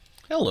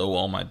Hello,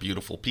 all my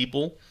beautiful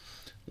people.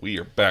 We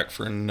are back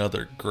for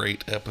another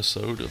great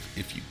episode of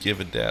If You Give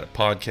a Dad a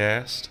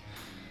Podcast.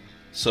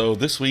 So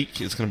this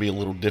week is going to be a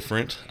little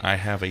different. I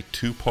have a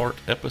two-part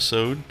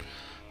episode.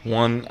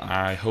 One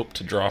I hope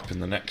to drop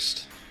in the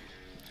next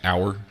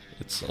hour.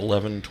 It's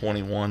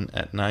 11:21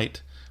 at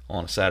night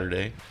on a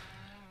Saturday.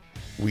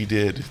 We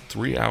did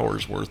 3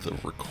 hours worth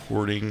of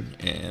recording,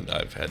 and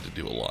I've had to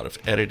do a lot of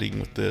editing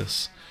with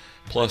this.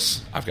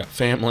 Plus, I've got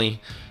family,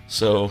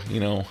 so,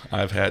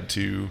 I've had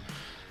to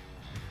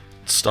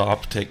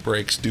stop, take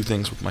breaks, do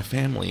things with my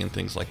family and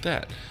things like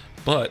that.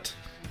 But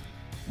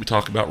we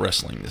talk about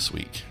wrestling this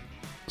week.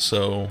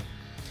 So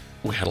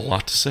we had a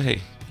lot to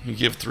say. You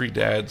give three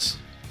dads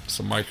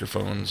some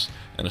microphones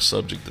and a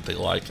subject that they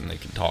like, and they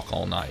can talk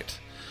all night.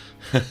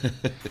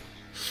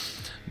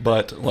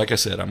 But like I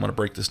said, I'm going to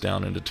break this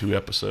down into 2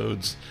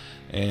 episodes,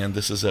 and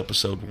this is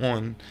episode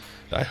 1.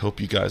 I hope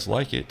you guys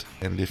like it,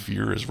 and if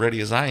you're as ready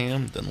as I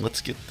am, then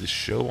let's get this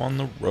show on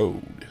the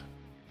road.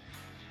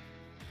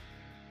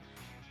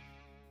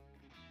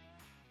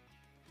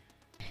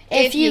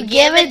 If You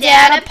Give a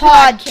Dad a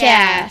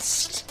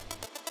Podcast.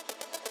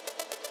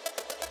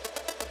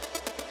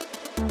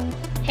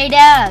 Hey,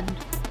 Dad.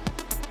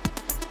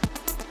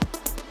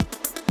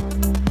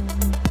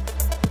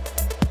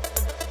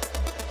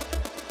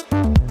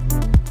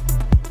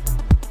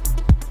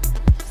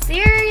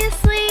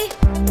 Seriously?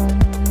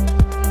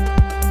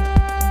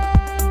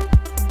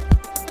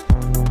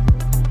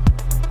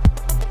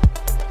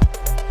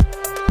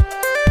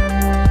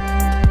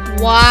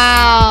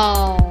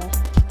 Wow.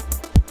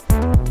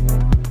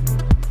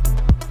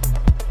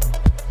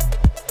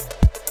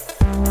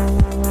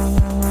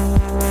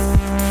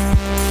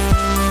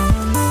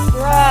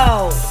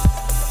 Bro.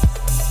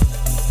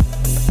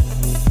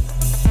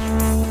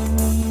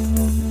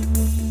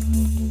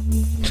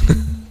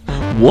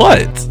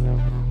 What?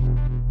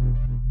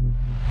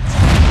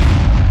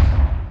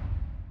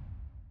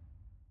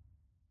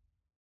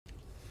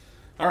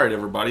 All right,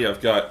 everybody.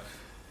 I've got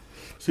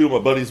 2 of my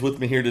buddies with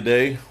me here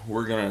today.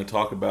 We're going to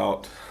talk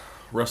about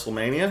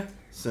WrestleMania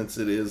since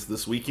it is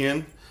this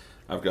weekend.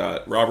 I've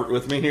got Robert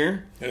with me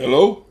here.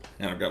 Hello.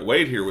 And I've got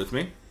Wade here with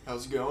me.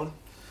 How's it going?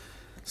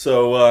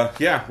 So,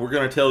 we're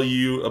going to tell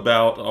you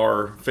about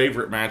our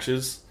favorite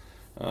matches.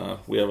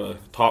 We have a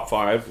top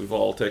 5. We've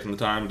all taken the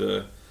time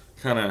to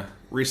kind of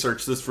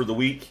research this for the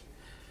week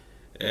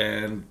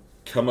and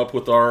come up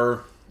with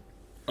our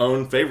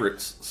own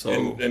favorites.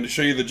 So, and to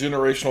show you the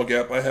generational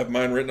gap, I have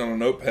mine written on a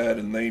notepad,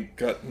 and they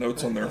got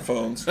notes on their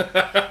phones.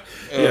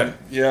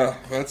 Yeah,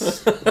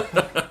 that's...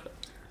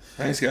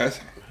 Thanks, guys.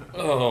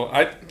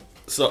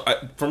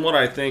 From what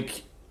I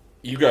think,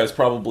 you guys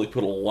probably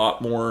put a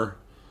lot more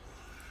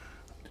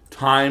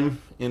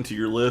time into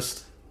your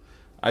list.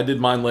 I did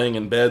mine laying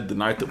in bed the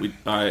night that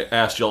I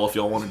asked y'all if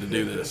y'all wanted to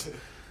do this.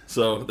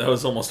 So that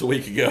was almost a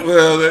week ago.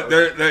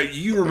 Well,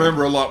 you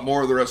remember a lot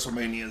more of the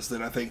WrestleManias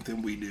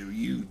than we do.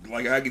 You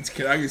I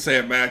can say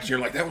a match, and you're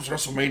like, that was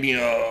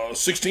WrestleMania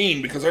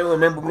 16 because I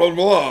remember blah blah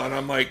blah, and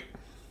I'm like,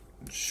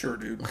 sure,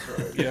 dude.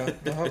 Right. Yeah.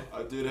 Uh-huh.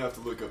 I did have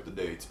to look up the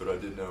dates, but I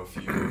did know a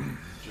few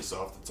just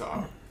off the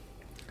top.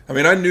 I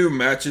mean, I knew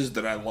matches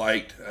that I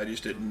liked. I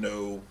just didn't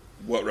know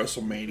what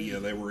WrestleMania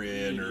they were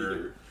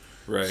in,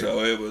 right.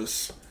 So it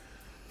was.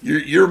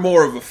 You're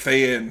more of a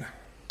fan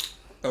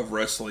of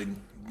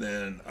wrestling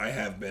than I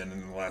have been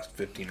in the last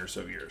 15 or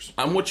so years.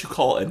 I'm what you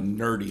call a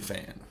nerdy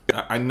fan.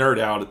 I nerd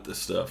out at this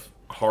stuff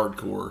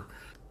hardcore.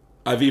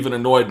 I've even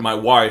annoyed my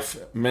wife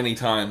many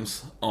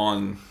times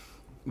on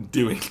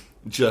doing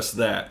just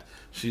that.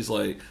 She's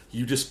like,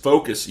 you just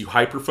focus, you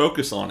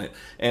hyper-focus on it.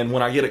 And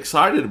when I get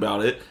excited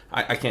about it,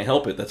 I can't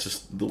help it. That's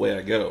just the way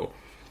I go.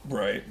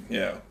 Right,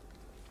 yeah.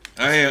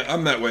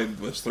 I'm that way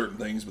with certain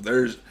things, but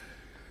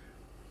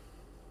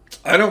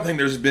I don't think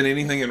there's been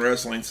anything in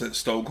wrestling since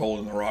Stone Cold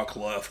and The Rock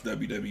left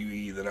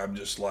WWE that I'm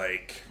just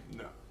like...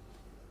 No.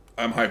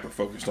 I'm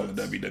hyper-focused on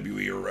the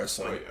WWE or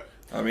wrestling. Oh,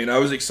 yeah. I mean, I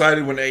was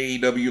excited when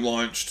AEW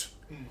launched,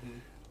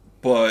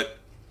 but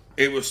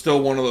it was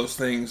still one of those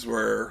things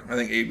where I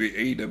think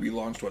AEW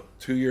launched,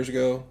 2 years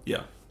ago?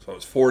 Yeah. So I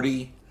was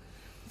 40,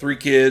 3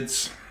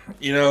 kids.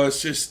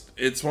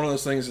 It's one of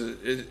those things that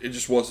it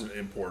just wasn't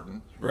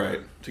important, right,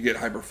 to get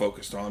hyper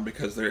focused on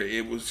because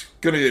it was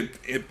going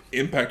to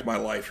impact my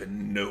life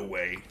in no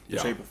way,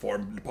 shape, or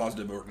form,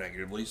 positive or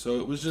negatively. So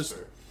it was just,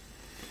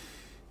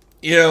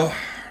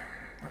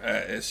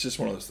 it's just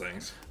one of those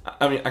things.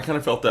 I mean, I kind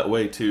of felt that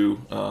way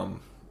too.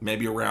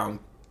 Maybe around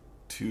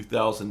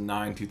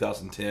 2009,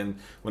 2010,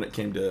 when it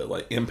came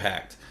to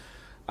Impact,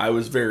 I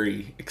was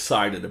very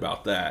excited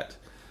about that.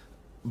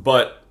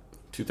 But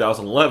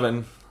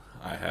 2011,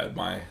 I had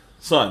my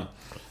son.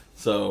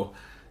 So,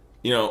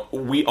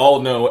 we all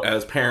know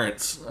as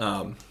parents,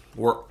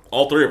 we're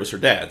all 3 of us are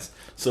dads.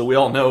 So we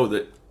all know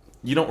that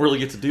you don't really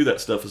get to do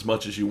that stuff as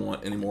much as you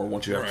want anymore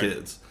once you have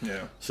kids.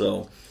 Yeah.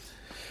 So,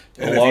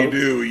 and if you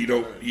do,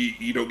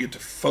 you don't get to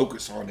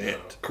focus on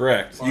it.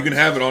 Correct. You can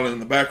have it on in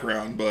the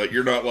background, but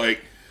you're not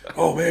like,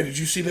 oh man, did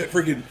you see that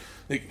freaking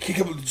They kick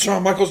up what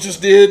Shawn Michaels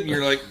just did, and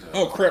you're like,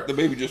 oh crap, the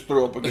baby just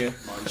threw up again.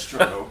 Mine's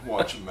trying to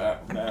watch a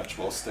match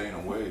while staying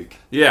awake.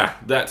 Yeah,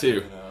 that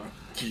too.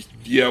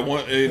 You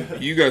know? Yeah,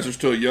 you guys are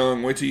still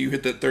young. Wait till you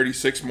hit that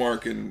 36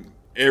 mark and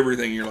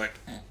everything. You're like,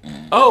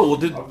 Oh,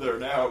 well, I'm there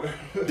now.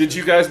 did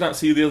you guys not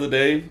see the other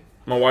day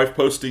my wife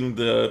posting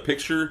the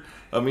picture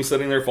of me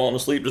sitting there falling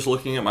asleep just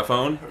looking at my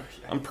phone?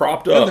 I'm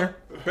propped up, Been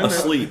there.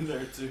 asleep. Been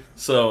there too.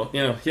 So,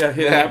 yeah,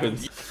 it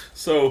happens.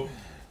 So,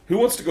 who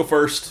wants to go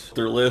first?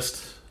 Their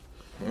list.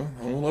 well,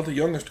 I'm gonna let the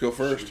youngest go Should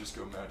we first. just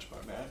go match by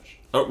match?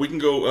 Oh, we can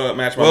go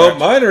match by Well, match.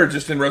 mine are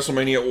just in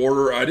WrestleMania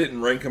order. I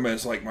didn't rank them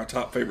as like my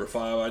top favorite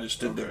 5. I just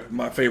did Okay.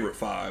 my favorite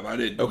 5. I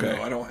didn't. Okay.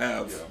 I don't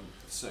have Yeah,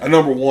 same. a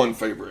number 1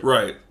 favorite.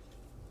 Right.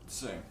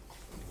 Same.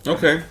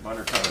 Okay.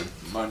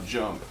 Mine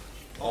jump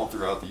all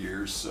throughout the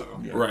years, so.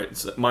 Yeah. Right.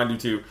 So mine do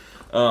too.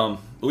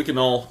 We can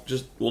we'll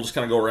just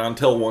kind of go around,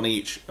 tell one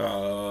each.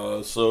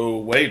 So,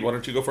 Wade, why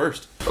don't you go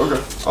first? Okay.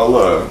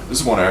 This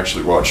is one I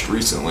actually watched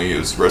recently. It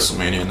was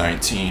WrestleMania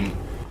 19,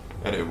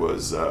 and it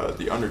was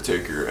The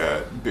Undertaker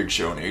at Big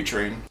Show and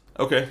A-Train.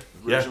 Okay.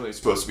 Yeah. Originally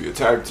supposed to be a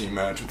tag team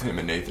match with him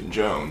and Nathan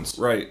Jones.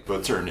 Right.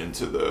 But turned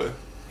into the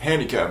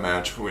handicap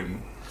match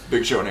when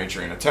Big Show and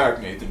A-Train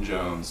attacked Nathan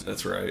Jones.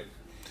 That's right.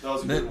 That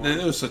was a good one.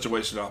 It was such a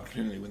wasted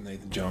opportunity with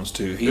Nathan Jones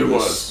too. It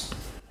was.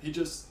 He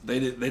just... They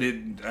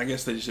didn't. I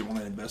guess they just didn't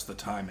want to invest the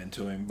time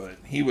into him. But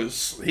he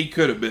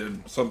could have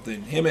been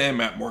something. Him and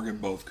Matt Morgan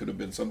both could have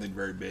been something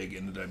very big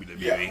in the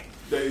WWE. Yeah,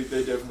 they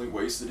definitely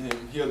wasted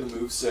him. He had the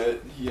moveset.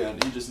 He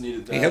just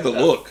needed that. He had the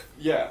look.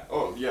 Yeah.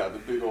 Oh, yeah. The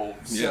big old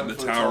Yeah, the 7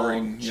 foot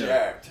towering, tall, yeah.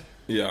 jacked.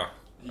 Yeah.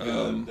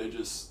 They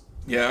just...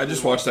 Yeah, I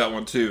just watched that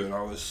one too, and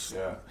I was.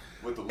 Yeah.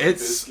 With the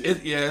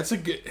It's a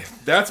good.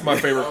 That's my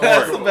favorite part.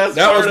 That's the best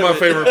That was part my of it.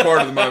 favorite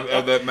part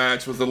of that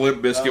match was the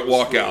Limp Bizkit That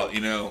was walkout. cool.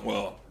 You know,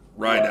 well,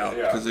 ride out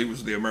Yeah. because he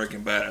was the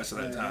American badass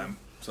at that time.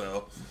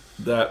 So,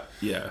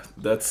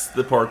 That's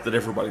the part that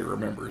everybody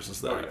remembers is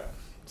that. Oh, yeah.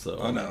 So.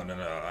 oh no,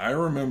 I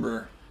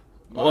remember.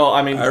 Well,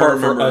 I mean, I part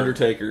remember- for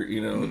Undertaker,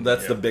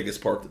 that's yeah. the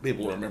biggest part that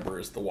people remember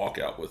is the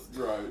walkout with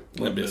Right.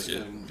 Limp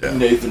Bizkit. And Yeah.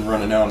 Nathan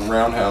running out in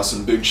Roundhouse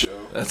and Big Show.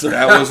 That's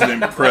That was an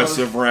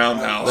impressive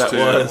roundhouse That too.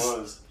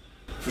 was.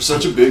 For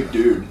such a big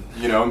dude,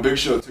 and Big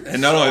Show took it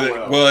And not so only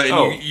that, well. and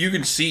Oh. you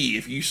can see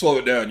if you slow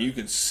it down, you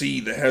can see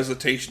the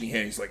hesitation he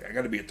had. He's like, I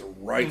got to be at the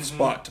right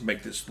spot to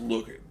make this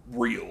look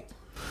real.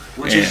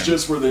 Which And- is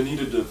just where they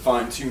needed to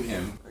fine tune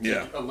him.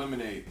 Yeah.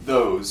 Eliminate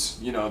those,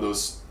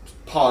 those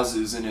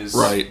pauses in his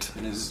Right.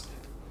 in his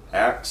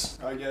acts,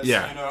 I guess.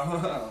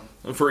 Yeah.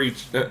 for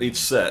each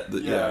set.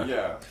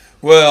 Yeah.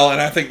 Well, and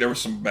I think there was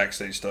some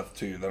backstage stuff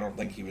too. I don't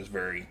think he was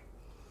very.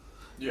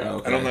 Yeah.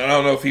 Okay. I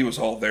don't know if he was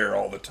all there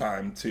all the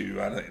time too.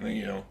 I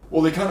think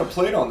Well, they kind of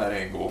played on that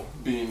angle,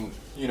 being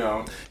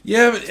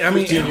Yeah, but I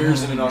mean, 15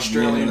 years in an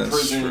Australian that's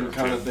prison true,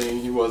 kind of too.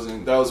 thing. He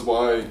wasn't. That was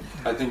why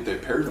I think they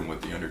paired him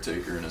with the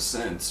Undertaker in a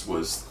sense,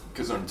 was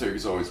because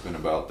Undertaker's always been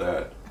about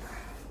that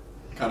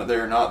kind of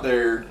there, not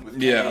there with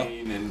Yeah.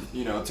 Kane,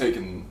 and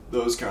taking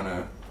those kind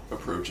of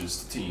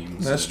approaches to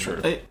teams. That's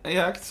and- true.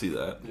 Yeah, I can see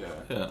that. Yeah.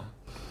 Yeah.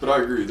 But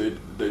I agree,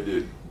 they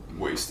did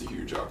waste a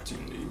huge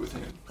opportunity with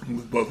him.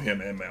 With both him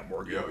and Matt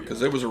Morgan, Yeah.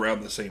 because it was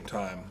around the same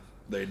time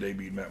they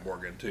debuted Matt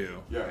Morgan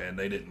too. Yeah. and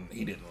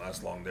he didn't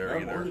last long there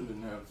Matt either. Morgan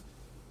didn't have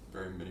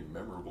very many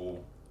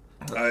memorable.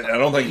 I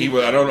don't think he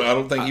was. I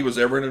don't think he was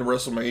ever in a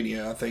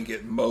WrestleMania. I think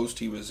at most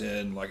he was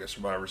in like a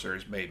Survivor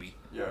Series, maybe.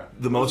 Yeah,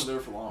 The he most- wasn't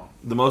there for long.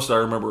 The most I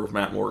remember of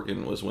Matt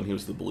Morgan was when he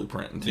was the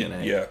Blueprint in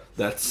TNA. Yeah.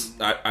 That's.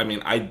 I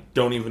mean, I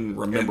don't even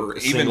remember a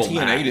Even single TNA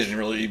match. didn't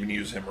really even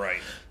use him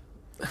right.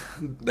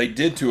 They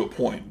did to a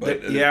point,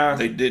 but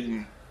they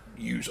didn't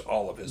use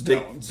all of his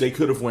talents. They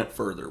could have went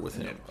further with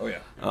him. Oh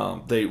yeah.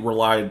 They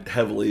relied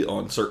heavily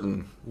on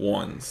certain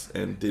ones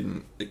and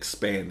didn't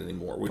expand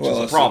anymore, which is a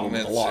that's- problem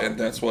and with a lot. and of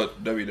them. that's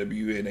what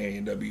WWE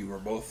and AEW are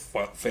both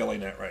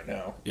failing at right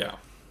now. Yeah.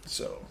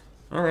 So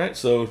All right.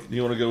 So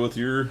you want to go with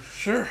your?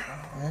 sure,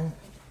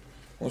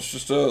 let's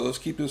just let's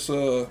keep this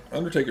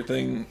Undertaker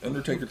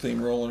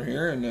theme rolling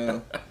here,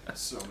 and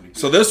So many. Good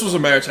so this was a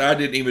match I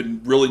didn't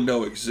even really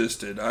know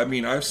existed. I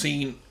mean, I've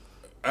seen.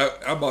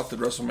 I bought the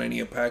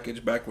WrestleMania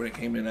package back when it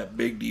came in that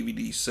big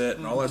DVD set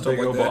and all that stuff Big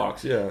like old that.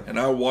 box, yeah. And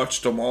I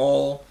watched them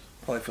all.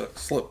 Probably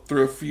slipped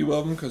through a few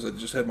of them because I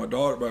just had my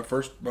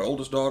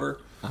oldest daughter.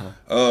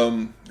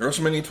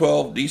 WrestleMania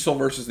 12, Diesel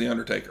versus The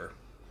Undertaker.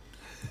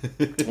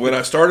 When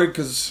I started,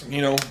 because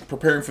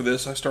preparing for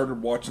this, I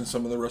started watching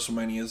some of the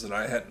WrestleManias that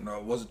I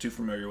wasn't too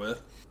familiar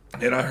with,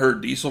 and I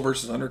heard Diesel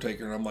versus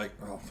Undertaker, and I'm like,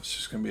 oh, it's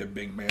just gonna be a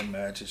big man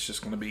match. It's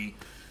just gonna be,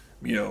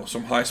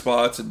 some high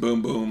spots and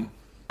boom, boom,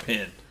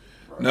 pin.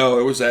 No,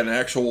 it was an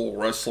actual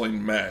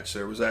wrestling match.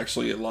 There was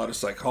actually a lot of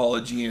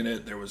psychology in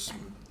it. There was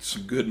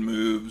some good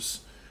moves.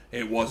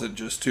 It wasn't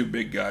just two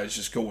big guys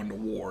just going to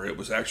war. It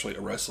was actually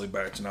a wrestling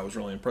match, and I was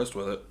really impressed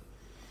with it.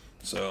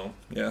 So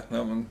yeah,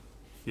 that one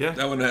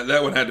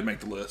had to make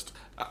the list.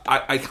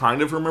 I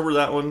kind of remember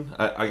that one.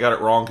 I got it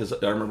wrong because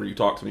I remember you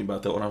talked to me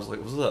about that one. I was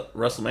like, was that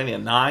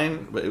WrestleMania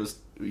 9? But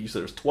you said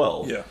it was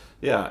 12. Yeah.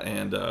 Yeah,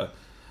 and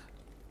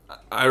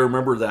I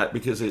remember that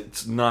because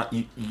it's not,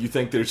 you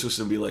think there's just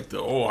going to be like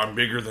I'm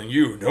bigger than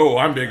you. No,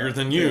 I'm bigger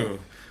than you.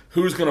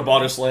 Who's going to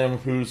body slam?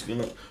 Who's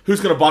going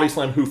to body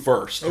slam who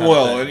first?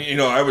 Well,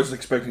 and I was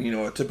expecting,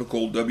 a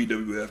typical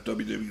WWF,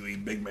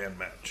 WWE big man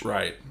match.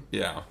 Right.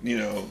 Yeah.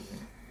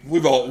 We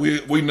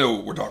know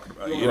what we're talking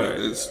about.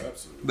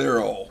 They're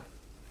all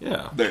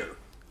there.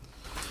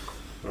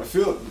 But I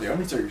feel the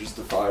Undertaker just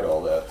defied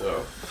all that,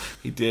 though.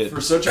 He did. For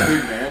such a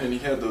big man, and he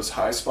had those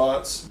high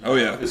spots. Oh,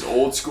 yeah. His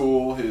old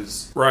school,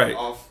 his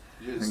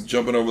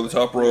jumping over the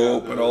top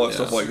rope and all that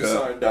stuff like that.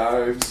 Suicide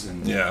dives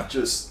and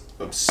just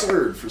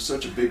absurd for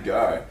such a big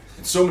guy.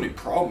 And so many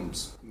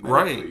problems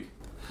medically.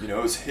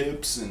 Right. His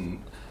hips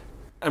and...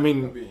 I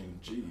mean,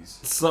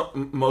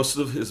 jeez. Most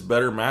of his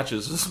better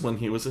matches is when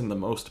he was in the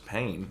most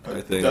pain,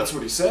 I think. That's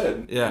what he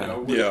said. Yeah.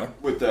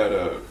 With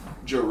that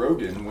Joe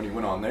Rogan, when he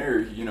went on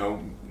there,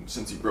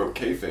 since he broke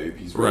kayfabe,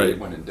 he's really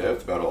went in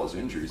depth about all his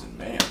injuries, and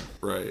man.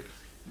 Right.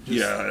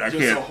 I just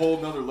can't. A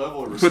whole nother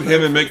level of respect. Put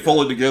him and Mick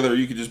Foley together,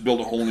 you could just build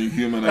a whole new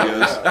human, I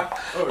guess.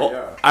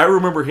 I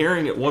remember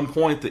hearing at one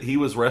point that he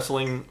was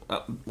wrestling,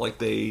 like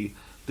they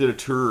did a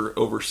tour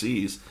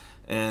overseas,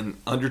 and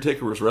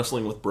Undertaker was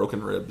wrestling with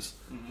broken ribs.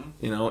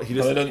 Mm-hmm. He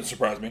just that doesn't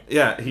surprise me.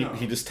 Yeah,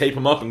 he just tape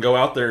him up and go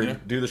out there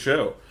and do the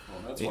show.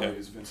 Well, that's why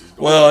he's Vince's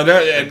goal. Well, and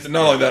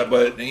not only that,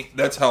 but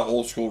that's how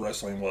old school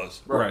wrestling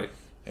was. Right.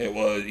 It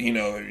was,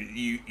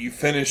 you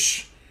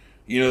finish,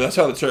 that's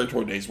how the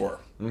territory days were.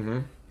 Mm-hmm.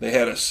 They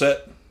had a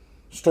set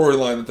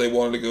storyline that they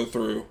wanted to go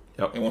through.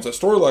 Yep. And once that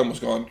storyline was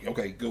gone,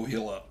 okay, go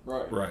heal up.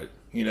 Right.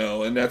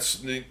 And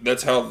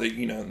that's how they,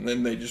 and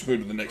then they just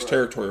moved to the next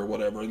territory or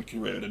whatever and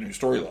created a new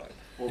storyline.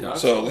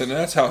 Well, and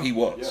that's how he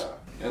was.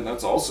 Yeah. And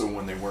that's also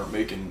when they weren't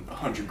making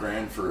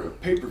 $100,000 for a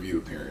pay-per-view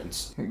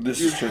appearance. This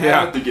you is true.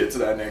 had to get to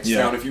that next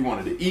town if you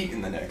wanted to eat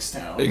in the next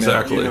town.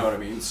 Exactly. You know what I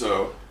mean?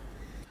 So...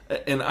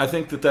 And I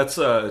think that's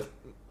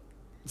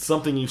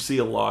something you see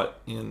a lot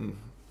in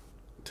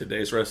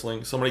today's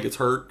wrestling. Somebody gets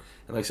hurt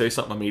and they say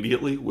something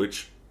immediately,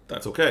 which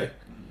that's okay.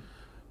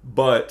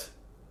 But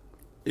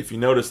if you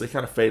notice, they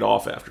kind of fade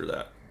off after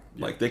that.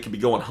 Yeah. Like they could be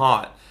going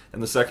hot,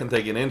 and the second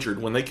they get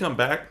injured, when they come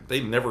back,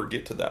 they never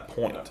get to that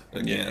point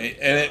again. Yeah,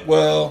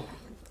 and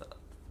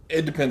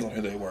it depends on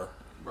who they were.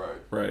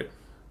 Right.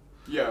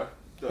 Yeah.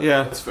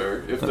 That's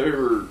fair. If they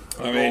were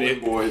a golden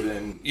boy,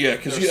 then... Yeah,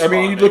 because,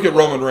 you look at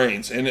Roman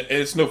Reigns, and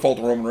it's no fault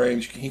of Roman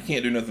Reigns. He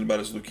can't do nothing about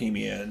his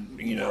leukemia, and,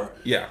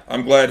 Yeah.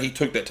 I'm glad he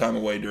took that time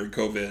away during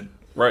COVID.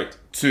 Right.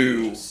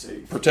 To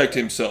protect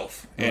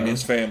himself and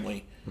his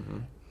family.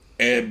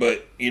 Mm-hmm.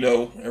 But,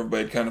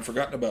 everybody had kind of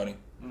forgotten about him.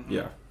 Mm-hmm.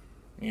 Yeah.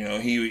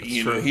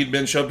 He'd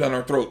been shoved down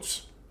our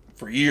throats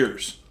for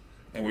years,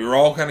 and we were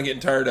all kind of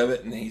getting tired of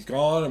it, and he's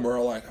gone, and we're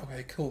all like,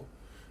 okay, cool.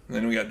 And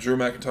then we got Drew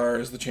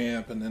McIntyre as the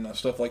champ, and then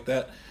stuff like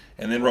that.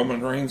 And then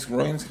Roman Reigns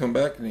come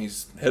back, and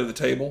he's head of the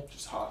table.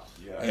 Just hot,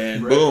 yeah.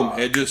 And boom,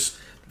 hot.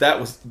 That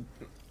was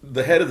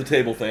the head of the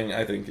table thing.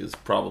 I think is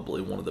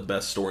probably one of the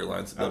best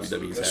storylines that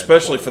WWE's had,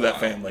 especially for that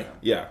family.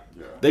 Yeah,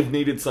 they've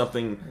needed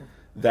something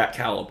that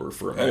caliber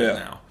for a minute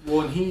now.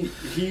 Well, and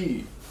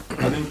he,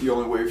 I think the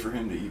only way for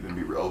him to even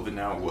be relevant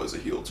now was a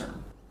heel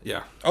turn.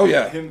 Yeah. Oh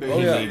yeah. Him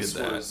being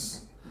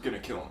was gonna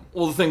kill him.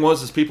 Well, the thing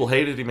was people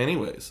hated him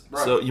anyways,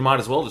 so you might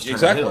as well just turn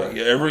exactly.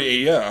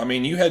 Yeah,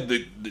 you had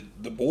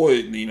the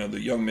boy, the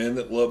young men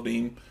that loved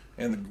him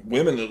and the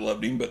women that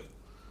loved him, but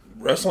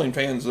wrestling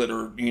fans that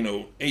are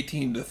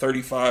 18 to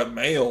 35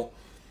 male,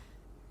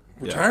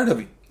 we're tired of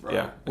him. Right.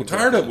 Yeah, we're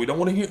tired of him. We don't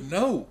want to hear.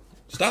 No,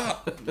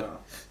 stop. No.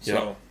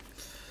 So,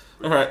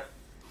 all right.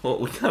 Well,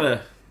 we kind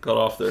of got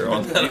off there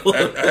on that.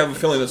 I have a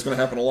feeling that's going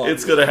to happen a lot.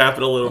 It's going to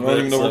happen a little bit. I don't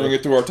even know we're going to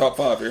get through our top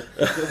 5 here.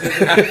 I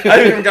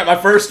haven't even got my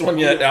first one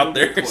yet out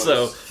there.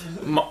 So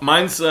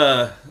mine's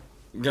going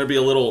to be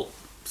a little,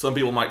 some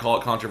people might call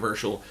it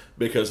controversial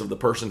because of the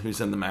person who's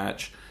in the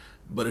match.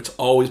 But it's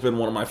always been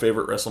one of my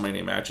favorite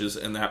WrestleMania matches,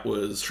 and that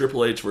was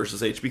Triple H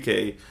versus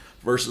HBK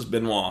versus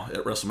Benoit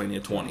at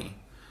WrestleMania 20.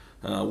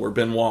 Where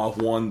Benoit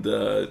won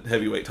the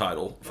heavyweight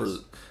title for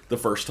the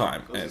first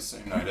time. It was the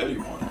same night Eddie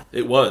won.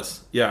 It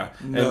was, yeah.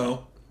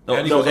 No.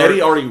 Eddie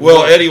already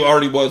won. Eddie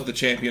already was the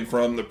champion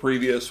from the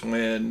previous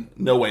win.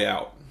 No Way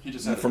Out. He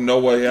just had from No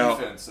Way Out.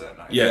 That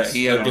night. Yes,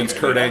 he had against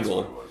Kurt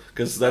Angle.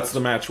 Because that's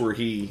the match where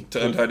he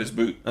untied his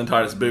boot.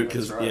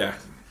 Because,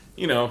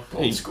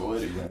 Old school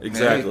Eddie.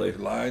 Exactly. Hey,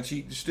 lie,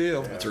 cheat, and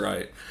steal. Yeah. That's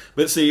right.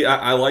 But see,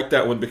 I like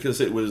that one because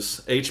it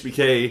was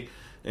HBK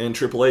and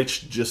Triple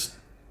H just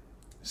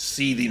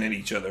seething at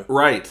each other.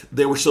 Right.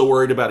 They were so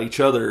worried about each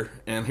other,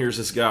 and here's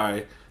this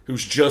guy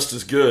who's just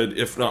as good,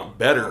 if not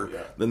better,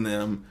 than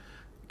them,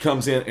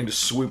 comes in and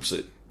just swoops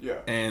it. Yeah.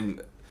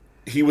 And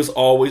he was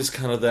always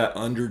kind of that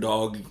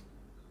underdog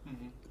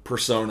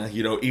persona,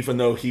 even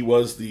though he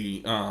was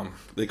the,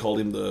 they called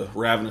him the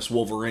Ravenous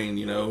Wolverine,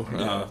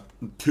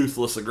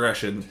 toothless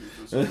aggression.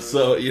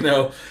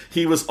 So,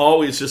 he was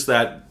always just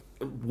that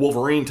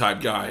Wolverine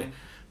type guy,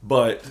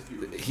 but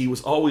he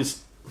was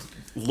always...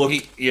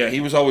 He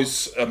was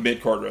always a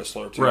mid-card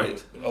wrestler, too.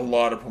 Right. A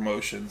lot of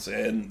promotions,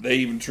 and they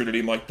even treated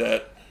him like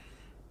that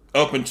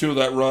up until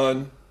that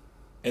run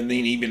And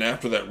then even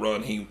after that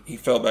run, he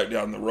fell back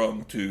down the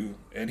rung too,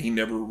 and he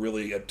never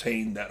really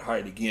attained that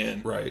height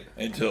again. Right.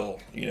 Until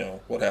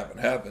what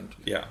happened.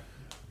 Yeah.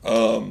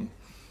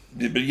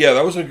 But yeah,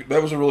 that was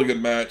a really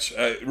good match.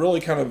 It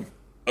really kind of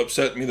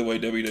upset me the way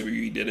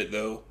WWE did it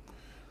though,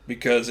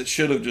 because it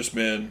should have just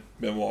been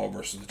Benoit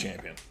versus the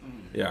champion.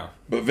 Yeah.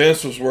 But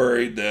Vince was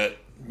worried that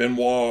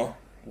Benoit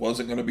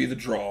wasn't going to be the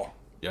draw.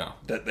 Yeah.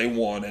 That they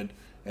wanted,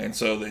 and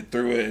so they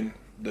threw in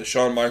the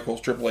Shawn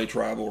Michaels Triple H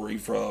rivalry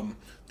from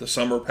the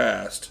summer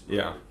past.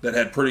 Yeah.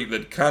 That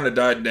kind of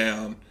died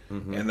down,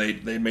 and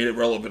they made it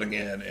relevant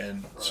again,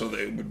 and so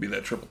they would be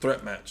that triple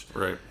threat match.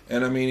 Right.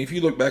 And I mean, if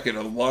you look back at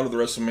a lot of the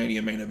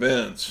WrestleMania main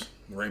events,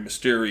 Rey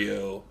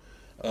Mysterio,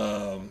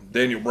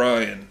 Daniel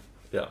Bryan,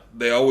 Yeah.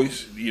 they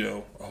always,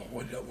 I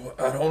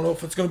don't know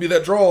if it's going to be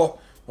that draw.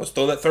 Let's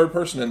throw that third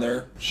person in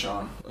there.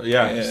 Sean.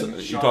 Yeah. And So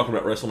you're talking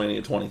about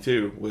WrestleMania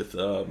 22 with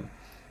Rey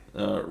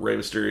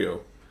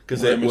Mysterio.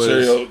 Because Rey it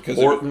Mysterio, was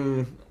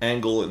Orton,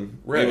 Angle, and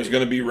Rey. It was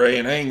going to be Ray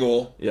and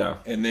Angle. Yeah.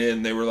 And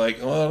then they were like,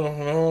 "Oh, I don't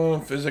know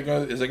if is it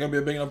going to be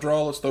a big enough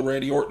draw? Let's throw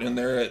Randy Orton in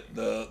there at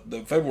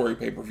the February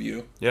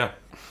pay-per-view." Yeah.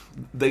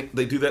 They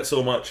do that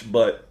so much,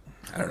 but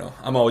I don't know.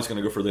 I'm always going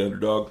to go for the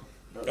underdog.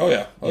 Oh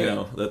yeah. You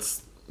know,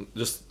 that's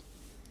just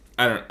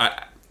I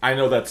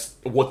know that's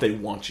what they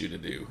want you to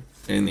do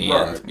in the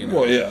end. You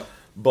know? Well, yeah.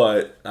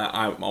 But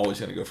I'm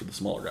always going to go for the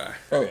smaller guy.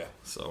 Oh yeah.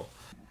 So,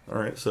 all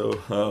right.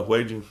 So,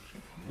 Wade, you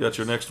got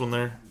your next one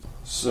there?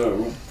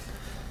 So,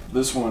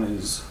 this one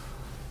is...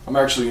 I'm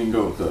actually going to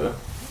go with the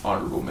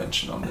honorable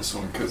mention on this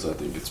one because I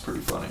think it's pretty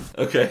funny.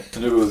 Okay.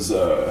 And it was...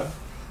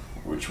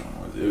 which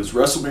one was it? It was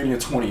WrestleMania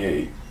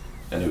 28,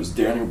 and it was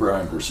Daniel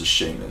Bryan versus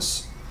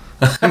Sheamus.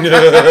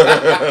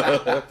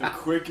 The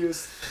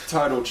quickest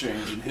title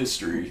change in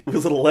history.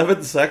 Was it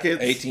 11 seconds?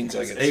 18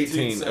 seconds.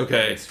 18,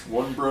 okay.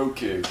 One bro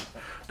kick.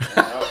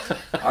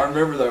 I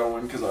remember that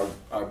one because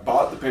I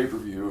bought the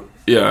pay-per-view.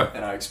 Yeah.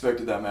 And I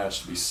expected that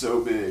match to be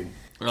so big.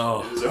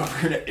 Oh. It was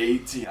over in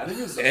 18. I think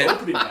it was the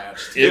opening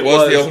match. It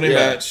was the opening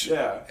match.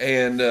 Yeah.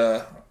 And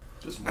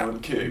just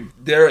one kick.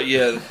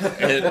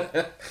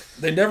 And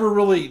they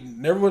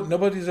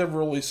nobody's ever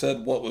really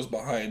said what was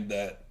behind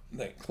that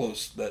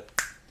close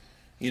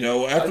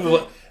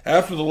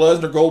after the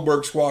Lesnar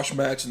Goldberg squash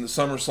match in the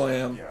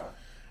SummerSlam. Yeah.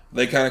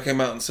 They kind of came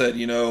out and said,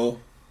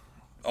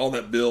 all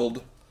that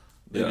build,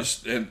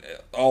 and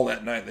all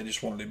that night they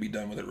just wanted to be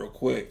done with it real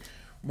quick.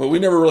 But we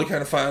never really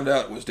kind of found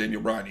out, was Daniel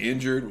Bryan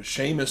injured? Was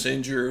Sheamus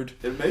injured?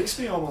 It makes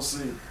me almost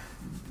think,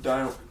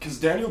 because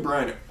Daniel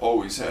Bryan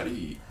always had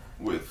heat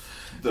with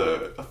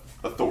the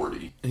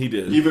authority. He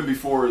did. Even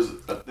before his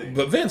a thing.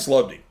 But Vince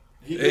loved him.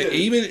 He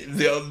did.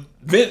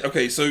 Vince.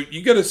 Okay, so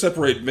you got to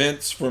separate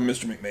Vince from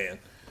Mr. McMahon.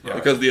 Yeah.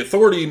 Because the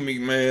authority in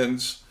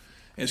McMahon's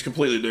is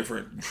completely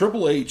different.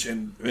 Triple H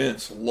and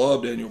Vince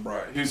loved Daniel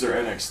Bryan. He was their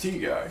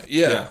NXT guy.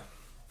 Yeah.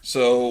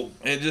 So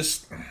it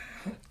just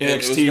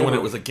NXT when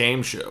it was a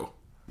game show.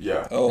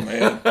 Yeah. Oh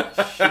man,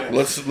 Yeah.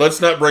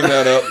 let's not bring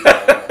that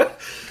up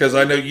because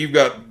I know you've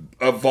got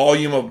a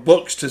volume of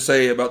books to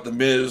say about the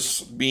Miz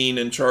being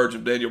in charge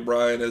of Daniel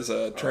Bryan as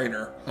a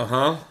trainer,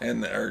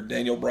 and or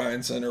Daniel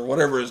Bryanson or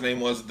whatever his name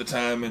was at the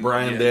time. And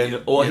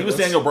Daniel. Well, he was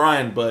Daniel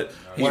Bryan, but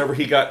whenever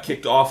he got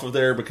kicked off of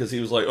there because he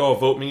was like, "Oh,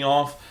 vote me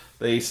off,"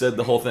 they said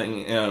the whole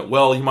thing.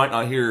 Well, you might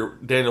not hear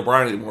Daniel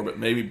Bryan anymore, but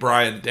maybe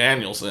Bryan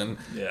Danielson.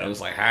 Yeah. And it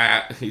was like,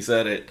 he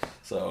said it.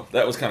 So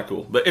that was kind of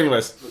cool. But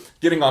anyways,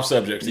 getting off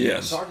subject.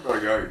 Yes. Talk about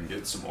a guy who can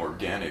get some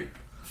organic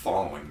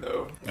following,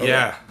 though.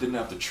 Yeah. Didn't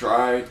have to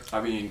try.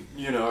 I mean,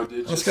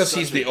 That's because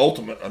he's the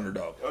ultimate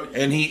underdog,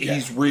 and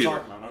he's real.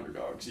 Talking about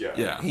underdogs, yeah.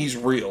 Yeah. He's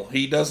real.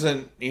 He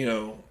doesn't,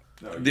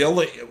 the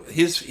only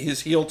his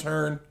heel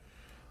turn,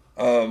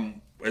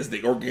 as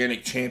the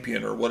organic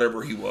champion or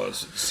whatever he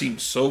was,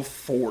 seemed so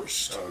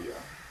forced. Oh yeah.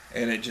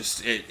 And it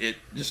just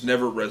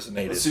never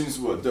resonated. It seems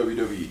what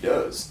WWE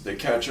does. They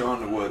catch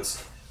on to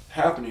what's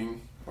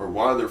happening or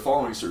why they're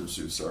following certain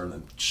superstars and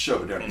then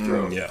shove it down your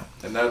throat. Yeah.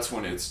 And that's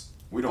when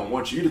we don't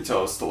want you to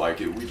tell us to like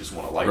it. We just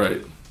want to like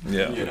it.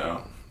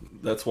 Yeah.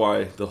 That's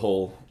why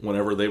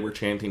whenever they were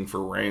chanting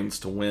for Reigns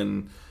to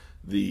win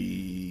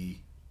the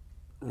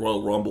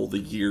Royal Rumble the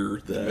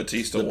year that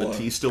Batista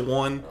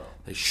won,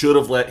 they should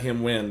have let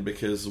him win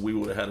because we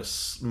would have had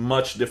a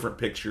much different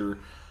picture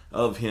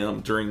of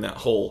him during that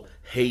whole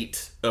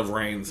hate of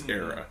Reigns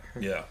era.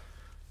 Yeah.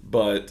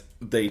 But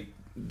they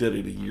did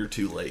it a year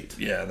too late.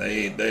 Yeah,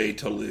 they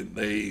totally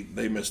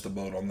they missed the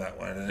boat on that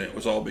one, and it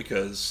was all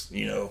because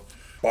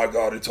by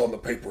God, it's on the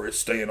paper. It's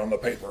staying on the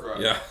paper.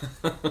 Right. Yeah.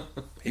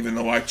 Even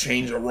though I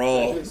change a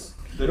Raw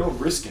They don't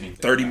risk anything.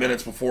 30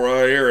 minutes before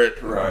I air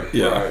it. Right.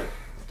 Yeah. Right.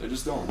 They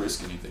just don't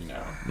risk anything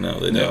now. No,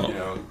 they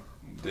don't.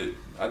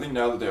 I think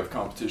now that they have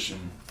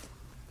competition,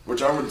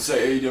 which I wouldn't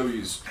say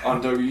AEW's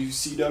on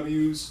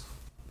WCW's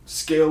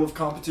scale of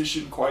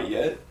competition quite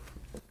yet.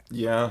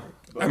 Yeah.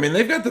 I mean,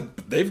 they've got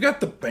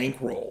the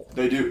bankroll.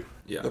 They do.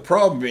 Yeah. The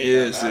problem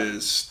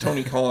is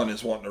Tony Khan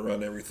is wanting to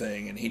run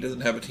everything, and he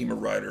doesn't have a team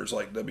of writers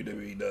like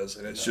WWE does,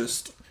 and it's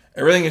just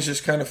everything is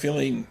just kind of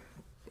feeling.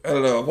 I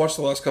don't know. I've watched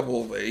the last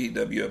couple of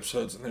AEW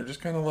episodes, and they're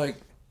just kind of like,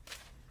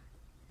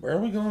 Where are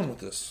we going with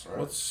this? Right.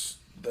 What's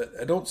that?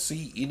 I don't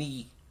see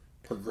any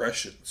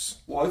progressions.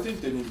 Well, I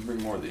think they need to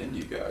bring more of the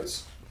indie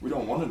guys. We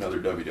don't want another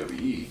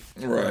WWE,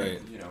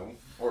 Right. you know,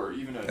 or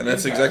even a And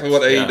that's Impact. exactly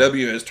what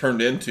AEW has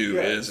turned into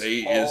Yeah, is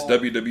it's all-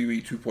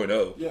 WWE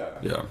 2.0. Yeah.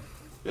 Yeah.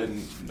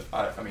 And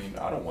I mean,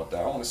 I don't want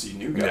that. I want to see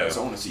new guys.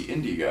 Yeah. I want to see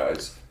indie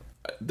guys.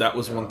 That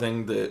was one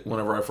thing that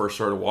whenever I first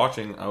started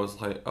watching, I was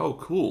like, oh,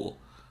 cool.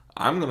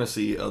 I'm going to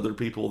see other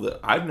people that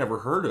I've never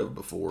heard of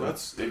before.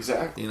 That's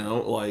exactly. You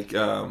know, like,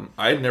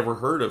 I had never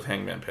heard of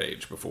Hangman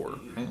Page before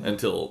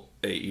until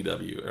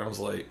AEW. And I was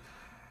like,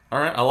 all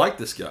right, I like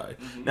this guy.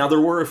 Now,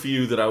 there were a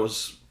few that I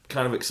was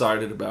kind of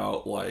excited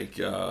about, like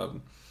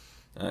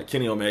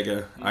Kenny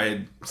Omega. I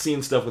had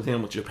seen stuff with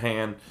him with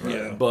Japan,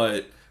 Yeah.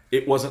 but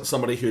it wasn't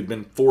somebody who had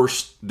been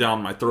forced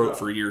down my throat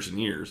for years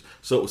and years,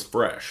 so it was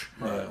fresh.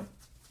 Right.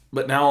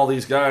 But now all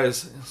these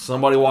guys,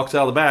 somebody walks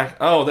out of the back,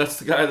 oh, that's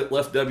the guy that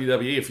left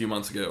WWE a few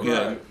months ago.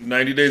 Yeah.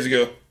 90 days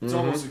ago. It's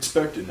almost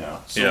expected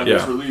now. So Yeah. when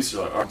it's released,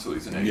 you're like, oh, until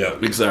he's in AEW. Yeah,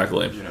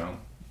 exactly. You know,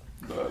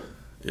 but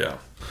Yeah.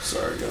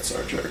 sorry, I got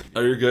sidetracked.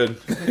 Oh, you're good.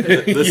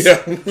 This,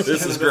 Yeah. this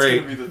is That's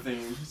great. gonna be the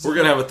theme. We're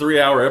going to have a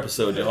 3-hour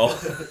episode, y'all.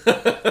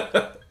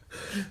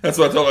 That's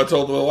what I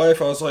told my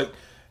wife. I was like,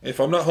 if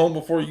I'm not home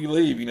before you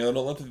leave, you know,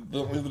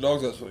 don't leave the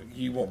dogs out. So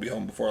you won't be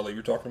home before I leave.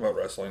 You're talking about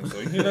wrestling, so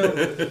you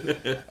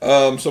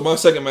know. So my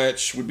second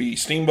match would be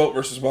Steamboat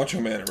versus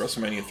Macho Man at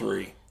WrestleMania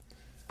 3.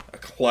 A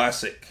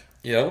classic.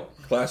 Yep.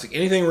 Classic.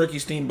 Anything Ricky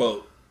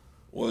Steamboat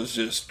was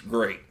just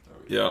great.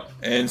 Yep.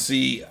 And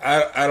see,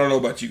 I don't know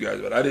about you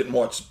guys, but I didn't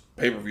watch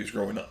pay-per-views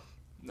growing up.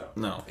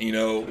 No. You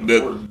know,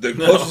 the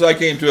closest I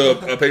came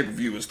to a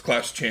pay-per-view was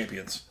Clash of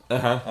Champions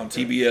on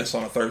TBS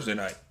on a Thursday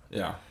night.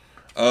 Yeah.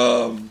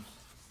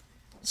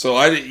 So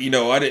I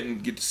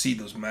didn't get to see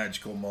those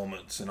magical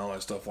moments and all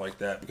that stuff like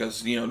that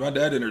because, you know, my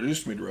dad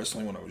introduced me to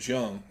wrestling when I was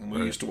young. And we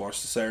used to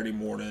watch the Saturday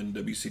morning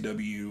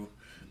WCW.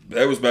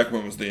 That was back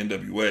when it was the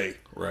NWA.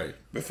 Right.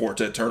 Before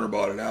Ted Turner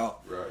bought it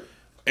out. Right.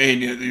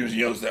 And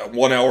it was that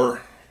 1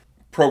 hour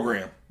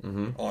program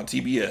on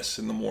TBS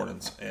in the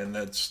mornings. And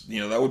that's,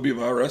 that would be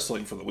my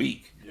wrestling for the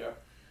week. Yeah.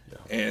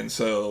 And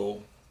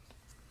so,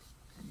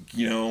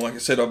 like I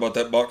said, I bought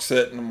that box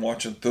set and I'm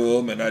watching through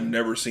them, and I'd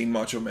never seen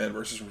Macho Man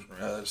versus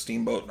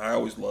Steamboat, and I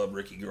always loved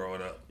Ricky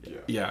growing up.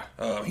 Yeah.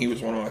 He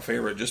was one of my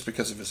favorite just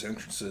because of his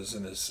entrances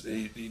and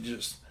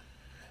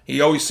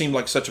he always seemed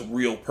like such a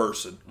real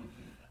person.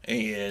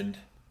 And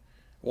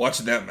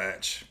watching that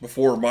match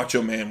before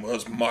Macho Man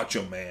was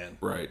Macho Man,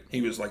 Right.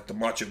 He was like the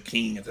Macho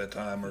King at that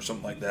time or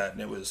something like that,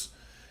 and it was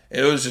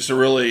just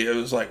it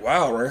was like,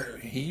 wow,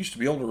 he used to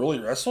be able to really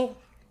wrestle.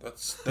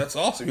 That's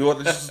awesome. He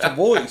wasn't just a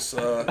voice.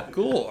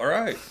 Cool. All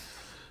right.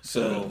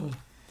 So,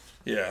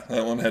 yeah,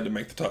 that one had to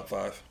make the top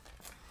 5.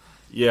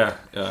 Yeah.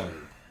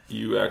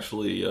 You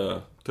actually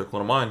took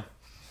one of mine.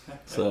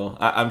 So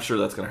I'm sure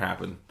that's going to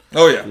happen.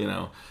 Oh,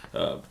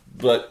 yeah.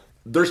 But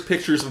there's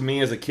pictures of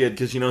me as a kid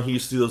because, he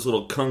used to do those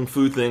little kung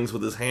fu things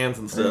with his hands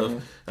and stuff.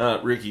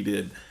 Ricky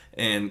did.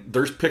 And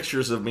there's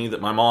pictures of me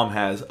that my mom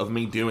has of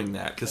me doing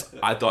that because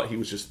I thought he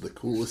was just the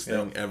coolest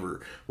thing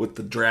ever with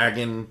the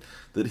dragon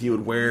that he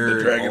would wear.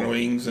 The dragon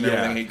wings and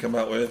everything he'd come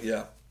out with,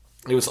 yeah.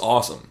 It was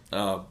awesome.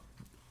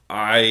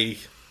 I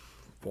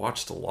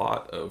watched a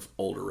lot of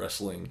older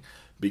wrestling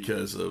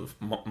because of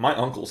my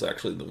uncle's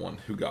actually the one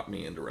who got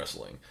me into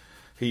wrestling.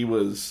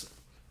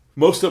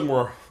 Most of them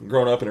were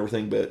grown up and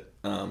everything, but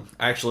I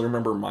actually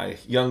remember my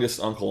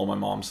youngest uncle on my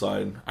mom's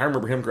side. I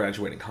remember him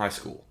graduating high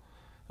school.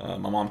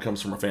 My mom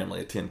comes from a family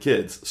of 10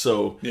 kids,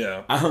 so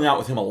I hung out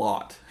with him a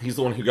lot. He's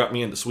the one who got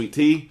me into sweet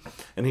tea,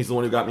 and he's the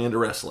one who got me into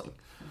wrestling.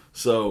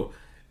 So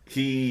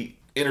he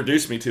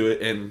introduced me to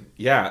it, and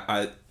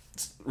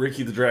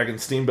Ricky the Dragon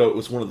Steamboat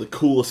was one of the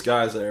coolest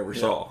guys I ever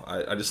saw.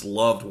 I just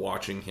loved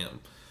watching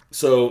him.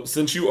 So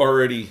since you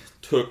already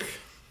took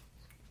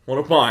one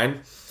of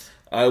mine,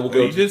 I will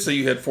go. You did say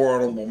you had 4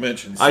 honorable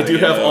mentions. I do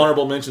have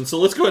honorable mentions, so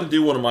let's go ahead and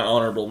do one of my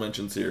honorable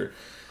mentions here.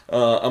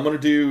 I'm going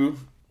to do,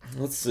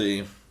 let's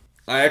see.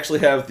 I actually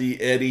have the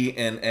Eddie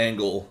and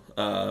Angle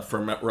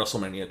from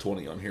WrestleMania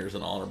 20 on here as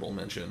an honorable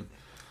mention.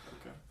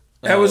 Okay.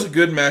 That was a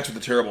good match with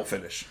a terrible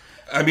finish.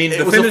 I mean,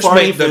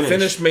 the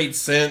finish made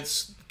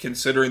sense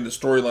considering the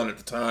storyline at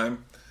the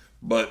time,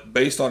 but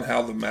based on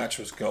how the match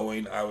was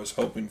going, I was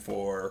hoping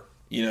for,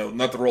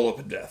 not the roll up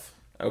of death.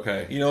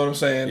 Okay. You know what I'm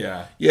saying?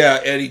 Yeah. Yeah,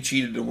 Eddie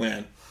cheated to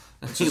win.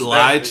 He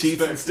lied,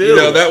 cheats, and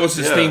steals. That was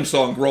his theme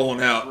song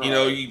rolling out. Right.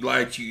 You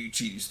lied, you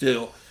cheat, you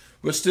steal.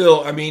 But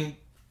still, I mean,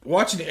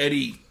 watching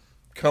Eddie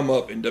come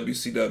up in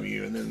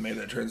WCW and then made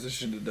that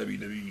transition to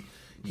WWE,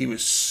 he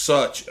was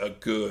such a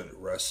good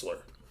wrestler.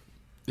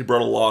 He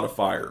brought a lot of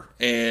fire.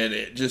 And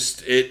it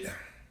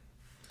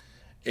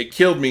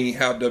killed me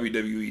how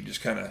WWE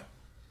just kind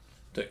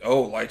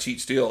of, lie,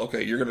 cheat, steal.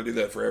 Okay, you're going to do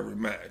that for every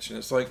match. And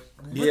it's like,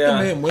 let the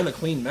man win a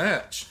clean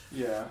match.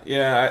 Yeah.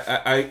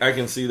 Yeah, I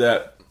can see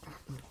that.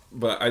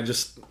 But I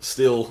just,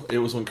 still, it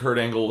was when Kurt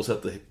Angle was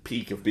at the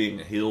peak of being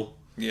a heel.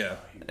 Yeah.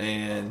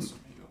 And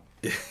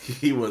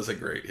he was a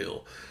great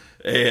heel.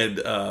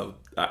 And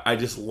I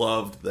just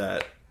loved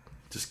that,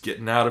 just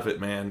getting out of it,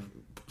 man.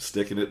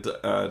 sticking it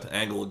to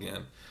Angle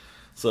again.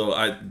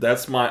 So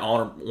that's one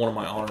of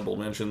my honorable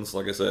mentions.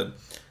 Like I said,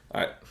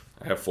 I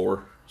have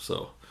 4.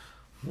 So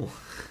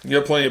You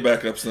have plenty of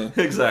backups then.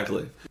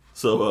 exactly.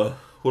 So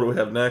what do we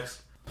have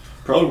next?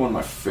 Probably one of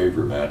my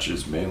favorite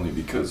matches, mainly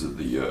because of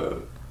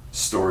the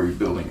story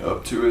building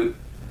up to it,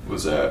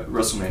 was at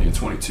WrestleMania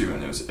 22,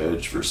 and it was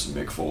Edge versus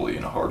Mick Foley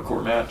in a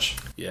hardcore match.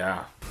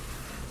 Yeah.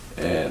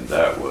 And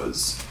that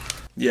was...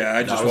 Yeah,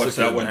 I just watched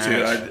that one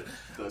too.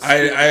 I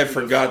had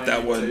forgot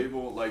that one.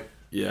 Table,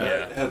 Yeah.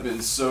 It had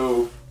been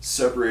so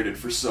separated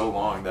for so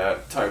long,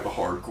 that type of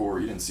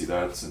hardcore. You didn't see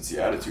that since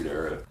the Attitude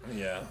Era.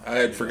 Yeah, I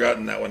had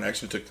forgotten that one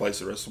actually took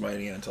place at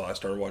WrestleMania until I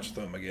started watching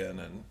them again,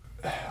 and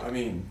I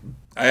mean,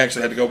 I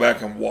actually had to go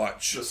back and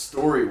watch the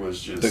story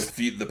was just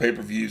the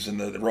pay-per-views and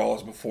the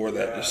Raws before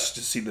that just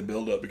to see the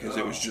build-up because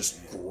it was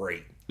just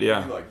great.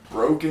 Yeah. He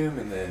broke him,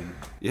 and then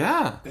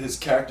his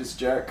Cactus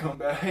Jack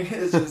comeback.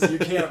 It's just, you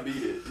can't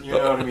beat it. You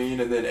know what I mean?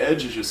 And then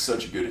Edge is just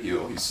such a good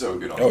heel. He's so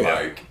good on the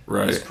mic.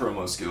 Right. His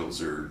promo skills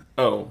are...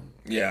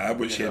 Yeah, I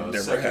wish he had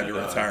never had to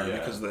retire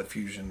because of that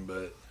fusion,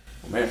 but...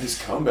 Well, man,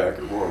 his comeback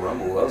at Royal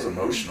Rumble, that was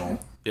emotional.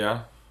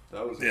 Yeah.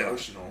 That was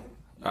emotional.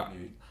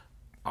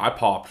 I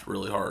popped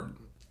really hard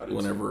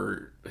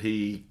whenever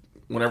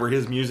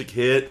his music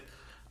hit.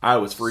 I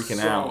was freaking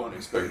out.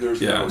 Unexpected.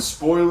 There's no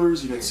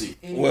spoilers. You didn't see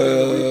anything.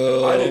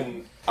 Well,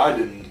 I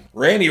didn't.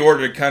 Randy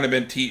Orton had kind of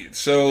been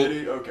so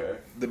okay.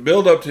 The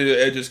build up to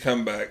Edge's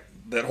comeback,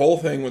 that whole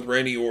thing with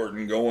Randy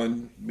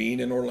Orton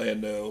being in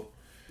Orlando,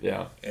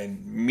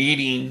 and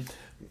meeting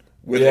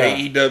with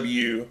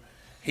AEW.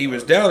 He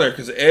was down there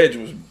because Edge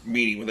was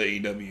meeting with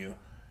AEW,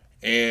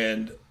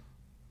 and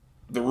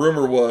the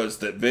rumor was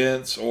that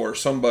Vince or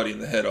somebody in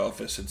the head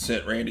office had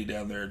sent Randy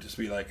down there to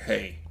be like,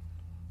 "Hey,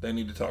 they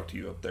need to talk to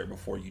you up there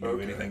before you do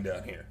anything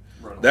down here."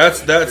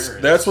 That's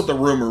what the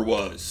rumor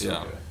was.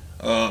 Yeah.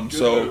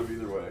 So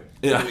either way.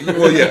 Yeah.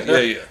 Well,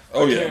 yeah.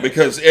 Oh, yeah.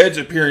 Because Edge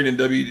appearing in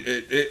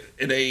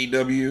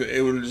AEW,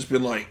 it would have just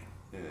been like,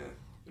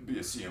 it'd be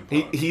a CM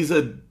Punk. He's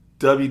a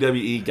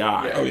WWE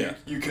guy. Yeah, oh yeah.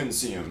 You couldn't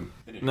see him.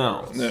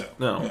 No.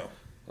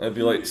 It'd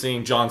be like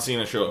seeing John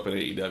Cena show up at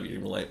AEW.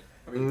 You'd be like,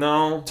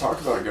 no. Talk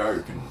about a guy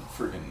who can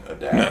freaking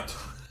adapt.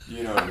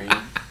 You know what I mean?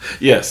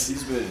 Yes.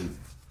 He's been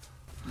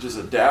just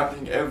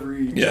adapting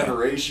every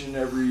generation,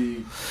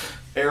 every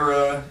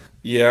era.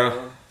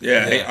 Yeah.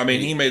 Yeah. I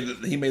mean, he made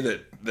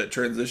that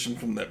transition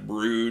from that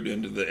Brood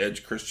into the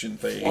Edge Christian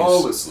phase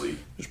Flawlessly.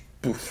 Just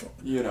poof.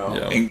 You know.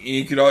 Yeah. And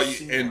you could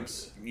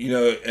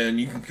and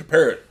you can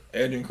compare it,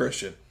 Edge and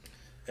Christian.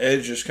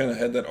 Edge just kind of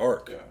had that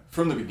arc. Yeah.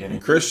 From the beginning.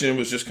 And Christian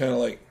was just kind of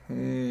like, a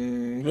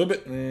little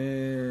bit,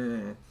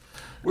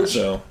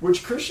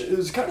 Which Christian, it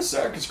was kind of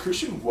sad because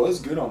Christian was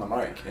good on the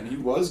mic and he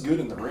was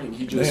good in the ring.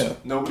 He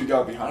just, nobody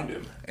got behind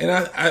him. And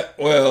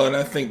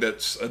I think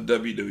that's a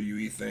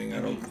WWE thing.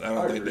 I don't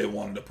think they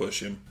wanted to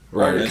push him.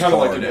 Right. It's Kind of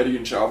hard. like an Eddie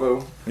and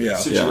Chavo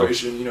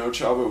situation. Yeah. You know,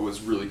 Chavo was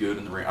really good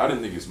in the ring. I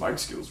didn't think his mic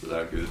skills were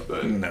that good,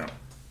 but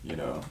you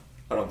know,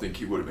 I don't think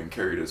he would have been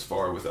carried as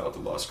far without the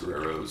Los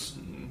Guerreros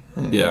and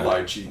the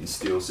lie, cheat, and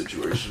steal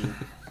situation.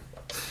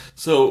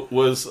 So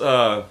was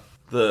the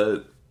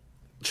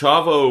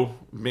Chavo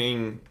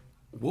being,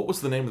 what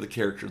was the name of the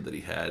character that he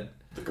had?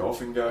 The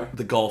golfing guy?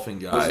 The golfing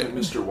guy. Wasn't it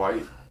Mr.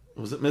 White?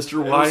 Was it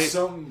Mr. White?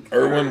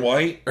 Erwin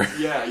White?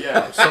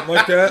 Yeah. Something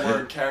like that?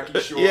 Wearing khaki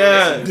shorts.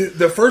 Yeah.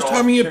 The first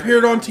time he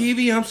appeared on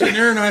TV, I'm sitting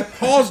there and I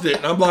paused it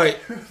and I'm like,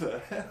 Who the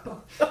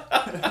hell?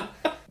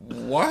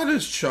 why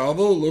does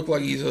Chavo look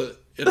like he's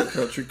in a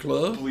country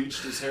club?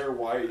 Bleached his hair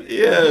white.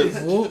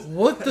 Yes.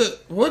 What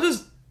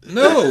is,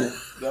 no.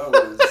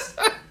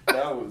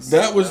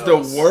 That was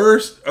the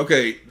worst.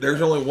 Okay,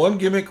 there's only one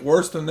gimmick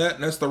worse than that,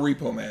 and that's the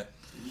Repo Man.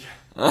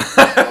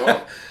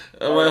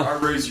 I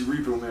raise you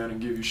Repo Man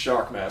and give you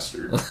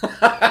Shockmaster.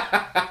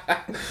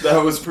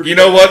 That was pretty. You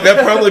know what?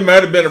 That probably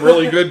might have been a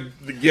really good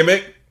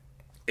gimmick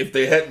if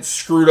they hadn't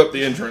screwed up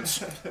the entrance.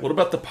 What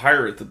about the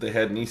pirate that they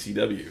had in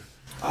ECW?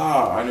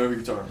 I know who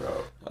you're talking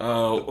about.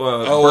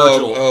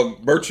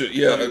 Burchill.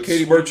 Yeah,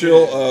 Katie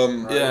Burchill.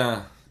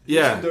 Yeah. He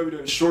was in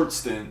WWE, short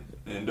stint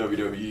in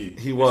WWE.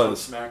 He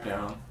was. On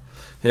SmackDown.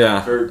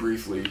 Yeah. Very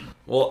briefly.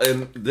 Well,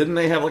 and didn't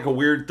they have like a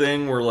weird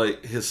thing where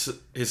like his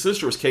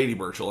sister was Katie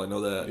Burchill? I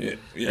know that.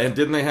 Yeah. And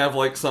didn't they have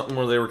like something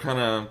where they were kind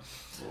of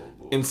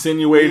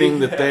insinuating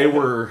that they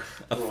were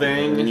a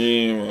thing?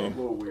 Yeah. A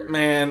little weird.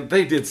 Man,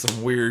 they did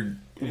some weird.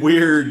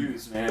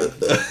 Confused, man.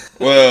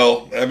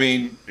 Well, I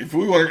mean, if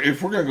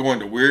we're gonna go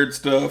into weird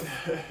stuff,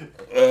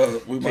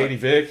 we might. Katie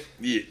Vick.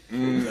 Yeah.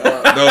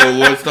 No,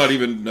 let's not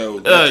even know.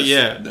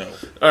 Yeah. No.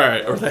 All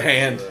right, or the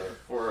hand.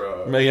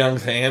 Or Mae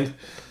Young's hand.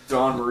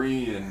 Dawn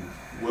Marie and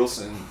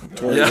Wilson.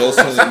 Tori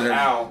Wilson in there.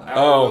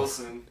 Al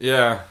Wilson.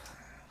 Yeah.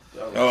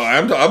 Oh,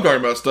 I'm talking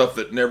about stuff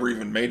that never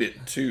even made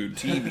it to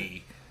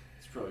TV.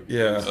 It's probably good.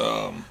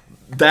 Yeah.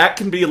 That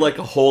can be like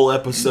a whole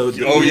episode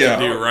that we can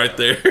do right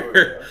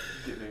there.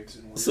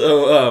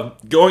 So,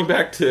 going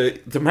back to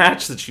the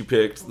match that you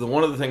picked,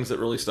 one of the things that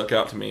really stuck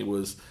out to me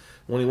was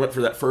when he went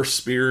for that first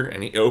spear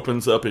and he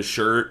opens up his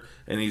shirt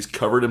and he's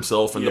covered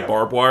himself in the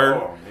barbed wire.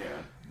 Oh,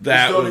 man.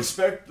 Don't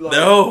expect. Like,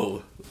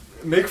 no.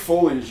 Mick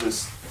Foley is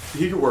just,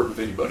 he could work with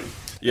anybody.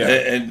 Yeah.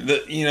 And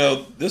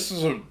this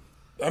is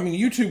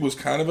YouTube was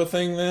kind of a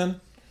thing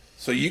then.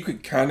 So you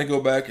could kind of go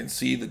back and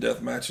see the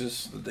death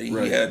matches that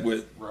he had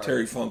with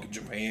Terry Funk in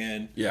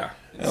Japan. Yeah.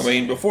 I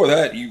mean, before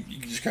that, you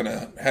just kind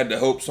of had to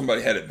hope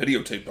somebody had it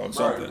videotaped on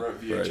something.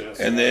 Right, VHS.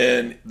 And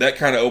then that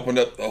kind of opened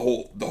up the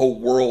whole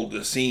world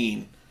to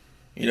seeing,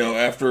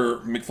 after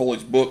Mick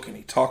Foley's book, and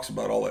he talks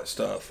about all that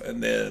stuff.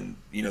 And then,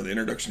 the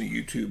introduction to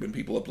YouTube and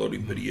people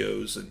uploading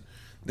videos, and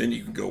then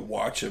you can go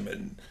watch them.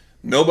 And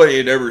nobody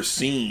had ever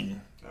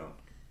seen,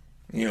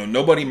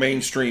 nobody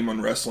mainstream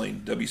on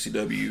wrestling,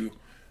 WCW,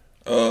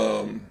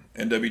 and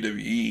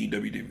WWE,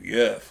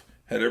 WWF,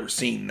 had ever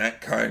seen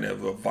that kind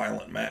of a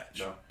violent match.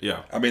 No.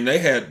 Yeah. I mean, they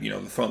had, the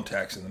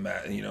thumbtacks in the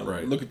mat.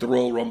 Look at the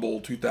Royal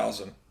Rumble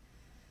 2000.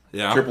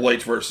 Yeah. Triple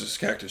H versus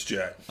Cactus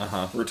Jack.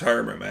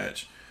 Retirement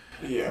match.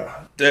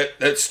 Yeah.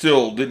 That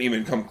still didn't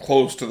even come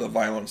close to the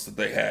violence that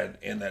they had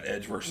in that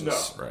Edge versus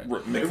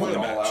Mick Foley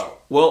match.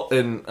 Well,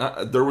 and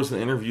there was an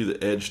interview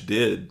that Edge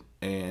did,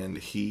 and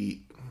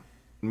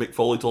Mick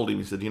Foley told him,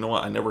 he said, you know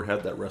what, I never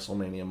had that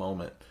WrestleMania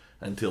moment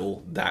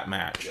until that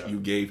match. You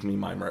gave me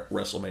my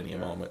WrestleMania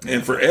moment.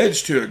 And for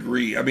Edge to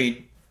agree, I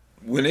mean,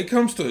 when it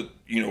comes to,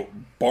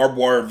 barbed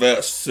wire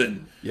vests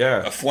and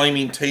a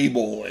flaming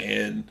table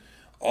and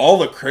all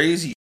the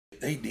crazy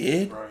they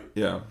did,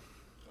 yeah,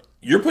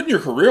 you're putting your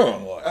career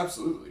on the line.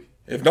 Absolutely.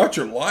 If not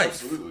your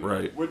life. Absolutely.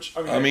 Right. Which,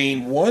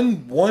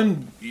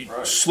 one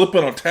slip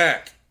and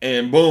attack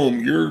and boom,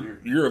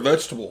 you're a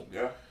vegetable.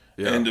 Yeah.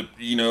 And,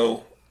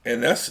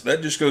 and that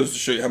just goes to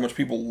show you how much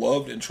people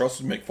loved and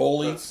trusted Mick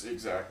Foley. That's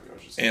exactly what I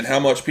was just and how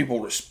much people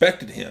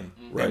respected him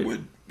and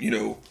would,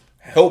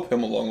 help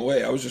him along the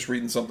way. I was just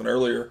reading something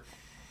earlier.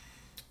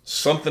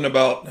 Something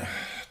about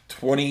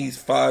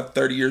 25,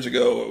 30 years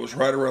ago. It was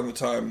right around the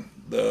time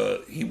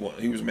he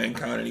was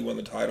Mankind and he won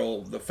the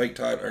title, the fake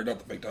title, or not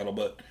the fake title,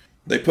 but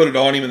they put it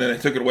on him and then they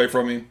took it away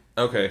from him.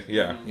 Okay,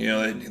 yeah.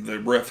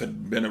 The ref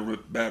had been a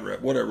bad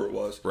ref, whatever it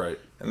was. Right.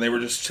 And they were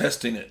just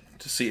testing it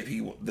to see if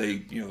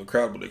the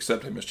crowd would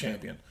accept him as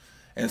champion.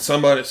 And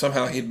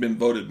somehow he'd been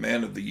voted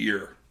Man of the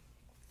Year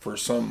for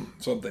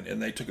something,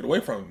 and they took it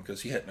away from him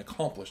because he hadn't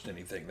accomplished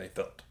anything, they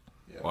felt.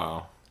 Yeah.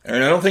 Wow.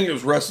 And I don't think it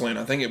was wrestling.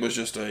 I think it was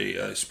just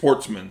a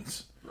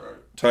sportsman's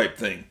type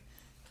thing.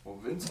 Well,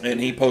 Vince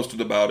and he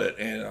posted about it,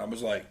 and I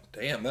was like,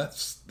 damn,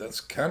 that's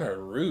kind of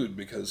rude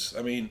because,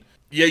 I mean,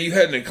 yeah, you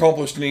hadn't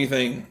accomplished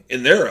anything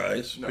in their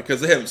eyes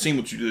because they haven't seen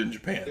what you did in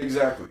Japan.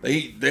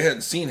 Exactly. They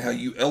hadn't seen how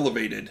you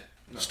elevated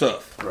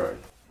stuff. Right.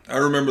 I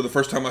remember the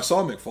first time I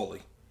saw Mick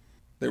Foley.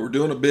 They were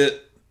doing a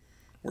bit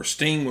where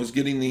Sting was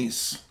getting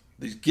these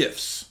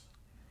gifts.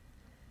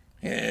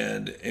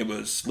 And it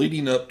was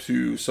leading up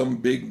to some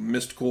big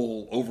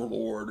mystical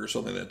overlord or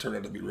something that turned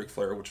out to be Ric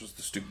Flair, which was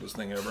the stupidest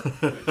thing ever.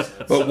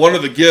 But one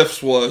of the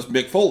gifts was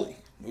Mick Foley,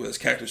 who was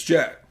Cactus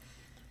Jack.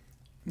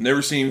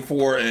 Never seen him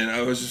before, and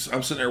I'm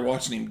sitting there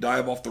watching him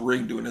dive off the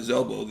ring doing his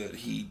elbow that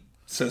he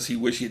says he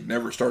wish he had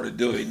never started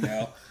doing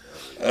now.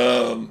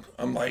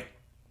 I'm like,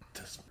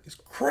 this is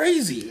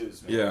crazy. It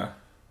is, man. Yeah.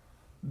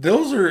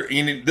 Those are,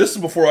 this is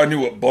before I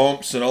knew what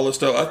bumps and all this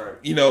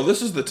stuff.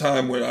 This is the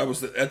time when I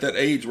was at that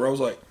age where I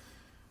was like,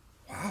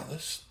 wow,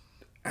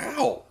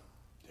 ow.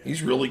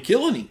 He's really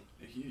killing him.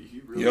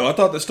 He really I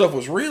thought this stuff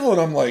was real,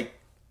 and I'm like,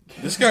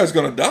 this guy's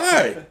going to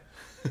die.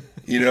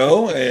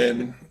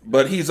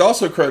 But he's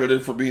also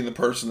credited for being the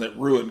person that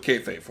ruined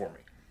kayfabe for me.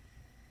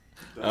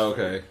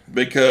 Okay.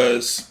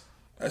 Because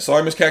I saw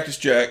him as Cactus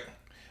Jack,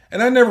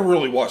 and I never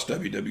really watched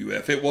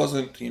WWF. It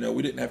wasn't, we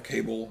didn't have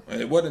cable,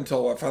 and it wasn't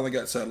until I finally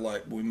got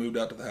satellite when we moved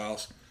out to the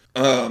house.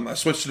 I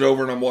switched it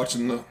over, and I'm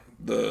watching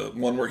the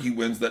one where he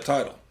wins that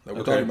title that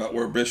we're talking about,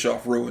 where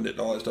Bischoff ruined it and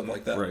all that stuff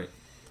like that. Right.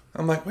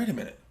 I'm like, wait a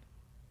minute.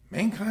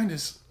 Mankind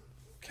is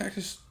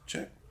Cactus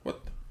Jack?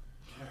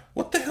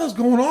 What the hell's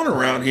going on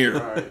around here?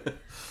 Right.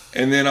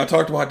 And then I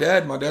talked to my dad,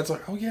 and my dad's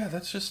like, oh yeah,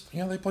 that's just,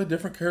 they play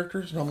different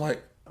characters. And I'm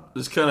like,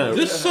 This kind of...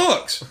 this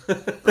sucks.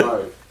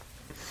 Right.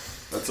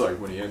 That's like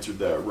when he entered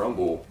that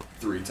Rumble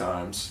 3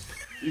 times.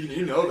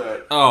 You know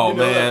that. Oh,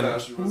 man. That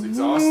bastard was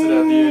exhausted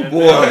at the end.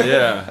 Boy,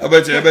 yeah. I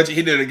bet you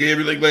he did a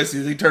Gabriel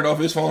Iglesias. He turned off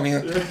his phone. He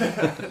in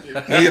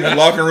the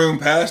locker room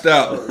passed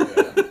out.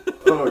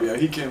 Oh yeah.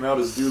 He came out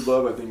as Dude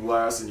Love, I think,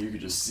 last, and you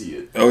could just see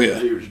it. Oh yeah.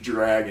 He was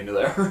dragging to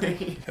that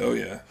ring. Oh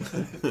yeah.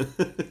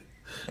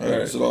 All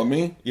right, is it on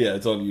me? Yeah,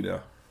 it's on you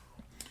now.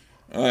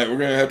 All right, we're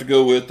going to have to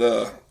go with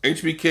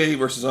HBK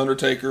versus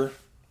Undertaker,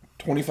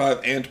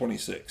 25 and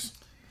 26.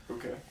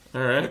 Okay.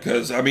 All right.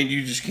 Because,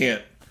 you just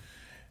can't.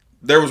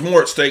 There was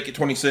more at stake at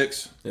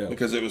 26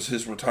 because it was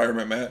his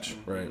retirement match.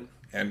 Right.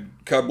 And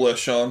God bless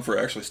Sean for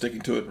actually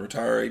sticking to it and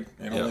retiring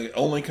and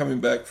only coming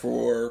back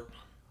for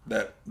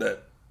that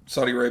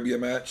Saudi Arabia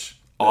match.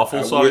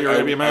 Awful Saudi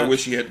Arabia match? I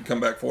wish he hadn't come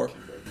back for.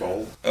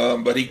 Bold.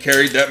 But he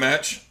carried that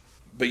match.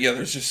 But yeah,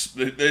 there's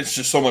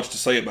just so much to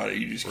say about it.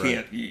 You just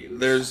can't.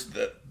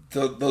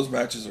 Those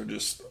matches are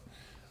just.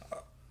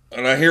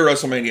 And I hear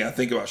WrestleMania, I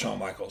think about Shawn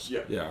Michaels.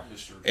 Yeah. Yeah.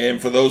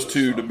 And for those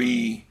two to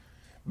be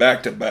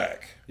back to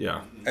back.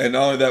 Yeah. And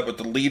not only that, but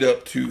the lead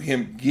up to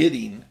him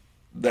getting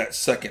that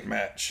second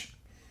match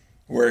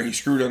where he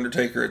screwed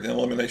Undertaker at the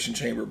Elimination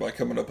Chamber by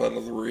coming up out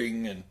of the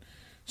ring and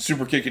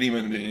super kicking him,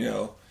 and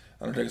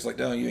Undertaker's like,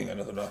 "No, you ain't got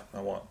nothing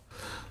I want."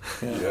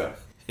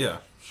 Yeah.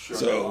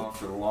 So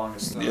for the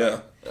longest time.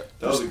 Yeah,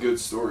 that was a good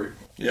story.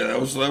 Yeah, that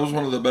was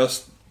one of the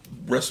best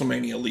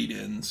WrestleMania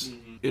lead-ins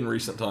in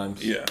recent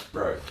times. Yeah,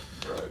 right,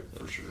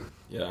 for sure.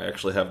 Yeah, I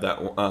actually have that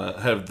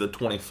have the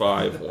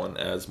 25 one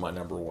as my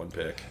number one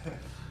pick.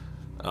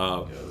 That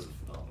was a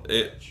phenomenal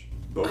match.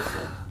 Both of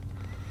them.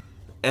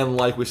 And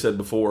like we said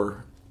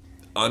before,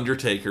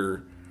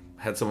 Undertaker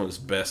had some of his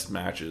best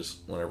matches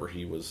whenever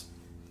he was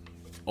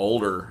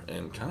older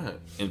and kind of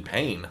in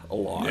pain a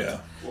lot. Yeah.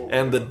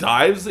 And the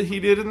dives that he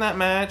did in that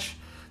match,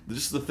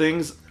 just the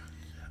things.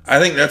 I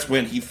think that's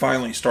when he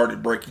finally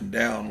started breaking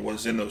down,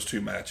 was in those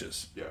two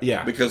matches.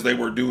 Yeah. Because they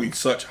were doing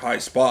such high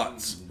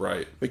spots.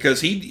 Right.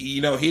 Because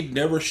he'd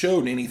never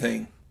showed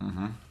anything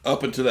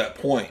up until that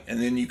point,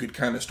 and then you could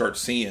kind of start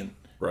seeing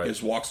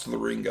his walks to the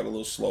ring got a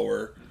little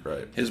slower.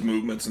 Right. His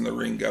movements in the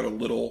ring got a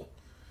little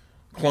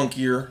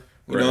clunkier.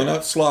 You know,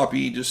 not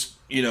sloppy. Just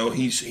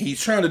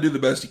he's trying to do the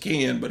best he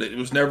can, but it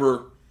was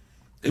never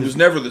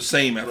the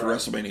same after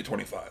WrestleMania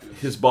 25.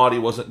 His body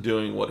wasn't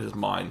doing what his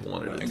mind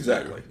wanted it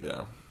Exactly. to do.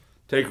 Yeah.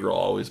 Taker will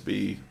always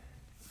be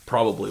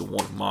probably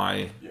one of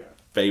my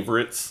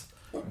favorites,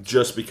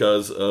 just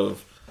because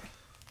of.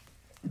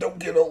 Don't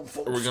get old,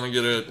 folks. Are we gonna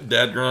get a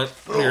dad grunt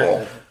here?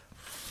 Oh.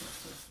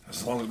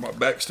 As long as my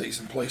back stays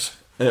in place.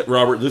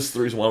 Robert, this is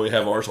the reason why we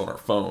have ours on our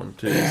phone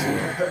too.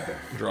 So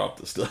drop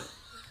the stuff.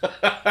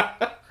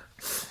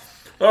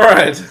 All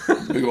right.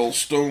 Big old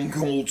stone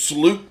cold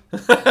salute.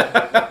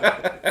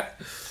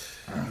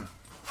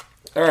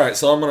 All right,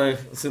 so I'm gonna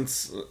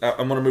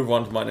move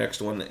on to my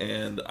next one,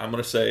 and I'm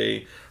gonna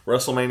say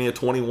WrestleMania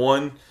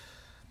 21,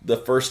 the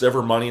first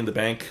ever Money in the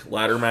Bank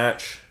ladder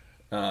match,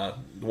 the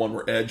one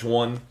where Edge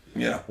won.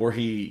 Yeah, where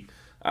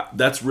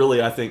that's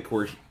really, I think,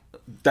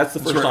 that's the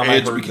first time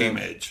Edge I heard became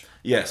them. Edge.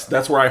 Yes,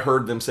 that's where I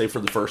heard them say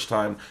for the first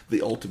time,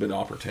 the ultimate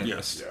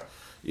opportunist. Yes.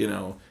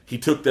 Yeah. He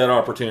took that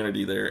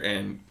opportunity there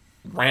and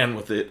ran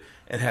with it,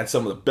 and had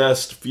some of the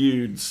best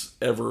feuds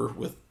ever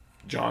with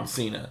John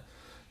Cena.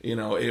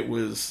 It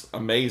was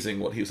amazing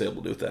what he was able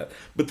to do with that.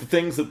 But the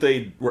things that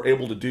they were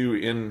able to do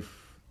in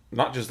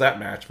not just that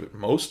match, but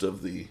most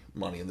of the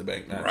Money in the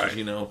Bank matches,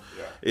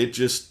 it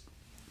just...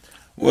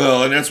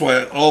 Well, and that's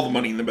why all the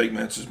Money in the Bank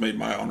matches made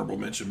my honorable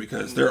mention,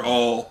 because they're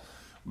all...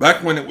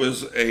 Back when it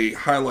was a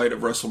highlight of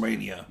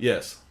WrestleMania,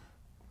 yes,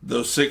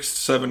 those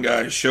 6-7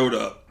 guys showed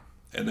up,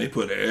 and they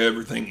put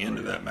everything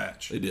into that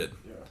match. They did.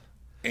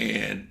 Yeah.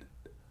 And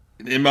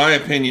in my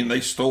opinion, they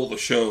stole the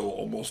show,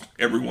 almost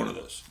every one of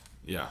those.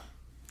 Yeah.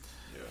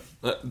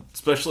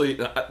 Especially,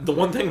 the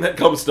one thing that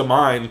comes to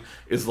mind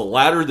is the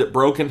ladder that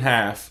broke in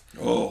half,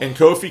 and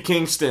Kofi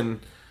Kingston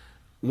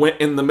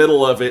went in the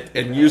middle of it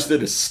and used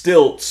it as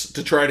stilts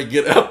to try to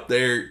get up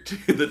there to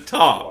the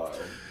top.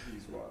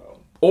 He's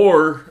wild.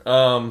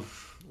 Or,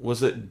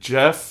 was it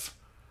Jeff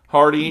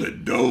Hardy?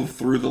 That dove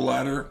through the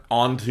ladder?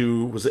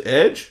 Onto, was it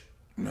Edge?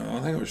 No,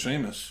 I think it was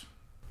Sheamus.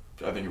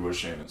 I think it was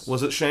Sheamus.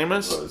 Was it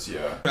Sheamus? It was,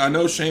 yeah. I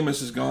know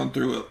Sheamus has gone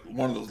through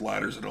one of those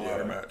ladders in a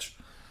ladder match.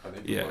 I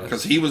think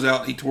because he was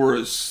out, he tore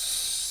his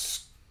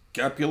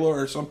scapula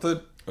or something.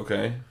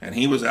 Okay. And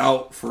he was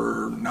out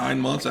for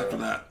 9 months after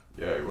that.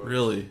 Yeah, he was.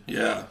 Really?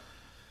 Yeah.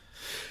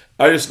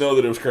 I just know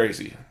that it was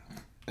crazy.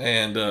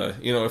 And,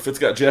 if it's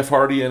got Jeff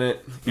Hardy in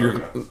it,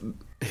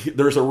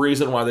 there's a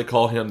reason why they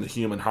call him the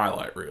human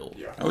highlight reel.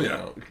 Yeah. Oh,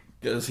 yeah.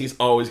 Because he's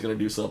always going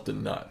to do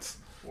something nuts.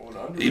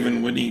 Well,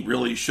 even when he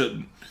really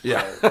shouldn't.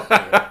 Yeah.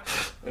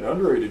 An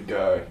underrated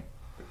guy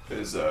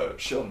is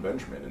Shelton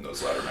Benjamin in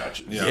those ladder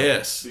matches. Yeah.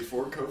 Yes.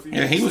 Before Kofi.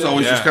 Yeah, he was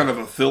always just kind of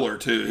a filler,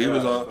 too. He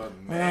was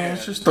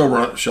let's just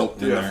throw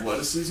Shelton in there. The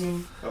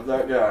athleticism of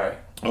that guy.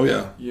 Oh,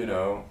 yeah.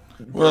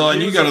 Well,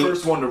 and he you was got the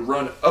first one to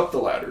run up the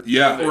ladder.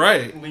 Yeah,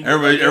 right.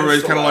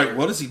 Everybody's kind of like,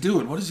 what is he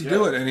doing? What is he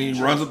doing? And he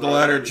runs up the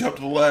ladder, jumped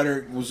to the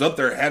ladder, was up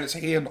there, had his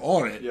hand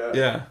on it.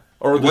 Yeah.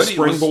 Or the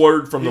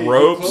springboard from the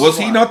ropes. Was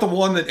he not the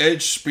one that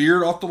Edge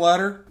speared off the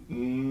ladder?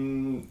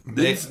 No,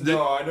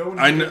 I know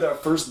when he did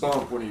that first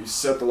bump when he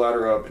set the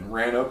ladder up and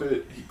ran up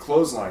it, he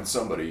clotheslined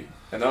somebody,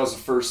 and that was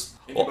the first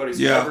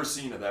anybody's ever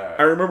seen of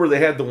that. I remember they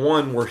had the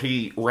one where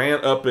he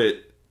ran up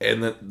it,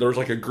 and there was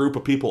like a group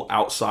of people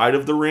outside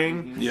of the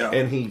ring,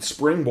 and he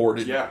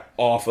springboarded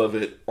off of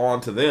it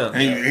onto them.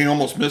 And he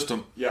almost missed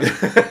them. Yeah.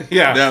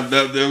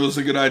 That was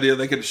a good idea.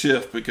 They could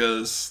shift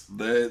because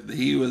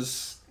he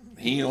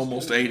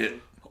almost ate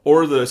it.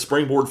 Or the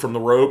springboard from the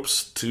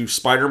ropes to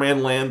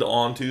Spider-Man land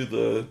onto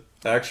the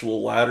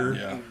actual ladder.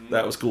 Yeah.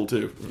 That was cool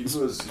too. He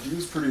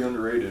was pretty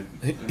underrated,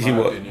 in he my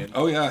was. opinion.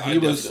 Oh yeah,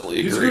 He's a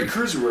good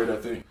cruiserweight, I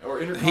think. Or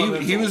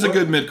intercontinental. He was a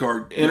good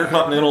mid-card.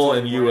 Intercontinental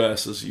and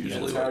US is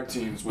usually tag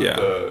teams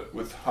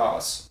with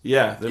Haas.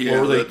 Yeah,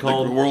 what were they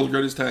called? The World's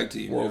Greatest Tag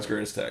Team. World's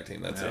Greatest Tag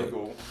Team, that's it.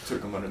 Angle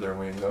took them under their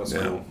wing. That was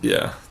cool.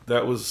 Yeah,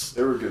 that was...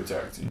 They were a good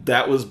tag team.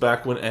 That was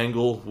back when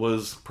Angle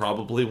was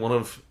probably one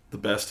of the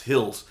best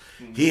hills.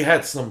 He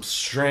had some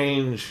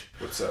strange.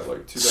 What's that,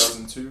 like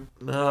 2002?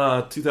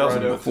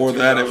 2000. Before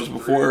that, it was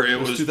before it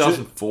was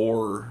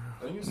 2004.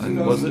 I think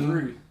it was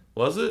 2003.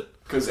 Was it?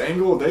 Because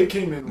Angle, they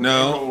came in.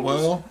 No,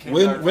 well,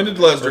 when did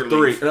Lesnar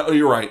Three? leave? No,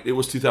 you're right. It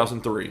was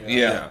 2003.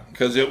 Yeah,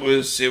 because it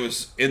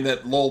was in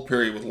that lull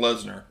period with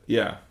Lesnar.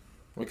 Yeah.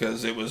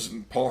 Because it was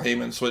Paul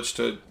Heyman switched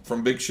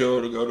from Big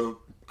Show to go to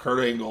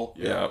Kurt Angle.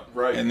 Yeah.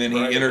 Right. And then he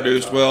right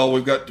introduced, well,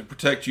 we've got to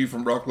protect you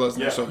from Brock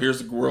Lesnar, so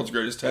here's the world's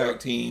greatest tag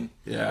team.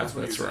 Yeah, when that's he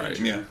was right.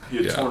 injured. Yeah.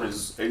 He had torn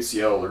his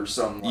ACL or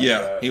something like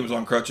that. He was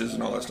on crutches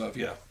and all that stuff,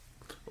 yeah.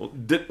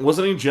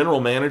 Wasn't he general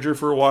manager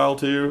for a while,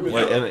 too?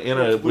 Like in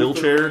a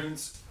wheelchair?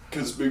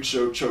 Because Big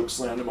Show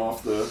chokeslammed him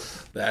off the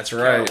That's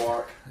right.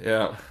 catwalk.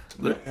 Yeah.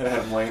 And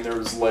had him laying there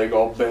with his leg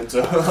all bent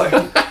up.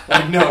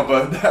 like no,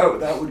 but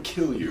that would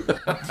kill you.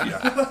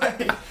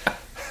 Yeah.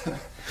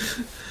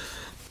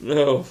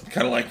 No.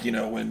 Kind of like,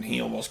 when he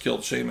almost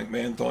killed Shane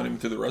McMahon, throwing him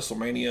through the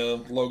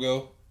WrestleMania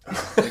logo.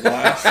 Big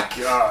laugh.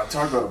 God,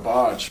 talk about a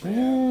botch,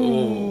 man.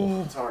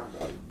 Oh. Talk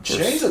about it.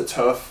 Shane's a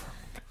tough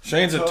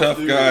tough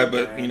dude, guy,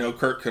 but, man.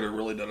 Kurt could have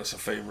really done us a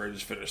favor and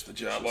just finished the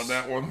job on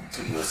that one.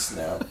 Took a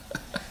snap.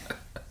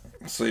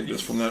 Saved us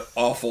from that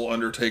awful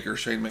Undertaker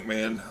Shane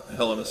McMahon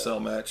Hell in a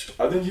Cell match.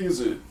 I think he was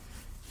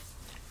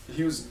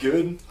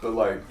good, but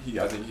I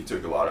think he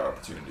took a lot of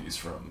opportunities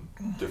from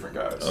different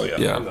guys. Oh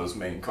yeah. In those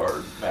main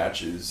card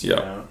matches. Yeah. You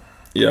know,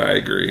 Yeah, I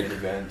agree. main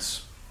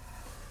events.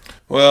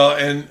 Well,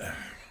 and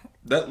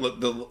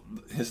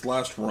his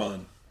last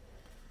run,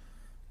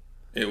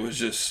 it was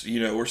just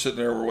we're sitting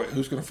there, we're waiting,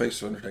 who's going to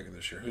face Undertaker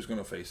this year? Who's going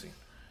to face him?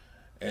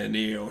 And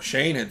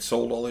Shane had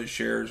sold all his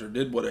shares or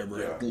did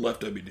whatever, and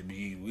left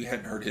WWE. We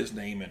hadn't heard his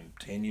name in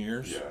 10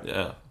 years.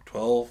 Yeah.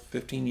 12,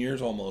 15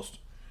 years almost.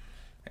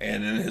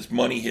 And then his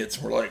money hits,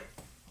 and we're like,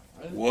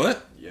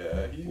 what?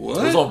 Yeah. What?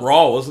 It was on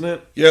Raw, wasn't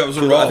it? Yeah, it was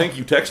on Raw. I think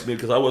you texted me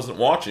because I wasn't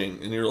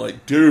watching, and you're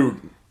like,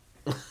 dude.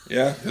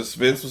 Yeah, because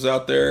Vince was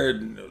out there,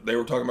 and they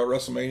were talking about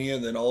WrestleMania,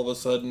 and then all of a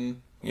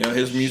sudden,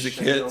 his music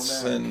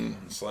hits, and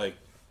it's like...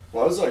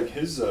 Well, I was like,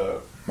 his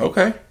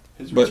okay.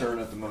 His return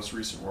at the most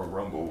recent Royal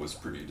Rumble was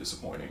pretty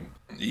disappointing.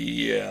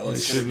 Yeah, It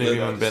shouldn't have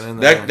even been in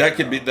there. that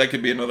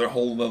could be another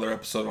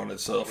episode on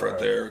itself right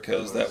there,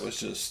 because that was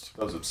just...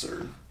 That was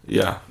absurd.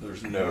 Yeah.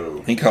 There's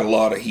no... He caught a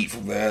lot of heat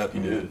from that. He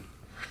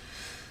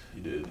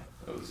did.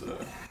 That was...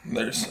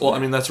 Well, I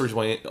mean, that's the reason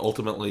why he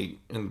ultimately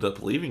ended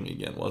up leaving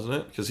again, wasn't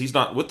it? Because he's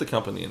not with the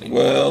company anymore.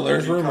 Well,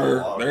 there's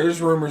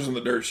rumors in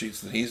the dirt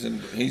sheets that he's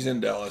in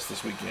Dallas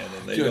this weekend,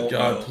 and they don't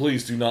know.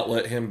 Please do not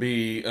let him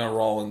be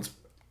Rollins.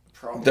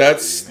 Probably,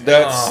 That's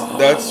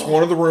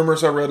one of the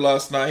rumors I read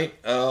last night.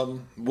 We'll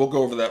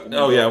go over that.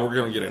 We're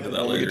gonna get into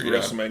that We'll later. get to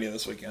WrestleMania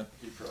this weekend.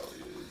 He probably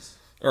is.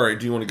 All right,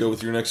 do you want to go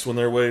with your next one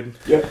there, Wade?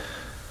 Yeah.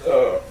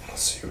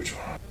 Let's see which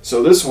one.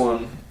 So this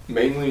one,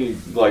 mainly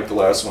like the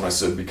last one I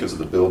said because of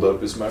the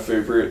build-up, is my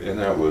favorite, and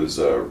that was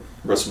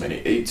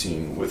WrestleMania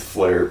 18 with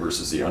Flair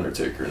versus The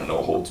Undertaker in a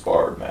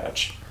no-holds-barred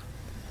match.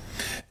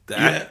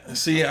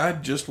 See, I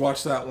just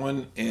watched that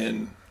one,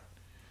 and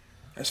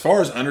as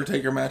far as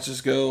Undertaker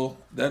matches go,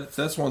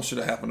 that's one should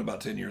have happened about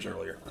 10 years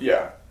earlier.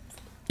 Yeah.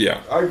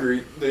 Yeah. I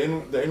agree. The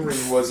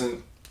in-ring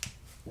wasn't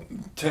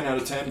 10 out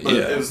of 10, but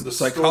it was the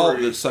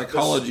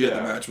psychology of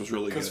the match was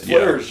really good. Because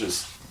Flair is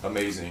just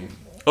amazing.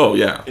 Oh,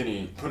 yeah.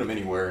 Put him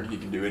anywhere, and he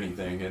can do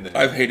anything. And then,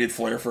 I've hated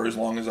Flair for as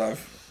long as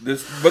that's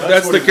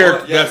the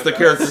character. That's the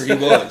character he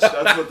was.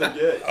 That's what they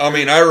get. I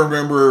mean, I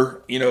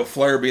remember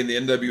Flair being the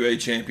NWA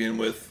champion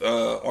with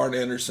Arn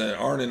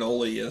and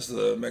Ole as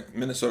the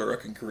Minnesota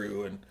Wrecking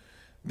Crew, and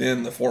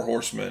then the Four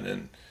Horsemen,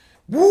 and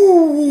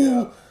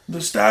the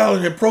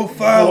styling and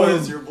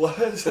profiling. Your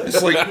blood.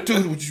 It's like,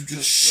 dude, would you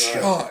just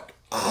shut up?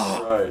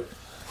 Right.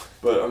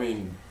 But I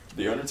mean,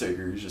 The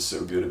Undertaker is just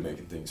so good at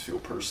making things feel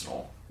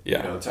personal.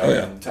 Yeah.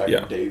 Tagging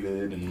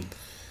David and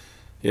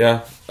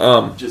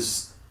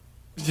just.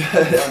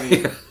 I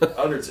mean,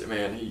 Undertaker,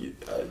 man,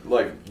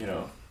 like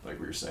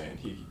we were saying,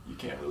 you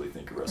can't really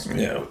think of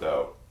WrestleMania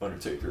without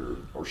Undertaker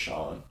or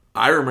Shawn.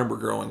 I remember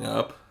growing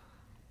up,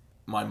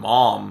 my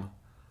mom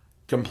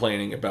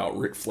complaining about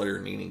Ric Flair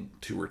needing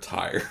to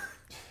retire.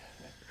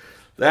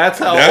 That's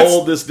how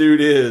old this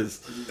dude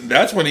is.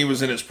 That's when he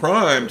was in his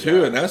prime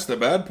too, and that's the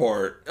bad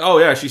part. Oh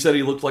yeah, she said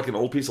he looked like an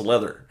old piece of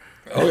leather.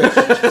 Oh yeah,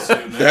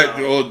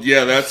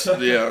 that's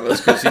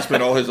because he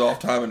spent all his off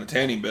time in a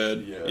tanning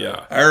bed.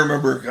 Yeah. I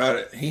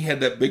remember, he had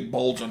that big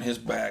bulge on his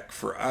back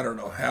for I don't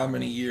know how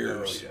many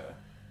years. Oh, yeah.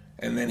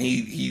 And then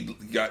he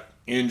got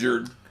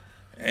injured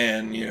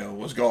and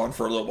was gone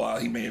for a little while.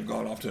 He may have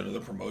gone off to another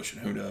promotion,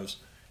 who knows?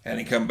 And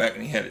he come back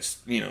and he had a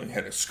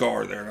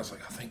scar there, and I was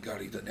like, oh, thank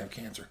God he doesn't have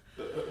cancer.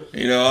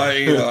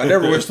 I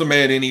never wish the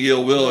man any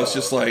ill will. It's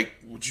just like,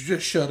 would you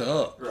just shut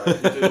up? Right,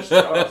 he did his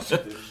job.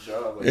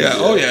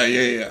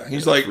 Yeah.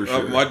 He's like,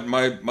 sure.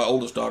 my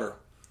oldest daughter,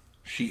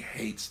 she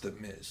hates The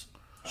Miz.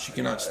 She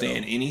cannot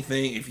stand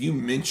anything. If you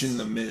mention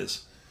The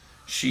Miz,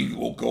 she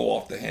will go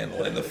off the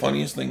handle. And the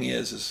funniest thing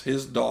is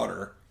his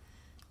daughter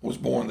was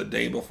born the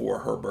day before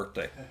her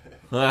birthday.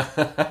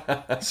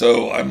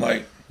 So I'm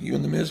like, You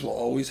and the Miz will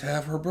always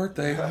have her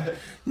birthday.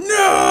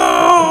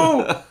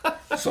 No.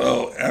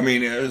 So I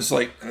mean, it's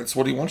like that's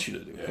what he wants you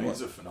to do. Yeah,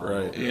 he's a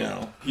phenomenal. Right. You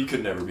know, he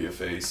could never be a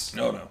face.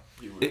 no.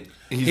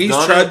 He's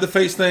tried the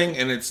face thing,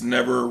 and it's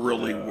never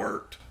really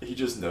worked. He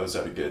just knows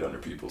how to get under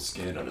people's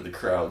skin, under the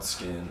crowd's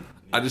skin.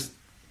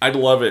 I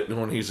love it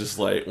when he's just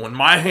like, when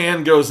my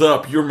hand goes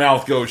up, your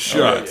mouth goes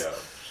shut.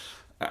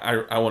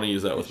 I want to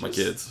use that with my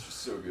kids. Just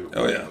so good.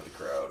 Oh yeah, with the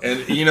crowd.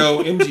 and you know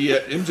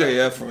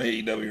MJF from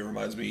AEW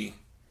reminds me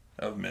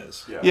of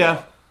Miz.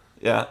 Yeah.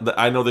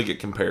 I know they get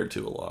compared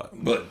to a lot.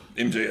 But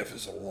MJF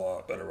is a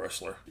lot better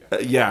wrestler.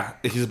 Yeah,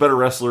 he's a better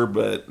wrestler,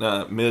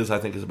 but Miz, I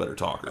think, is a better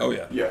talker. Oh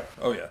yeah. Yeah.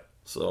 Oh yeah.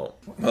 So,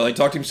 Well, he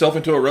talked himself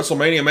into a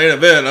WrestleMania main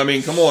event. I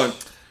mean, come on.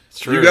 it's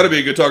true. You got to be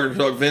a good talker to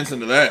talk Vince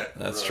into that.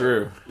 That's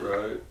true.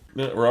 Right.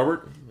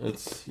 Robert,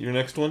 it's your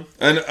next one?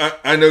 And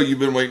I know you've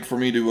been waiting for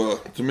me to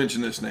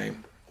mention this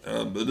name,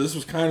 but this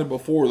was kind of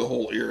before the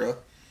whole era.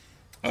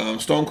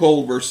 Stone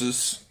Cold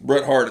versus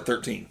Bret Hart at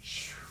 13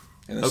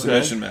 in a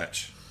submission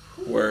match,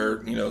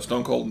 where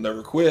Stone Cold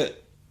never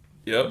quit,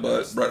 Yep.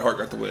 but Bret Hart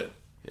got the win,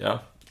 Yeah.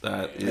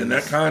 and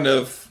that kind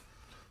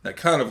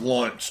of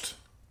launched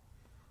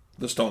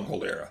the Stone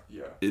Cold era.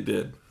 Yeah. It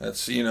did.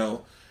 That's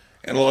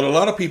and a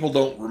lot of people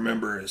don't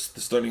remember is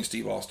the Stunning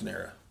Steve Austin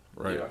era.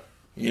 Right.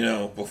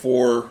 Yeah.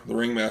 Before the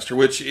Ringmaster,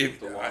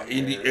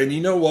 and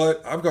you know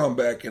what? I've gone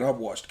back and I've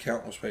watched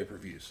countless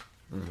pay-per-views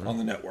on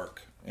the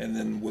network, and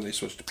then when they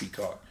switched to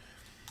Peacock,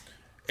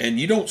 and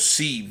you don't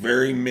see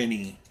very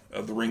many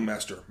of the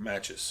Ringmaster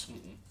matches.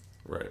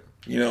 Right.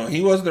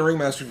 He wasn't the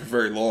Ringmaster for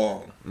very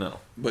long, No.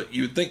 but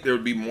you'd think there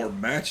would be more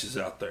matches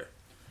out there,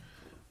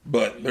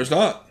 but there's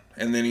not.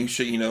 And then he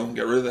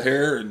got rid of the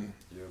hair and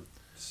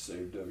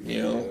Saved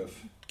WWF.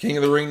 King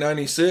of the Ring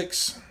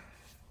 '96.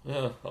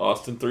 Yeah.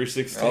 Austin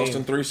 316.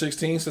 Austin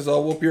 316 says,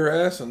 "I'll whoop your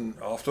ass," and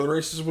off to the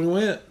races we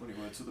went. When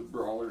he went to the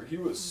brawler, he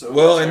was so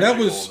Well, and that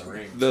technical was in the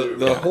ring,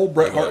 the too. whole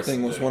Bret Hart Yes,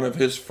 thing was yeah. one of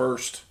his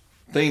first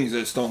things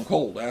as Stone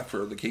Cold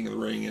after the King of the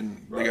Ring,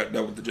 and they got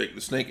done with the Jake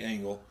the Snake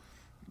angle.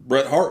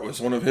 Bret Hart was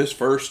one of his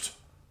first,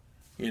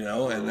 and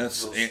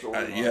that's real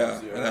storylines, yeah,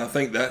 and I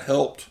think that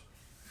helped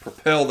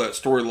propel that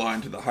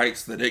storyline to the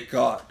heights that it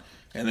got.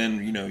 And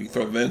then you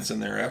throw Vince in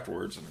there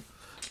afterwards, and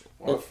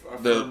Well, I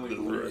the firmly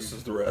rest believe-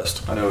 is the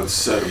rest. I know it's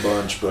said a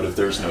bunch, but if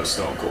there's no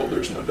Stone Cold,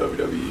 there's no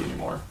WWE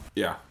anymore.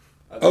 Yeah.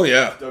 I think Oh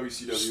yeah,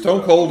 WCW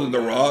Stone Cold and The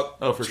Rock.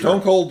 Oh, for Stone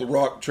sure. Cold, The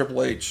Rock,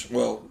 Triple H.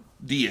 Well,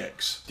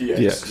 DX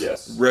DX,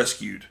 yes.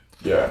 rescued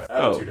Yeah,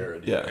 Attitude Era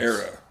DX. yeah.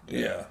 era.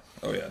 Yeah.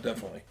 Oh yeah,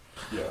 definitely.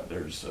 Yeah,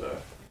 there's...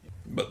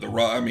 But The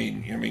Rock. I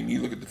mean, you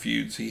look at the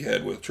feuds he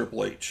had with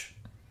Triple H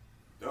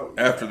oh,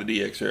 after the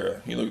DX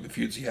era. You look at the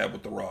feuds he had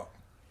with The Rock.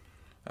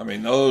 I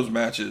mean, those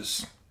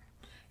matches.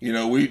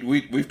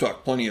 We've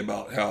talked plenty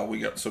about how we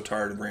got so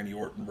tired of Randy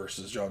Orton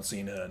versus John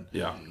Cena and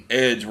Yeah.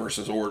 Edge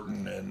versus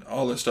Orton and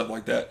all this stuff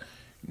like that.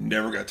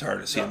 Never got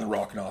tired of seeing The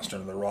Rock and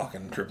Austin and The Rock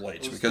and Triple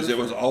H because it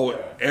was different, always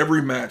yeah.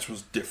 every match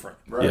was different.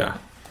 Right. Yeah.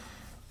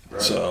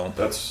 Right. So-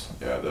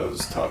 that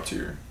was top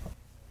tier.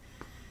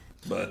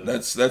 But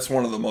that's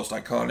one of the most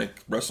iconic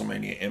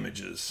WrestleMania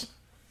images.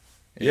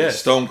 Yes.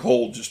 Stone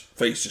Cold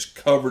face just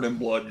covered in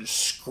blood, just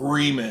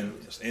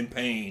screaming just in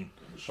pain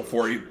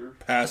before he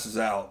passes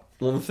out.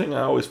 Well, the thing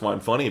I always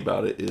find funny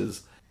about it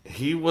is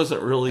he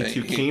wasn't really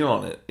too keen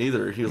on it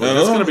either. He was No, like,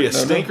 "It's going to be a no.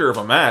 stinker of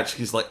a match."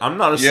 He's like, "I'm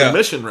not a Yeah.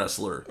 submission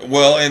wrestler."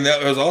 Well, and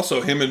that was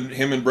also him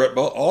and Brett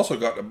both also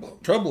got in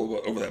trouble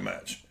over that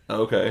match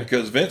Okay.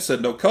 because Vince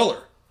said no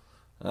color,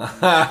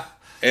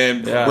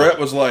 and Yeah. Brett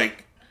was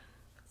like,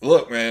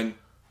 "Look, man,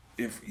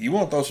 if you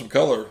want to throw some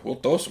color, we'll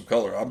throw some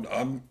color.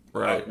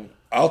 Right.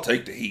 I'll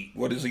take the heat.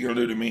 What is he going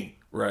to do to me?"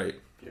 Right.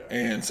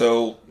 And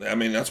so, I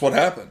mean, that's what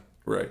happened.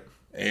 Right.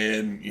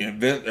 And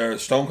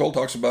Stone Cold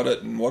talks about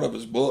it in one of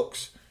his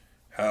books.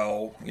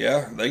 How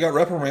they got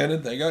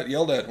reprimanded, they got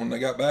yelled at when they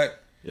got back.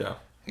 Yeah.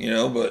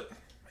 But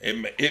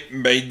it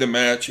made the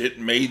match. It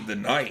made the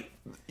night.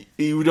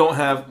 You don't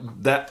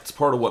have. That's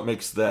part of what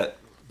makes that,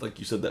 like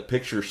you said, that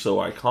picture so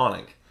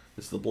iconic.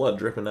 It's the blood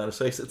dripping out his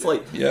face. It's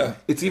like, Yeah,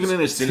 it's even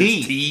in his It's teeth.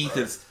 his teeth.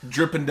 It's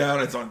dripping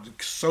down. It's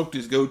soaked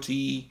his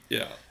goatee.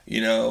 Yeah.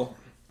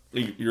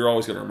 You're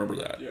always going to remember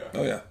that. Yeah.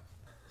 Oh yeah.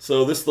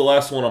 So this is the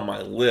last one on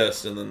my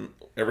list, and then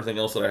everything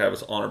else that I have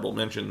is honorable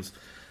mentions.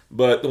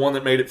 But the one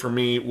that made it for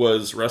me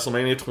was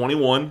WrestleMania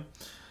 21,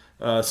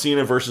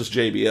 Cena versus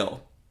JBL.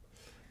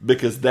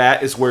 Because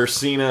that is where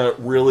Cena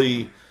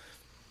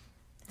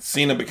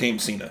became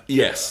Cena.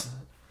 Yes.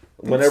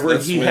 Whenever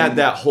That's he when- had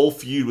that whole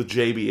feud with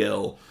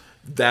JBL,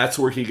 that's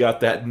where he got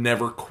that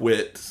never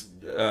quit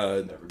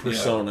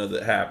persona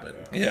that happened.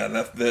 Yeah,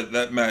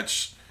 that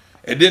match.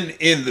 It didn't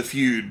end the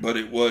feud, but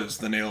it was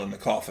the nail in the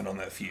coffin on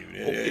that feud.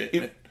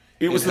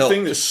 It was the helped.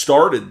 thing that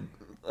started,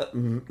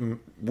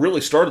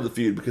 really started the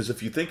feud, because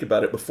if you think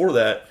about it, before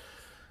that,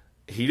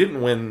 he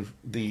didn't win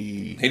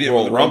the He didn't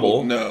Royal win the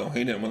Rumble. No,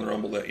 he didn't win the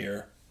Rumble that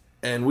year.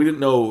 And we didn't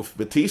know if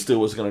Batista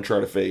was going to try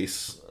to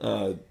face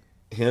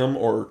him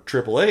or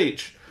Triple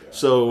H. Yeah.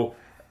 So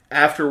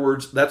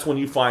afterwards, that's when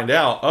you find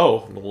out,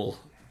 oh, well,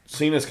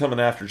 Cena's coming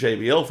after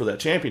JBL for that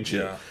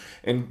championship. Yeah.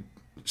 And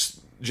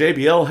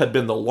JBL had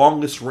been the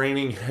longest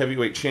reigning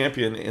heavyweight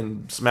champion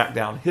in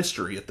SmackDown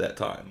history at that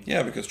time.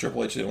 Yeah, because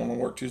Triple H didn't want to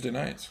work Tuesday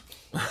nights.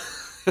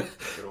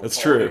 That's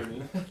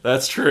true.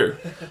 That's true.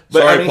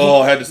 But, Sorry,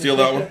 Paul, I had to steal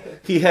that one.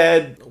 He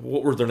had,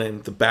 what were their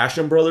names? The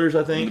Basham brothers,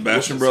 I think? The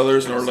Basham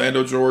brothers and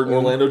Orlando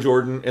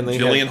Jordan. And they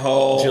Jillian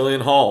Hall.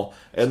 Jillian Hall.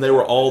 And they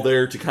were all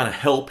there to kind of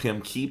help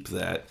him keep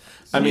that.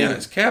 I mean,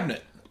 his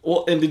cabinet.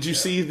 Well, and did you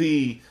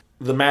see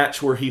the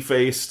match where he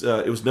faced,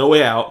 it was No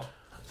Way Out.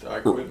 The I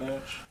Quit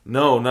match?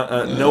 No,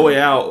 No Way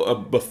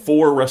Out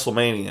before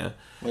WrestleMania.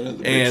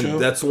 And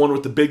that's the one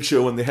with the Big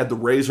Show, and they had the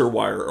razor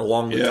wire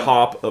along the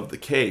top of the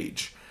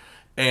cage.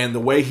 And the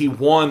way he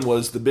won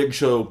was the Big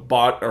Show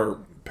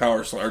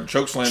power slam or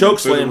choke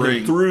slam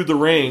him through the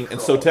ring,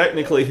 and so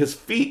technically his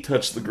feet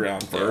touched the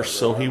ground first,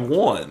 so he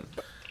won.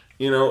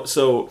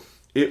 So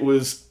it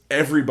was,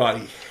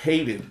 everybody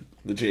hated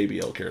the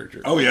JBL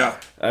character. Oh yeah,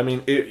 I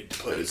mean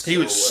he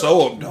was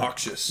so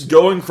obnoxious.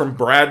 Going from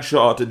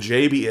Bradshaw to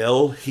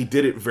JBL, he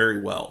did it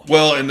very well.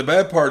 Well, and the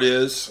bad part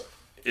is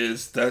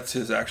that's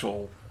his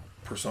actual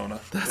persona.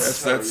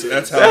 That's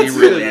how he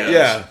really is.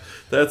 Yeah.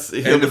 And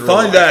to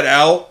find that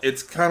out,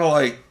 it's kind of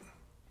like,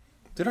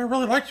 did I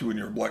really like you when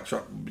you were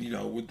Blackshot,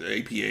 with the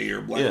APA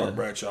or Blackrock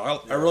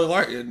Bradshaw? I really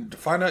liked it. And to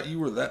find out you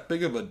were that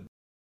big of a...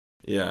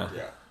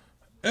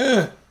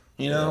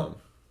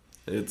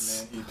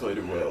 It's... Man, he played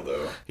it well,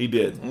 though. He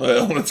did.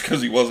 Well, it's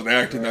because he wasn't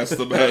acting. That's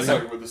the best.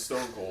 Like with the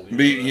Stone Cold.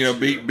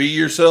 Be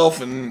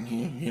yourself,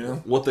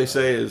 and, What they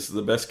say is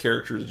the best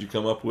characters you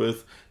come up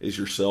with is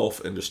yourself,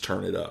 and just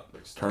turn it up.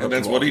 And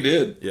that's what he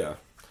did. Yeah.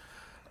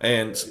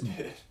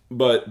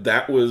 But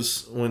that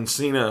was when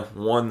Cena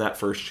won that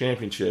first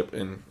championship,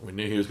 and we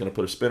knew he was going to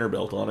put a spinner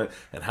belt on it.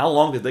 And how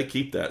long did they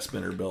keep that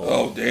spinner belt?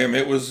 Oh, damn.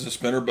 It was a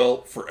spinner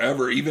belt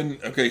forever.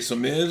 So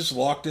Miz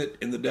locked it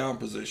in the down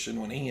position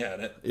when he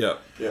had it. Yeah.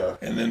 Yeah.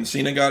 And then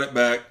Cena got it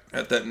back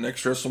at that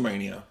next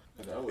WrestleMania.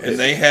 And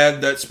they had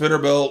that spinner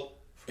belt.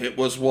 It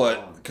was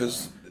what?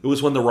 Because it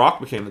was when The Rock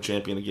became the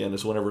champion again,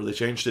 is whenever they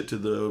changed it to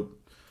the...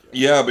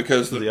 Yeah,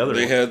 because they one.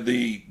 had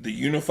the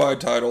unified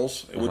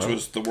titles, which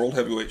was the World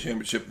Heavyweight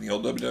Championship and the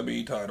old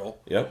WWE title.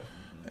 Yep.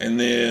 And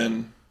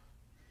then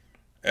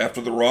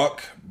after The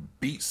Rock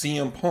beat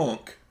CM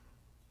Punk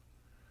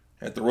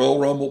at the Royal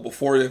Rumble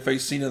before they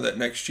faced Cena that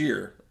next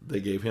year, they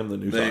gave him the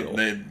new title.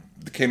 They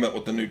came up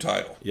with the new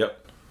title.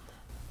 Yep.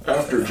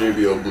 After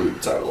JBL blew the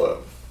title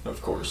up,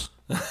 of course.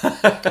 I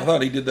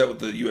thought he did that with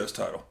the U.S.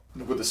 title.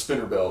 With the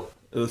spinner belt.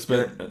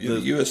 The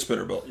U.S.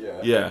 spinner belt.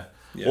 Yeah.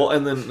 Well,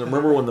 and then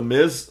remember when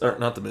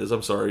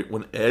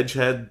when Edge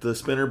had the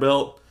spinner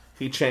belt,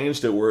 he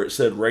changed it where it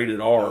said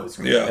rated R.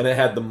 Yeah. And it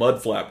had the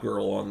mud flap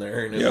girl on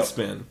there, and it would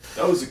spin.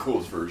 That was the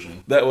coolest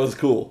version. That was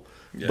cool.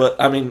 Yeah. But,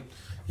 I mean...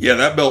 Yeah,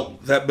 that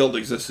belt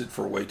existed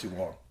for way too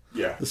long.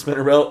 Yeah. The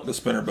spinner belt? The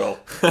spinner belt.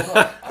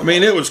 I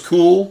mean, it was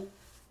cool,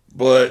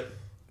 but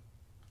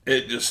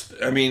it just...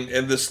 I mean,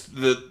 and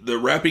the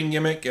wrapping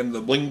gimmick and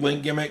the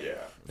bling-bling gimmick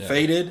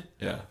faded.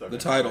 Yeah. The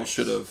title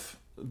should have...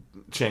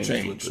 Changed.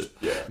 With it.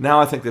 Yeah. Now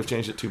I think they've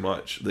changed it too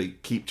much. They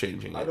keep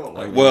changing it. I don't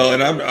like Well,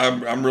 and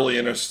I'm really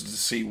interested to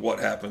see what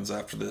happens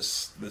after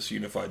this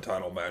unified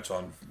title match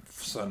on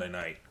Sunday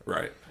night.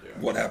 Right. Yeah.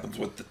 What happens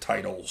with the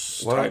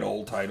titles,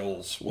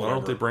 titles, whatever. Why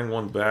don't they bring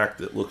one back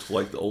that looks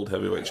like the old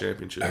heavyweight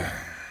championship?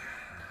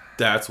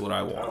 That's what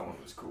I want. That one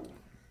was cool.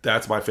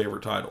 That's my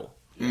favorite title.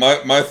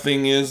 My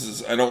thing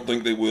is I don't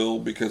think they will,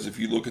 because if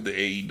you look at the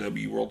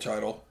AEW world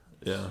title,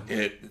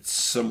 it's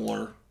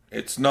similar.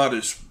 It's not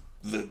as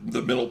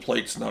the middle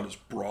plate's not as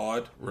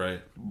broad, right?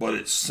 But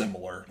it's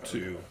similar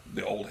to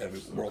the old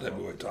world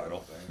heavyweight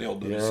title, the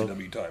old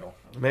WCW title.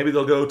 Maybe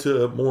they'll go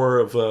to more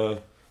of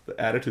the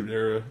Attitude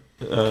Era,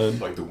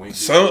 like the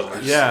Winged Eagle.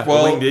 The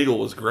Winged Eagle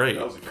was great.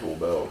 That was a cool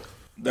belt.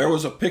 There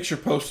was a picture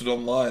posted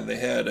online. They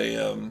had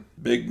a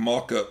big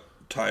mock-up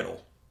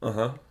title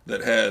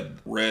that had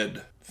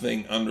red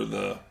thing under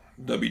the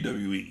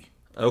WWE.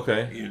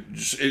 Okay,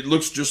 it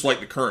looks just like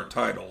the current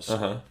titles.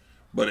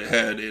 But it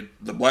had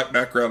the black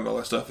background and all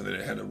that stuff, and then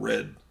it had a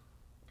red,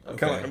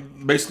 kind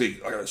of basically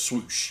like a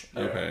swoosh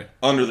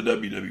under the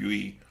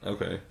WWE.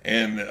 Okay.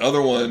 And the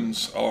other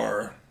ones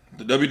are,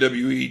 the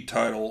WWE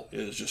title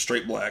is just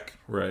straight black.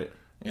 Right.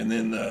 And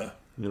then the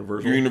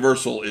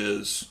Universal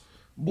is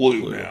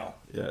blue now.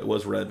 Yeah, it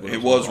was red.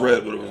 It was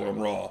red, but it was on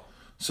Raw.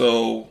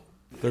 So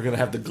they're going to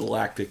have the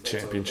Galactic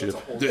Championship.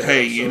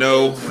 Hey,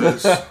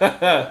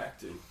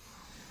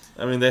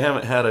 I mean, they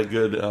haven't had a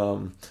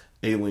good...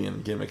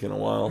 alien gimmick in a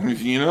while. Bringing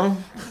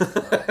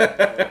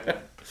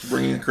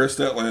Chris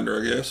Statlander,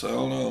 I guess. I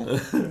don't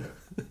know.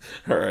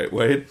 All right,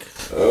 Wade.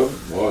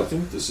 Well, I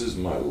think this is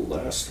my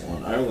last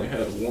one. I only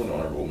had one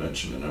honorable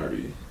mention and I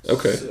already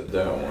said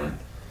that one.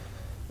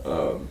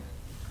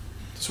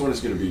 This one is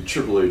going to be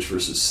Triple H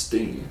versus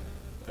Sting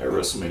at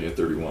WrestleMania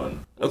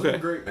 31. It was a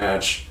great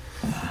match,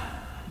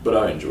 but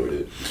I enjoyed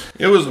it.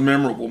 It was a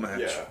memorable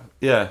match.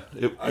 Yeah.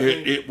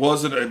 It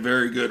wasn't a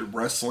very good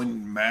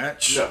wrestling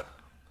match. No.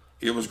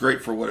 It was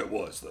great for what it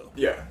was, though.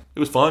 Yeah. It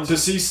was fun. To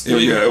see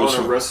Sting on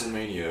a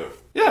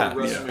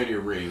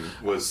WrestleMania ring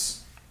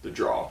was the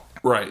draw.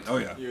 Right. Oh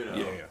yeah. You know.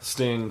 Yeah.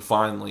 Sting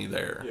finally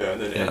there. Yeah,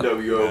 and then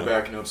NWO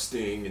backing up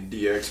Sting and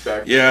DX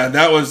back. Yeah,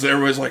 that was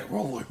everybody's like,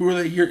 well, who are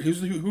they here?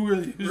 Who are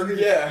they?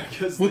 Yeah,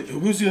 because Who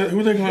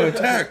are they going to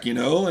attack? You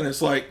know, and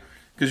it's like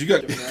because you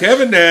got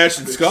Kevin Nash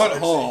and Scott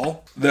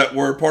Hall that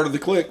were part of the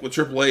Clique with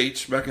Triple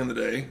H back in the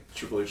day.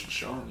 Triple H and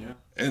Shawn, yeah.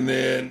 And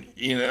then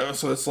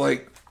so it's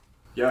like,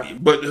 yeah.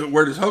 But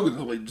where does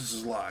Hogan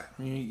just lie?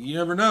 You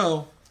never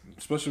know,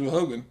 especially with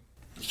Hogan.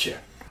 Yeah.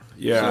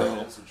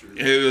 Yeah. So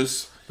it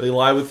was. They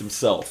lie with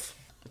himself.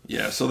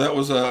 Yeah, so that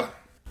was a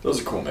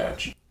cool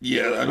match.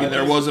 Yeah, I mean,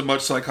 there wasn't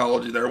much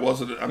psychology. There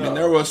wasn't. I mean,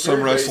 there was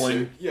some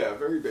wrestling. Basic. Yeah,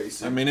 very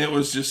basic. I mean, it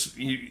was just.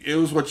 It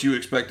was what you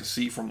expect to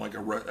see from like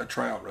a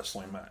tryout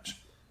wrestling match.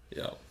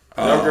 Yeah.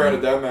 Now,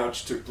 granted, that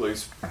match took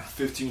place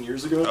 15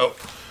 years ago. Oh.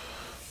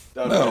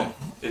 That would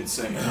have been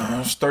insane. It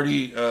was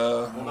 30.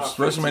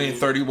 WrestleMania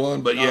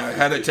 31, but yeah,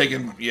 had it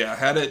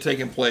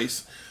taken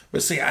place.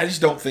 But see, I just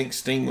don't think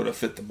Sting would have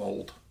fit the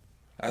mold.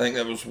 I think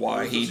that was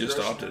why he just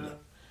opted.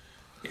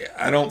 Yeah,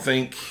 I don't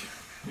think.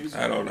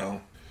 I don't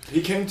know.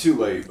 He came too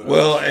late.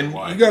 But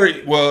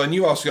and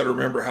you also got to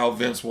remember how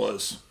Vince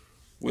was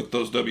with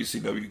those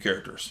WCW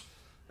characters.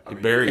 He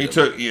buried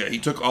them. He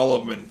took all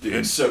of them. And, the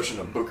exception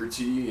of Booker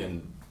T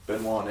and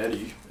Benoit and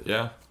Eddie.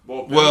 Yeah.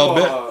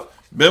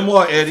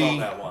 Benoit,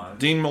 Eddie,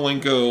 Dean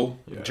Malenko,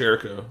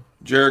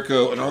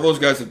 Jericho, and all those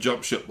guys have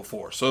jumped ship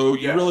before. So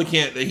you really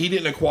can't. He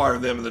didn't acquire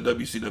them in the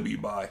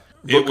WCW buy.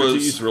 Booker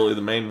T's really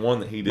the main one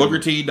that he did. Booker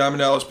T, Diamond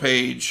Dallas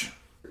Page,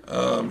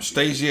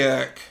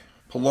 Stasiak,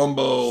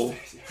 Palumbo.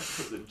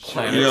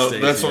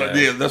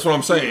 That's what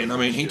I'm saying. I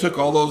mean, he took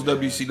all those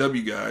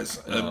WCW guys.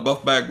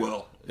 Buff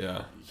Bagwell.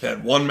 Yeah.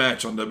 Had one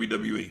match on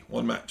WWE.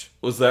 One match.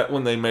 Was that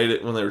when they made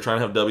it, when they were trying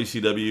to have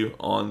WCW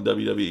on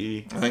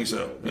WWE? I think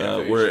so.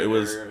 Where it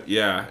was,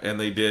 and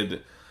they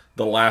did,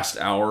 the last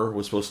hour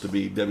was supposed to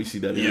be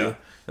WCW. Yeah.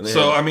 And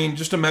I mean,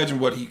 just imagine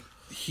what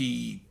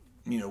he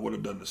would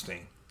have done to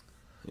Sting.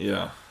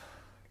 Yeah.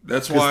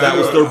 That's why that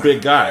was their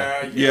big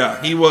guy.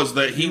 He was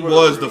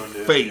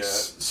the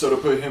face. So to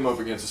put him up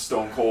against a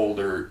Stone Cold,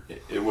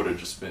 it would have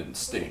just been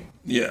Sting.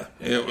 Yeah.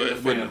 In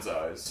fans'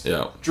 eyes.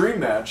 Yeah. Dream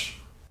match.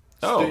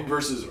 Sting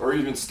versus a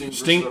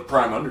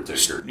Prime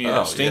Undertaker.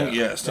 Yeah, Sting.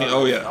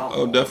 Oh yeah.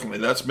 Oh, definitely.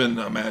 That's been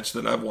a match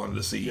that I've wanted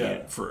to see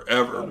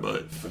forever.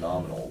 But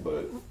phenomenal.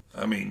 But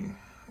I mean,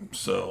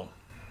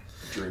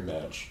 dream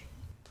match.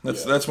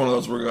 That's one of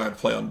those we're going to have to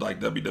play on like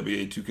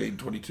WWE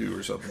 2K22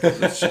 or something.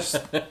 It's just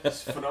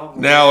it's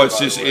phenomenal. Now it's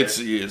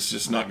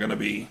just not going to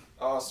be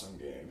awesome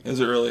game.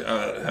 Is it really?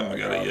 I haven't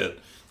got it yet.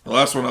 The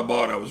last one I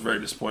bought, I was very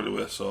disappointed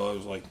with. So I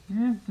was like,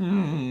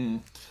 Yeah,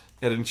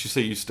 didn't you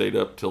say you stayed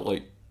up till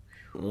like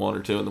 1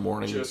 or 2 in the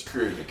morning? Just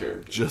creating the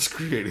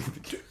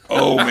character.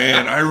 Oh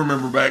man, I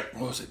remember back.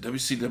 What was it?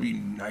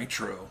 WCW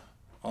Nitro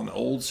on the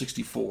old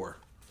 64.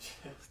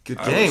 Good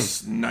game. I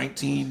was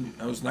 19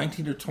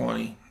 or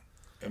 20,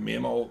 and me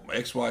and my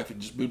ex-wife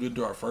had just moved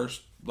into our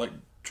first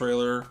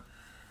trailer,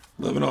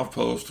 living off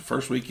post. The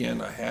first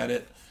weekend I had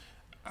it.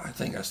 I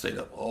think I stayed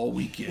up all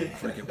weekend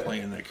freaking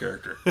playing that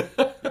character.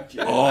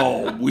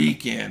 All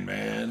weekend,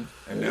 man.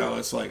 And now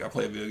it's like I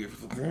play a video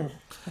game.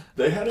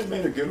 They hadn't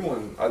made a good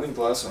one. I think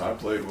the last one I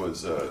played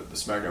was the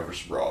SmackDown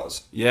vs.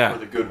 Raws. Yeah. Were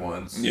the good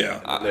ones. Yeah.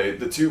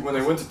 When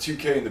they went to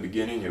 2K in the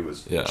beginning, it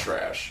was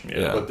trash.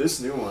 Yeah. But this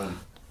new one,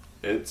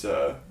 it's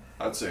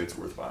I'd say it's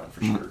worth buying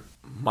for sure.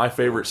 My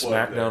favorite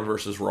SmackDown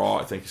versus Raw,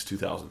 I think, is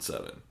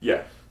 2007.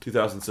 Yeah.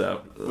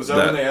 2007. Was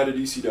that when they added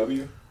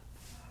ECW?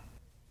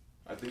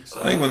 I think so.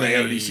 I think when they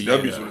added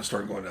ECW is when it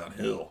started going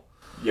downhill.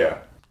 Yeah.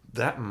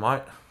 That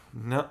might...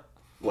 No.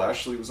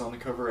 Lashley was on the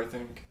cover, I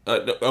think.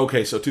 No,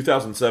 okay, so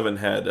 2007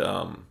 had...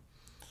 I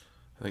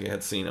think it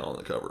had Cena on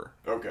the cover.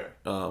 Okay.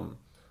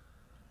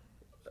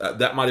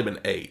 That might have been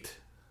 8.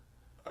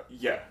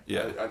 Yeah.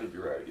 I think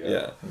you're right.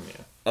 Yeah.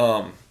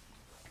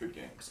 Good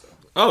games, though.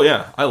 Oh,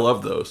 yeah. I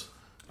love those.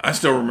 I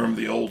still remember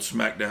the old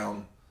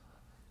SmackDown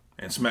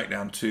and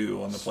SmackDown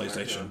 2 on the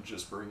PlayStation.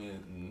 Just bring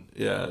it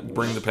and...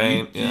 bring the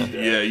pain.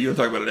 Yeah, you were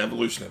talking about an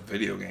evolution of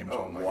video games.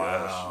 Oh, my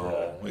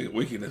gosh. Yeah.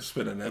 We could have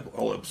spent a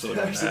whole episode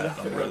on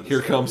that.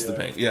 Here comes the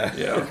pain. Yeah.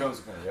 Here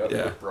comes the pain.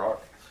 Yeah.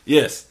 Brock.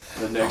 Yes.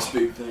 The next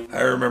big thing.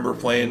 I remember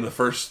playing the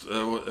first,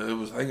 I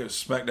think it was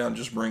SmackDown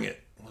Just Bring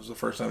It. It was the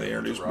first time they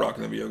introduced Brock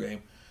in the video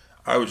game.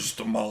 I was just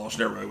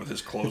demolishing everybody with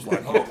his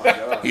clothesline. Oh, my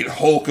God. He'd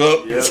Hulk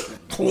up, his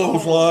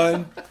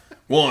clothesline.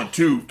 1,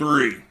 2,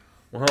 3.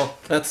 Well,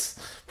 that's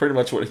pretty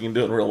much what he can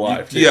do in real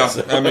life. Too, yeah,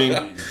 so. I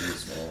mean,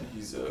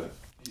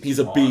 he's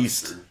a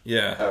beast.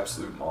 Yeah,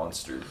 absolute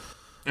monster.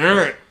 All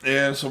right,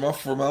 and so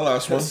for my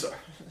last one,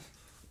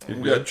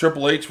 we got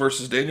Triple H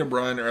versus Daniel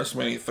Bryan at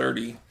WrestleMania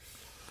 30.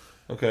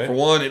 Okay. For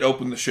one, it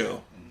opened the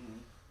show.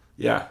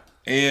 Yeah,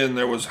 and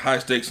there was high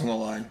stakes on the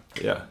line.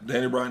 Yeah,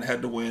 Daniel Bryan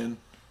had to win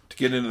to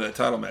get into that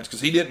title match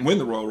because he didn't win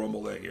the Royal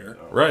Rumble that year.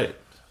 Right.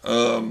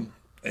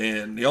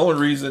 And the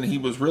only reason he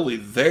was really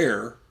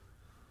there,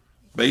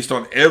 based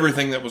on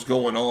everything that was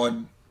going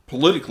on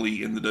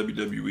politically in the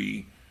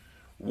WWE,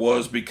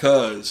 was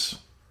because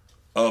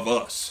of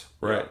us.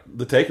 Right.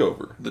 The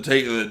takeover. The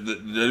takeover.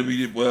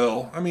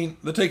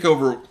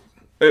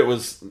 It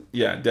was,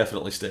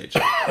 definitely staged.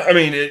 I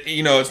mean,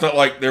 it's not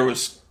like there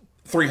was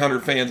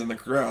 300 fans in the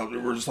crowd.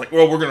 We're just like,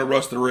 well, we're going to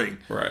rush the ring.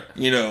 Right.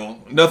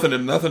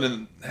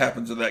 Nothing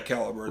happens of that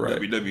caliber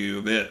at WWE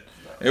event.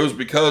 It was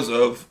because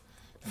of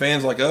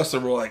fans like us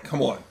that were like,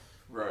 come on.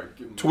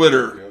 Right.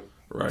 Twitter,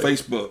 Right.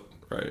 Facebook,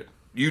 Right.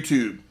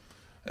 YouTube.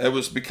 It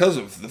was because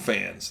of the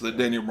fans that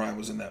Daniel Bryan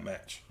was in that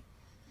match.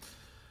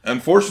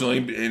 Unfortunately,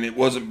 and it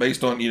wasn't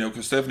based on,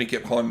 because Stephanie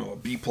kept calling him a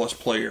B+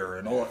 player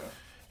and all that.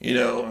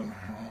 And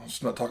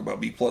let's not talk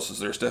about B pluses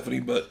there, Stephanie,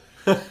 but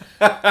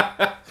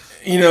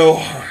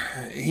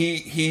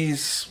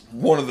he's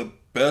one of the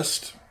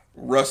best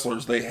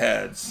wrestlers they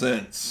had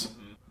since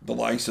the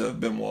likes of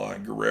Benoit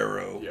and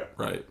Guerrero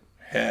Right.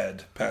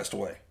 had passed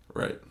away.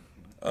 Right.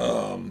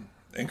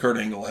 And Kurt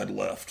Angle had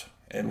left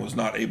and was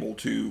not able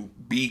to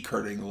be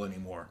Kurt Angle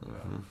anymore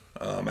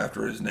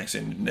after his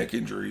neck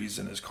injuries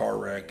and his car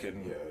wreck.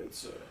 And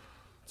it's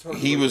hard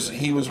to he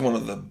look was one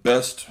of the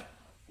best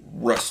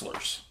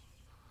wrestlers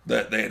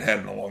that they had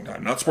in a long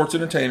time. Not sports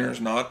entertainers,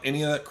 not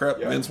any of that crap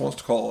Vince wants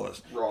to call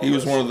us. He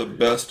was one of the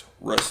best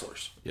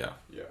wrestlers. Yeah.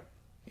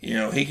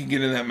 He could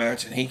get in that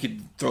match and he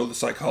could throw the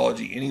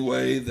psychology any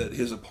way that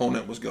his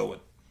opponent was going.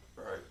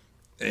 Right.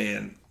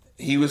 And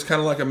he was kind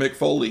of like a Mick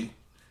Foley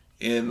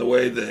in the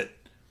way that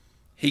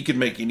he could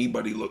make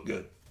anybody look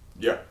good.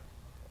 Yeah.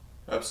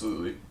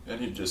 Absolutely. And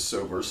he's just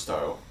so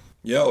versatile.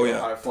 Yeah, oh yeah.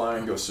 High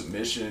flying, go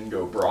submission,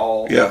 go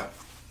brawl. Yeah.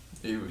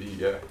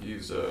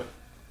 He's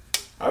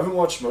I haven't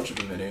watched much of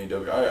him in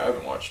AEW. I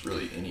haven't watched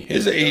really any.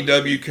 His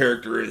AEW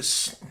character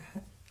is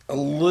a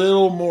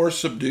little more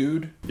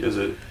subdued. Is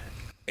it?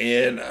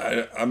 And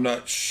I'm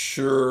not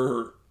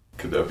sure.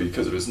 Could that be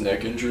because of his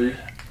neck injury?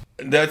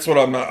 That's what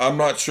I'm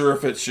not sure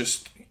if it's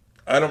just.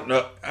 I don't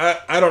know.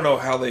 I don't know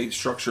how they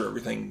structure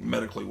everything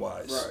medically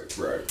wise.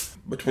 Right.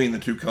 Between the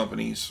two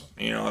companies.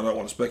 I don't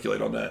want to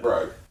speculate on that.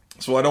 Right.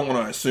 So I don't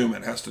want to assume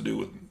it has to do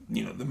with,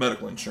 the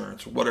medical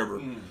insurance or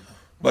whatever.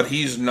 But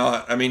he's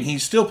not. I mean,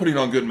 he's still putting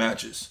on good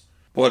matches.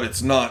 But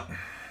it's not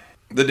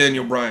the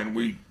Daniel Bryan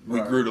we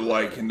grew to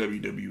like in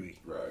WWE.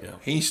 Right. Yeah.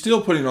 He's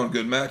still putting on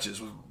good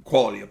matches with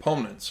quality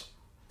opponents.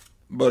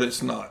 But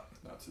it's not.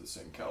 Not to the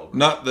same caliber.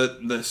 Not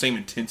the same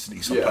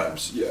intensity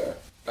sometimes. Yeah.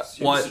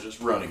 He What? used to just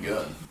run a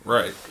gun.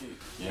 Right.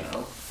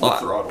 Full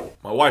throttle.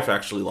 My wife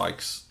actually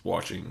likes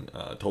watching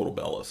Total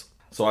Bellas.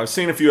 So I've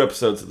seen a few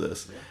episodes of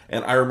this.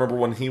 And I remember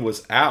when he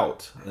was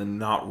out and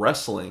not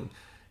wrestling,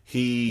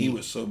 he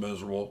was so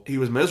miserable. He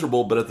was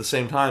miserable, but at the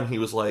same time, he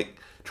was like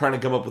trying to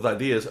come up with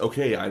ideas.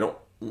 Okay,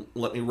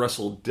 let me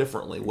wrestle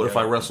differently. What if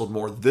I wrestled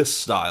more this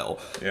style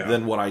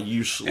than what I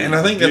usually And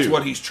I think do? that's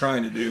what he's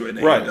trying to do in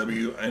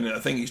AEW. And I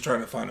think he's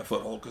trying to find a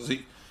foothold. Because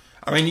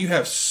you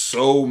have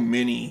so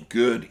many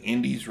good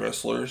indies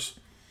wrestlers.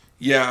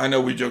 Yeah, I know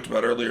we joked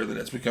about earlier that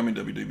it's becoming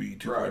WWE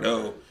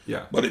 2.0. Right.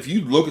 Yeah. But if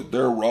you look at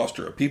their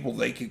roster of people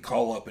they could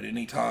call up at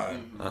any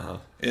time,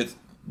 it's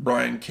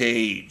Brian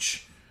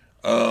Cage.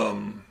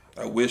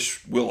 I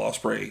wish Will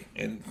Ospreay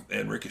and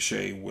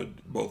Ricochet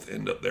would both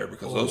end up there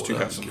because those two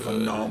have some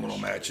phenomenal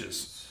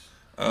matches.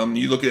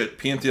 You look at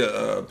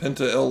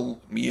Penta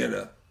El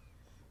Miera,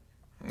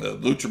 the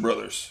Lucha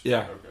Brothers.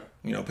 Yeah.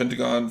 Okay.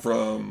 Pentagon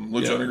from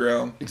Lucha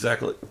Underground.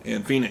 Exactly.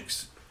 And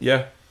Phoenix.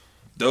 Yeah.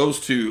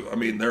 Those two,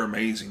 they're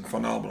amazing,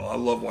 phenomenal. I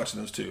love watching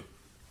those two.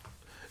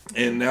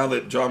 And now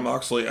that John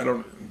Moxley, I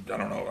don't know, I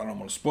don't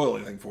want to spoil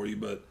anything for you,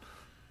 but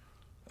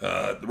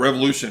the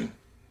Revolution,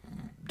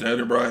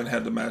 Daniel Bryan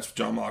had the match with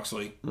John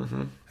Moxley,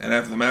 and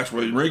after the match,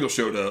 William Regal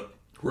showed up,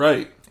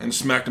 Right. and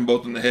smacked them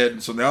both in the head.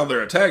 And so now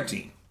they're a tag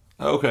team.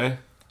 Okay.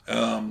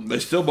 They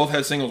still both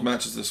had singles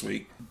matches this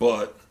week,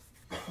 but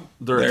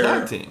They're a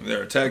tag team.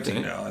 They're a tag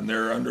team now, and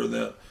they're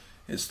under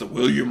it's the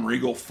William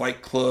Regal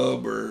Fight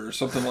Club or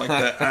something like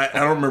that. I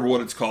don't remember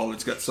what it's called.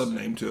 It's got some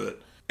name to it.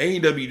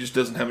 AEW just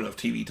doesn't have enough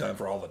TV time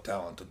for all the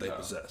talent that they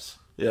possess.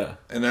 Yeah.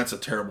 And that's a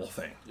terrible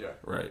thing. Yeah.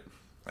 Right.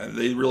 And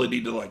they really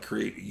need to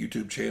create a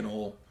YouTube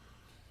channel,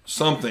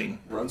 something.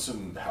 Run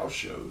some house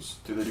shows.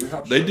 Do they do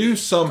house shows? They do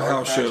some Dark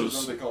house matches,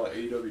 shows. don't they call it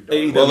AEW Dark?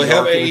 AEW Well, they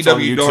have Dark, and it's on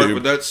AEW Dark, YouTube.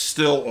 but that's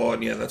still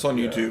on. Yeah, that's on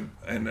YouTube.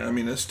 And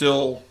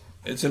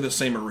it's in the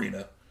same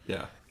arena.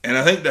 Yeah. And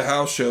I think the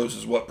house shows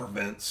is what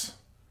prevents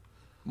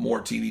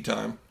more TV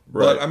time.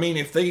 Right. But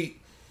if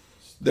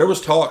there was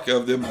talk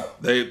of them,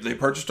 they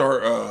purchased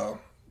our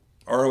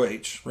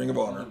ROH Ring of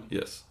Honor.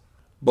 Yes.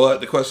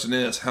 But the question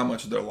is, how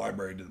much of their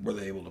library were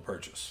they able to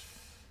purchase?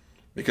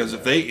 Because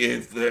if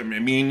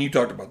me and you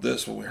talked about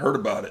this when we heard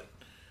about it,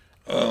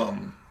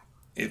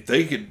 if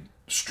they could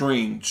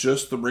stream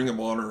just the Ring of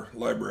Honor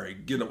library,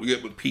 get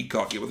with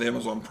Peacock, get with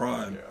Amazon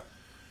Prime,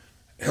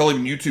 hell,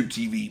 even YouTube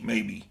TV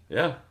maybe,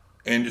 Yeah.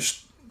 and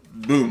just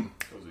boom,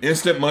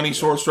 instant money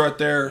source right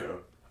there. Yeah.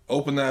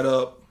 Open that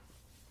up.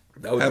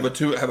 That would Have a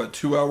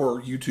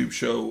 2-hour YouTube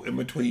show in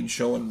between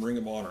showing Ring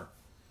of Honor.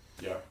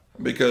 Yeah.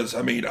 Because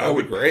I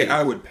would be great.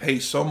 would pay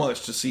so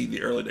much to see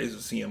the early days of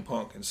CM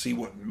Punk and see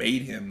what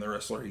made him the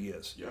wrestler he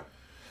is. Yeah.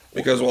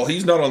 Because while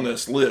he's not on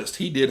this list,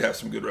 he did have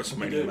some good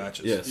WrestleMania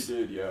matches. Yes. He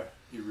did, yeah.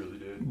 He really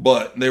did.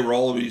 But they were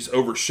always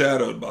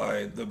overshadowed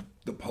by the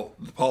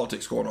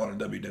politics going on in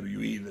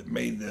WWE that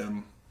made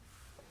them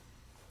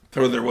to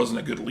where there wasn't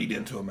a good lead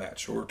into a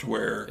match, or to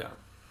where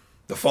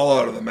the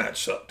fallout of the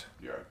match sucked.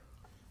 Yeah.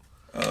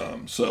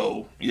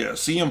 So yeah,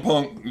 CM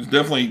Punk is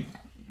definitely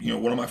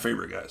one of my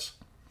favorite guys.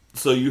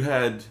 So you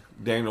had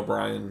Daniel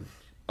Bryan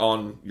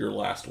on your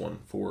last one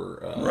for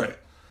Right.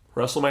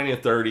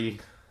 WrestleMania 30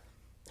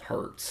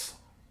 hurts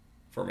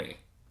for me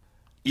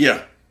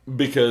Yeah.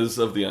 because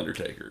of the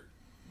Undertaker.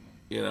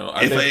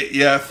 I think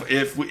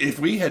If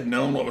we had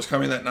known what was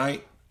coming that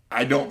night,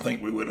 I don't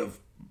think we would have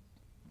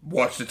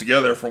watched it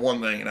together, for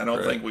one thing, and I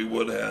don't think we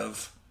would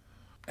have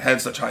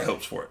had such high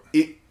hopes for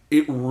it.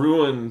 It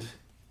ruined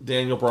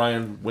Daniel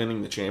Bryan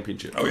winning the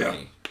championship for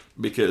me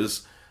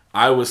because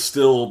I was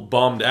still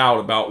bummed out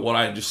about what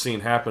I had just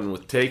seen happen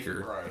with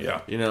Taker. Right.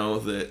 Yeah.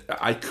 That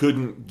I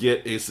couldn't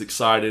get as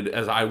excited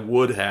as I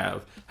would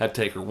have had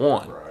Taker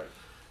won. Right.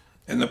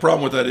 And the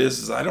problem with that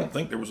is I don't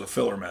think there was a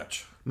filler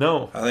match.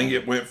 No. I think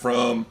it went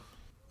from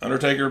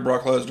Undertaker,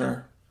 Brock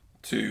Lesnar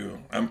to,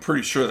 I'm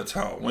pretty sure that's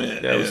how it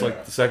went. Yeah, it was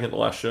like the second to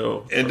last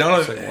show. And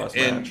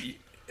match.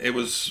 It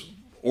was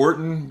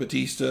Orton,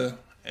 Batista,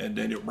 and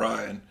Daniel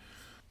Bryan.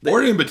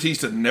 Orton and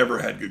Batista never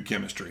had good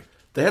chemistry.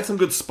 They had some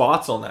good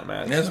spots on that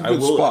match. They had some I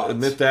good will spots.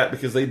 admit that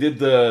because they did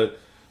the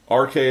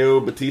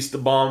RKO Batista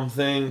bomb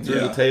thing through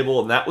the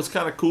table, and that was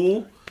kind of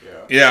cool.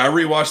 Yeah, I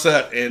rewatched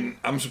that, and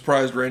I'm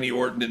surprised Randy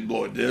Orton didn't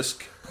blow a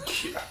disc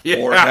Yeah.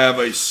 or have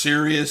a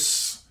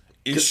serious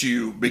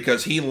issue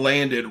because he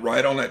landed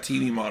right on that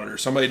TV monitor.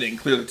 Somebody didn't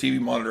clear the TV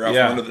monitor out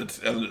from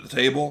under the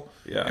table.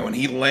 Yeah. And when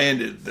he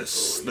landed,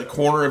 the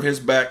corner of his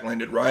back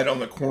landed right on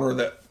the corner of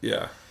that.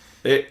 Yeah.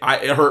 It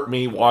hurt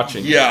me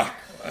watching. Yeah.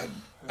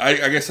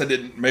 I guess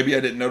maybe I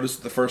didn't notice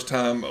it the first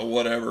time or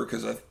whatever,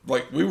 because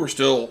we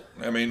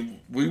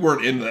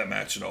weren't into that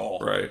match at all.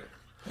 Right.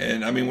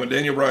 And when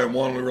Daniel Bryan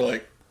won, we were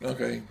like,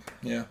 okay,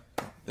 yeah,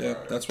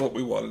 that's what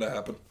we wanted to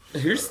happen.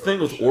 Here's the thing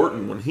with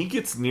Orton. When he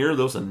gets near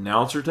those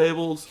announcer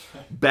tables,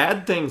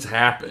 bad things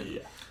happen.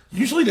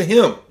 Usually to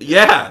him.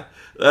 Yeah.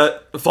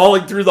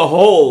 Falling through the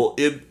hole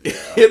in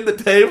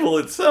the table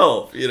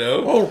itself,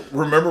 Oh,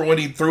 remember when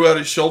he threw out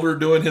his shoulder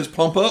doing his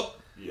pump up?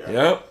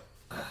 Yep.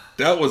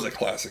 That was a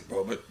classic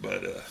moment,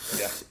 but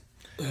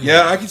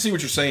yeah, I can see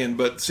what you're saying.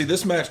 But see,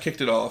 this match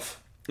kicked it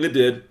off. It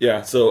did,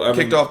 yeah. So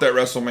Kicked off that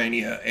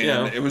WrestleMania,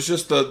 and it was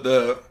just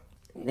it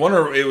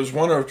was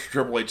one of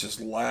Triple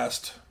H's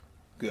last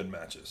good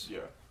matches. Yeah.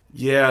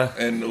 Yeah.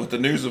 And with the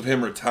news of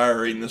him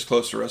retiring this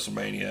close to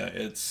WrestleMania,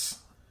 it's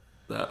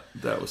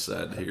that was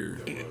sad to hear.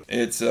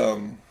 It's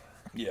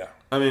yeah.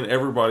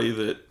 Everybody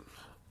that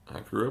I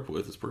grew up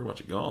with is pretty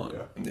much gone.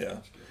 Yeah.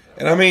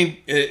 And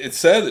it's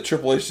sad that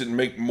Triple H didn't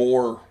make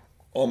more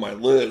on my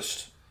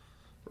list.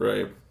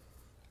 Right.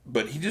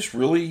 But he just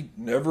really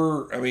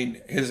never.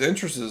 His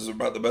interest is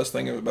about the best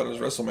thing about his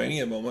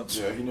WrestleMania moments.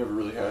 Yeah, he never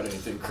really had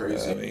anything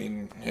crazy.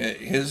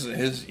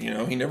 His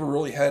he never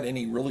really had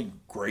any really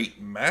great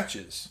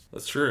matches.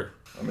 That's true.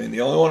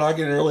 The only one I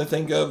can really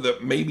think of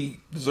that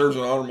maybe deserves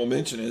an honorable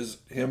mention is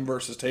him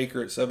versus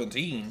Taker at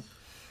 17,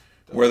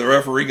 where the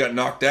referee got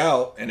knocked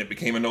out and it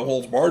became a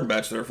no-holds-barred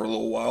match there for a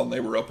little while, and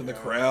they were up in the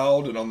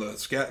crowd and on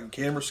the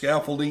camera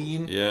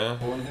scaffolding. Yeah.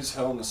 Well, in his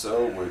Hell in a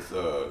Cell with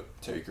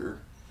Taker,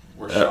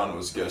 where Shawn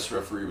was guest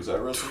referee, was that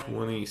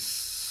WrestleMania?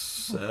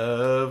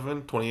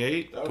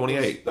 28?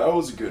 28. That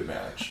was a good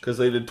match. Because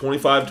they did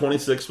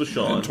 25-26 with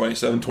Shawn. And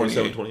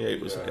 27-28.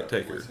 27-28 was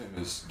Taker. With him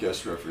as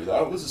guest referee.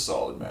 That was a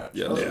solid match.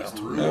 Yeah.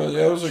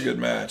 It was a good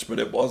match, but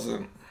it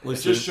wasn't. It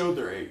just showed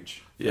their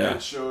age. Yeah.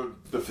 It showed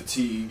the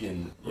fatigue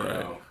and, you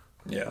know.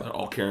 Yeah. They're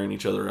all carrying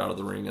each other out of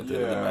the ring at the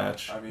end of the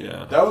match.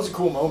 That was a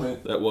cool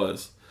moment. That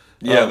was.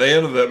 Yeah, the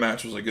end of that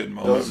match was a good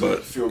moment. That was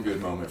a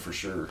feel-good moment for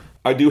sure.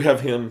 I do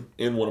have him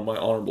in one of my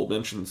honorable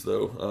mentions,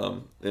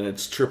 though, and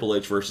it's Triple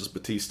H versus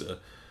Batista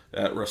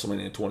at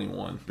WrestleMania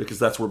 21, because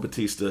that's where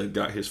Batista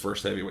got his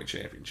first heavyweight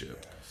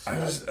championship.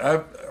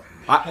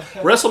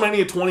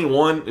 WrestleMania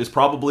 21 is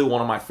probably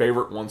one of my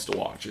favorite ones to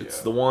watch. It's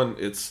the one,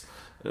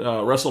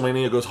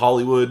 WrestleMania goes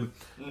Hollywood,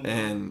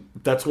 and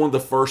that's one of the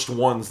first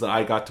ones that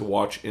I got to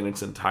watch in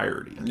its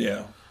entirety.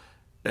 Yeah.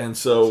 And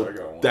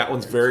so that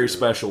one's very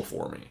special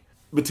for me.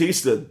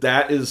 Batista,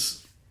 that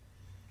is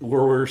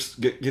where we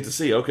get to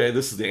see, okay,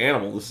 this is the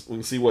animal. We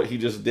can see what he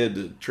just did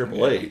to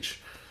Triple H.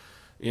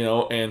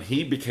 And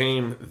he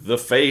became the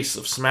face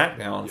of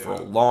SmackDown for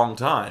a long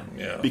time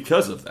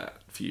because of that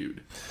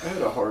feud. I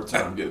had a hard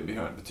time getting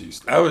behind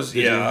Batista.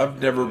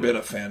 I've never been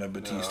a fan of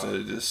Batista.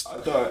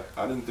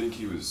 I didn't think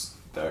he was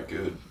that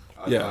good.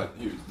 I thought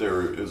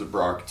it was a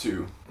Brock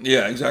too.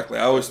 Yeah, exactly.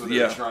 I always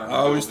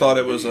thought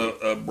it was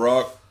a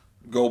Brock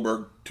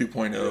Goldberg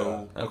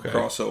 2.0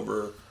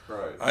 crossover.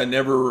 Right. I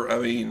never,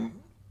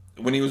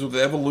 when he was with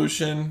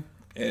Evolution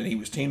and he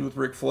was teamed with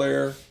Ric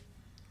Flair,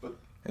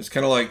 it's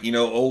kind of like,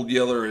 Old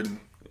Yeller and,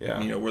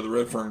 where the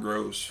red fern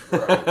grows.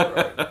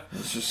 Right.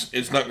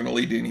 It's not going to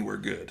lead to anywhere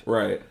good.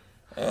 Right.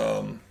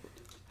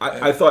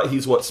 I thought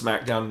he's what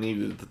SmackDown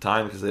needed at the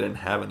time because they didn't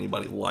have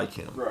anybody like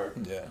him. Right.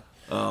 Yeah.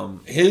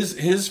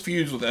 His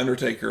feuds with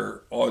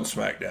Undertaker on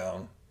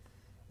SmackDown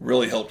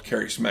really helped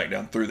carry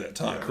SmackDown through that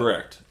time.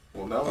 Correct.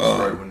 Well, that was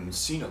right when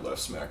Cena left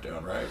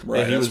SmackDown, right?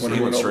 Right, he that's was- when he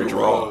he went went over straight to to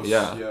Raw. Raw.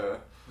 Yeah. Yeah.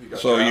 He got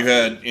So you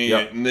drafted. had,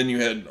 Yep. and then you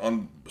had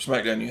on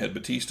SmackDown, you had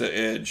Batista,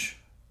 Edge,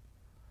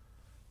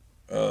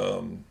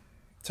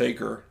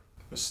 Taker,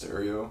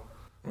 Mysterio.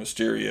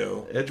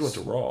 Edge went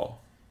to Raw,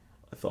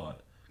 I thought.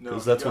 No,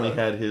 Because that's when he got-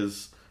 had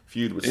his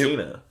feud with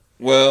Cena.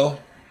 Well,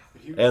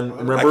 He- And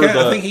well, remember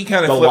I think he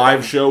kinda the flipped-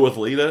 live show with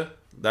Lita?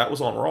 That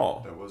was on Raw,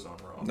 that was on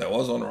Raw. that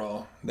was on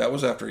Raw. That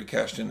was after he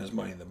cashed in his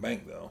Money in the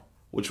Bank, though.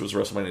 which was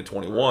WrestleMania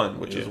 21,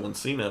 which is when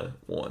Cena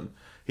won.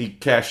 He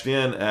cashed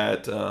in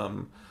at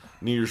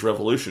New Year's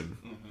Revolution.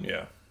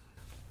 Yeah.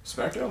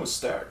 SmackDown was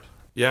stacked.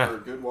 Yeah. For a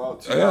good while.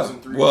 Yeah.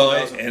 2003, Well,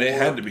 2004. and it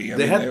had to be. I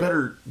They mean, had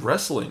better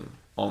wrestling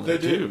on there,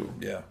 They did. too.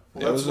 Yeah.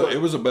 Well,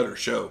 It was a better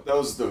show. That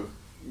was the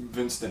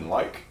Vince didn't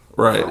like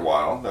Right. for a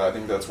while. I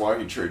think that's why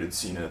he traded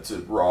Cena to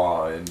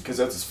Raw, and because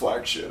that's his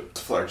flagship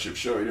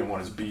show. He didn't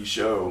want his B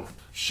show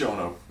showing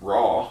up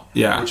Raw.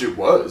 Yeah. Which it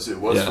was. It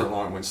was Yeah. for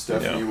long when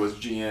Stephanie was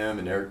GM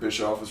and Eric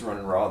Bischoff was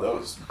running Raw. That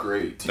was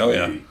great TV. Oh,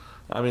 yeah.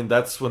 I mean,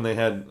 that's when they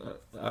had.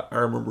 I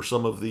remember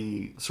some of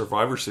the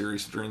Survivor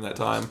Series during that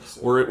time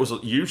where it was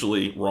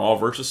usually Raw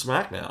versus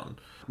SmackDown.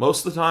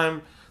 Most of the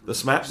time, the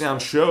SmackDown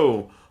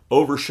show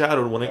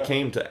overshadowed when it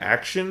came to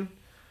action.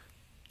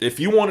 If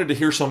you wanted to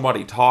hear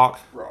somebody talk,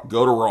 Raw.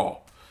 go to Raw.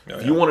 Oh,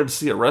 If you wanted to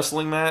see a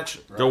wrestling match,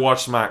 go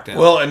watch SmackDown.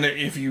 Well, and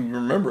if you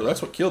remember,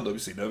 that's what killed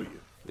WCW.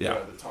 yeah.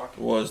 The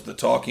talking. Was the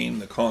talking,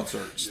 the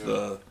concerts,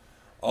 the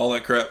all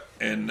that crap,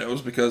 and that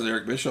was because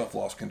Eric Bischoff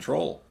lost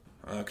control.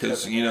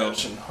 Because Kevin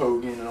Nash and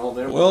Hogan and all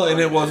that. well, and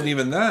it wasn't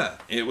even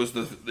that. It was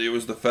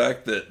the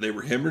fact that they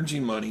were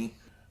hemorrhaging money.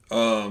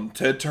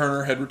 Ted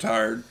Turner had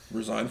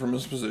resigned from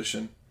his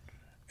position,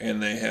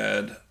 and they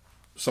had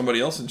somebody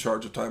else in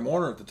charge of Time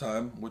Warner at the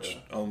time, which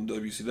owned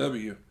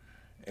WCW,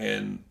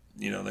 and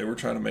they were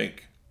trying to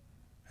make,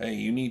 hey,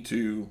 you need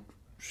to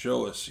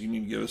show us, you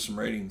need to give us some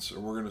ratings, or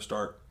we're going to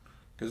start.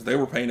 Because they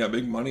were paying that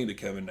big money to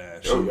Kevin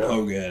Nash and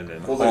Hogan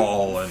and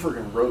Hall. They And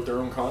freaking wrote their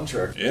own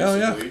contract.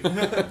 Yeah,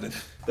 basically.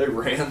 They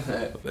ran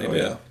that. they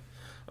did.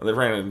 They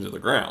ran it into the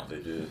ground. They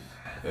did.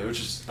 Which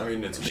is, I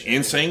mean, it's a The shame.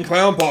 Insane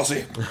Clown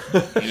Posse.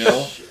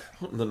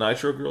 The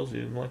Nitro Girls,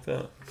 you didn't like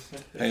that?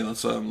 Hey,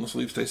 let's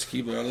leave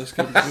Stacy Keibler out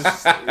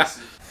of this.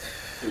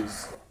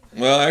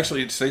 Well,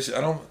 actually, Stacy.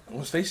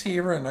 Was Stacy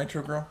ever a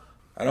Nitro Girl?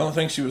 I don't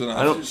think she was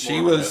an. She More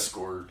of an was.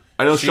 escort.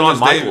 I know She Shawn was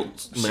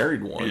Michaels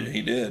married one.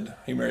 He did.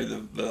 He married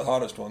the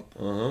hottest one.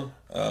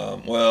 Uh-huh.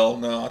 Well,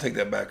 no, I'll take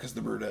that back because the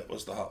brunette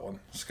was the hot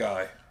one,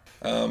 Sky.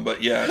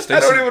 But yeah, Stacy. I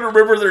don't even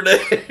remember their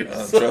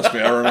names. Trust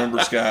me, I remember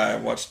Sky. I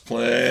watched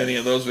plenty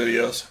of those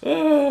videos.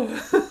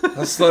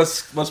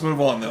 Let's move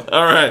on though.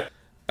 All right.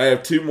 I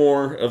have two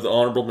more of the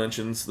honorable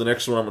mentions. The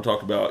next one I'm going to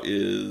talk about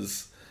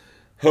is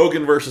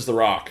Hogan versus The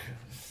Rock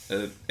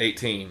at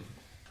 18.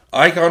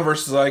 Icon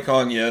versus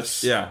icon,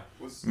 yes. Yeah.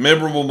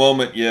 Memorable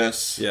moment,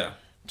 yes. Yeah.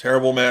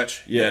 Terrible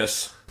match,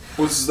 Yes.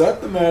 Was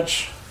that the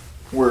match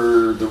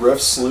where the ref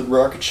slid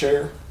Rock a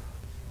chair?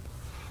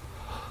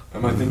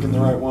 Am I thinking the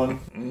right one?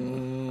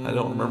 I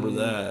don't remember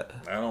that.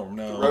 I don't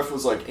know. The ref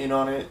was like in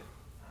on it.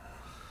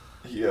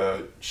 He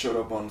showed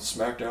up on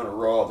SmackDown or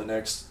Raw the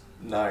next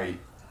night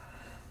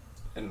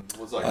and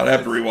was like, I'd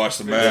have to rewatch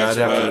the match. Yeah, I'd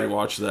have but- to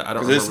rewatch that. I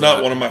don't. Because it's remember not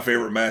that. one of my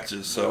favorite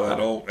matches, so I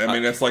don't. I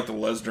mean, that's like the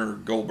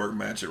Lesnar Goldberg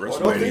match at Well, I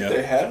don't think they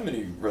WrestleMania. had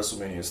many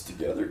WrestleManias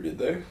together, did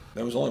they?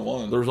 There was only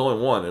one. There was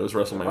only one. It was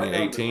Might not WrestleMania have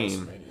been 18.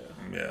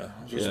 WrestleMania. Yeah,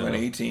 it was WrestleMania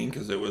 18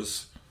 because it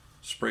was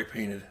spray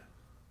painted.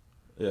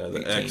 Yeah, the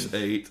 18.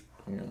 X8.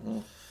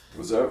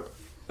 Was that?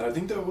 I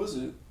think that was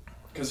it.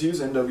 Because he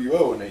was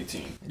NWO in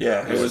 18.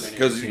 Yeah, it was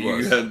because He you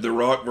was. had The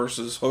Rock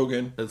versus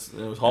Hogan, It was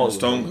and Hollywood.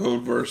 Stone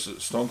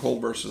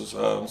Cold versus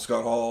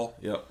Scott Hall,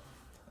 Yep.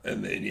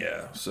 and then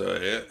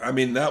I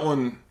mean that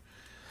one.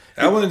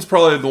 That one's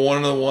probably one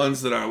of the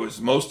ones that I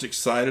was most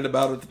excited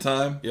about at the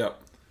time,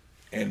 Yep.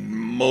 and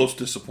most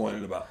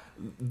disappointed about.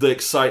 The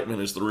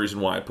excitement is the reason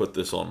why I put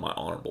this on my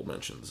honorable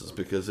mentions, is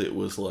because it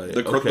was like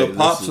The okay,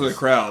 pops this of the is-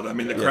 crowd. I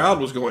mean, the crowd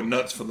was going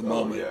nuts for the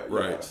moment. yeah.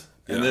 Right.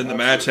 And then the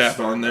match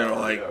happened, and they're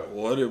Absolutely. like, Yeah.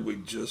 "What did we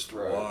just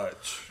Right.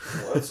 watch?"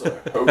 Well, that's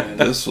Hogan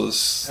This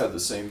was. had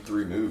the same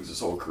three moves his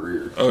whole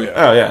career. Oh yeah.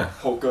 Oh yeah.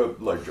 Hulk up,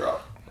 leg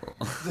drop.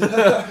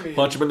 I mean,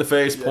 Punch him in the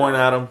face, point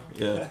at him.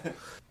 Yeah.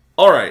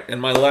 All right,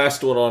 and my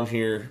last one on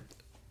here.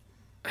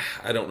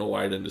 I don't know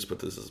why I didn't just put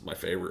this as my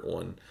favorite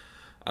one.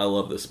 I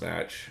love this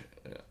match.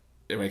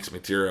 It makes me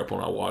tear up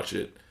when I watch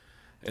it,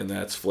 and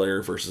that's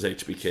Flair versus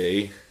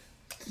HBK.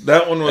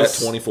 That one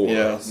was At 24.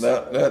 Yeah,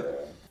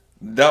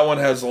 that one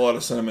has a lot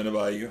of sentimental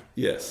value.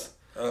 Yes.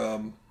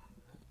 I'm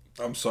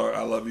sorry,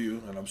 I love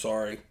you, and I'm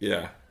sorry.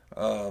 Yeah.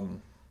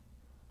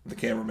 The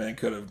cameraman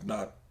could have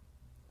not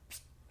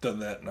done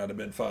that, and I'd have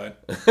been fine.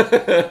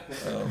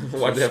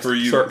 Why'd you have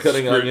to start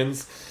cutting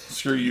onions?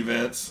 Screw you,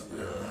 Vince. For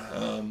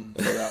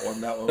that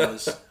one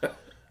was.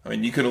 I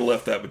mean, you could have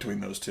left that between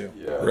those two.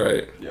 Yeah.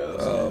 Right. Yeah,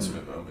 that's an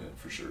intimate moment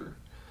for sure.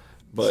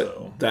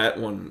 But that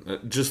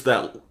one, just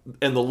that,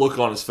 and the look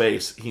on his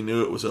face, he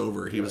knew it was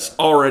over. He was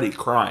already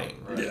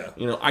crying. Right. Yeah.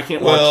 You know, I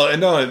can't watch. Well, and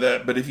not only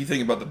that, but if you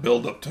think about the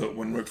build-up to it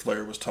when Ric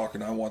Flair was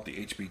talking, I want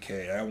the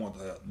HBK, I want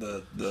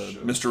the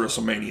Mr.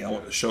 WrestleMania, I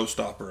want the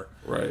showstopper.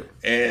 Right.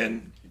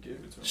 And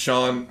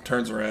Shawn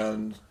turns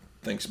around,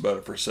 thinks about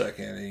it for a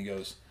second, and he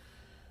goes,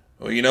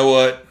 well, you know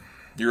what?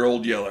 You're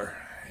Old Yeller.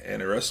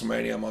 And at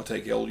WrestleMania, I'm going to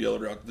take Old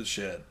Yeller out to the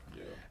shed.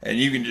 Yeah. And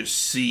you can just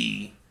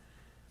see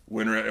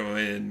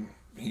when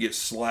he gets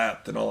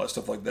slapped and all that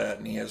stuff like that,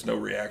 and he has no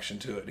reaction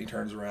to it, and he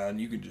turns around,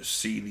 you can just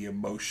see the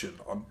emotion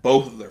on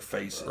both of their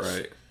faces.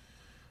 Right.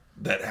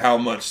 That how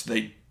much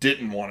they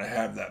didn't want to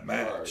have that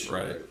match.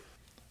 Right.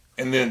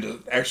 And then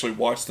to actually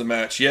watch the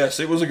match, yes,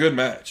 it was a good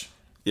match.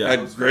 Yeah.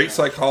 Had great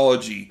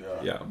psychology.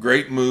 Yeah.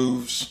 Great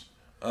moves.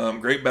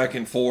 Great back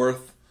and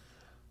forth.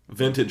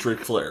 Vintage Ric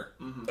Flair.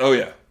 Mm-hmm. Oh,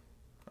 yeah.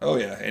 Oh,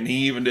 yeah. And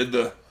he even did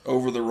the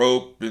over the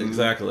rope. And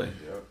exactly.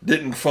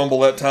 Didn't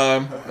fumble that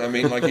time. I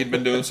mean, like he'd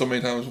been doing so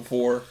many times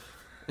before.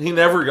 He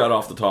never got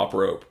off the top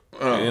rope.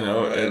 Oh, you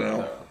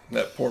know,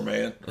 that poor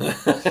man.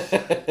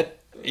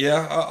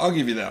 Yeah, I'll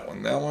give you that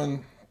one.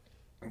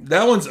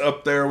 That one's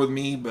up there with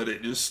me, but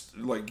it just,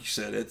 like you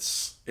said,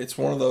 it's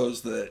one of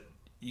those that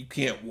you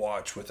can't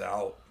watch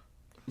without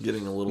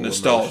getting a little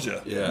nostalgia.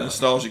 Emotion. Yeah,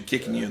 nostalgia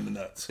kicking you in the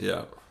nuts.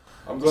 Yeah,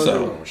 I'm glad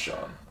you went with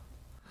Shawn.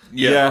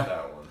 Yeah.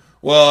 That one.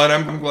 Well, and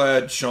I'm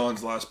glad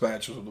Shawn's last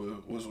match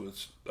was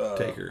with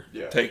Taker.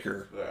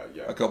 Taker.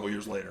 A couple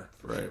years later.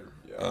 Right.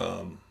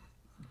 Yeah.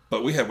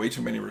 But we had way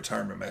too many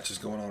retirement matches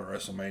going on at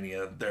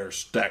WrestleMania. They're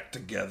stacked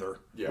together.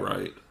 Yeah.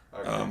 Right.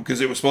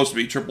 Because it was supposed to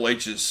be Triple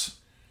H's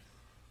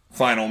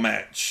final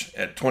match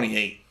at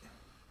 28.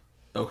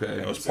 Okay.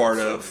 It was part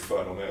of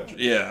final match.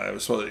 Yeah, it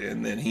was,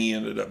 and then he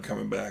ended up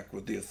coming back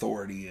with the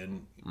Authority,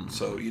 and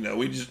so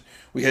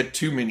we had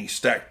too many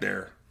stacked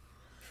there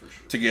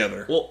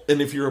together. Well,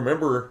 and if you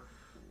remember,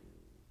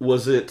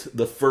 was it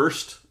the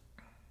first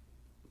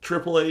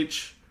Triple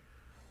H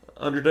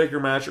Undertaker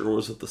match, or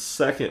was it the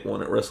second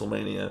one at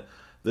WrestleMania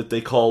that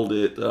they called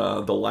it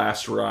the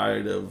last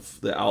ride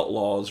of the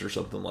Outlaws or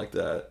something like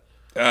that?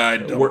 I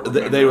don't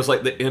remember. They was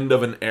like the end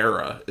of an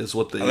era is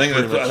what they. I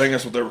think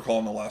that's what they were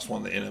calling the last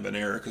one, the end of an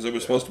era, because it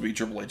was supposed to be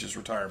Triple H's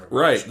retirement.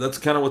 Right, match. that's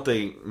kind of what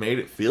they made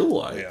it feel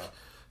like. Yeah,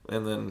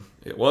 and then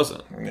it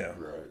wasn't. Yeah,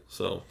 right.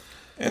 So,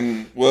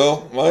 and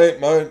well,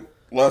 my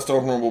last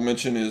honorable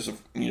mention is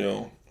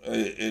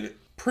it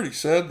pretty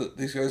sad that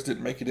these guys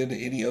didn't make it into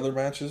any other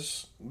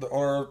matches on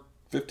our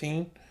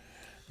 15,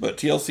 but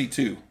TLC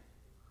 2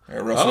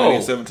 at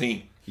WrestleMania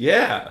 17.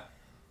 Yeah.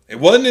 It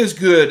wasn't as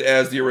good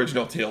as the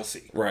original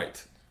TLC.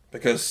 Right.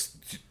 Because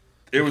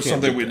it was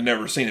something we'd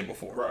never seen it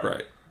before.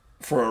 Right.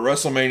 For a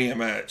WrestleMania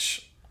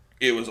match,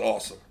 it was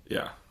awesome.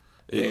 Yeah.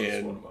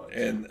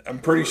 And I'm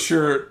pretty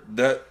sure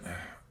that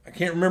I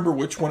can't remember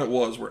which one it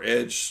was where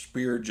Edge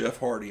speared Jeff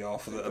Hardy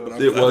off of it, but I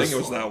think it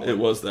was that one. It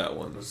was that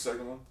one. The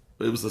second one?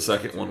 It was the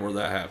second one where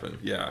that happened.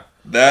 Yeah.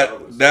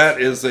 That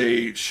is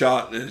a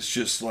shot that's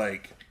just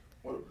like,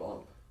 what a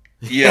bump.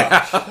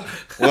 Yeah.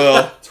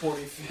 Well,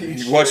 20 feet.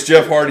 You watch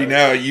Jeff Hardy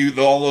now,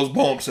 all those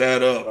bumps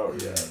add up. Oh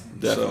yeah,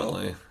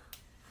 definitely.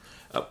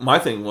 So. My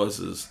thing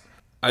is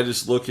I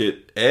just look at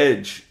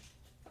Edge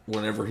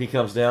whenever he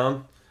comes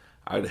down.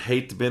 I'd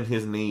hate to bend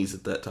his knees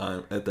at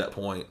that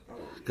point,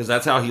 because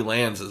that's how he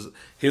lands.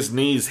 His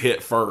knees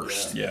hit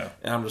first. Yeah.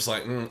 And I'm just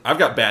like, I've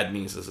got bad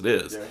knees as it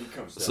is. Yeah, he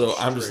comes down so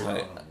I'm just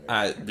like,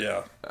 I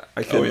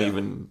couldn't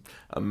even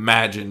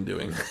imagine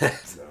doing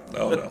that.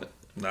 No.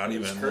 Not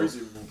even. It's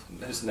crazy.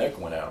 His neck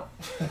went out.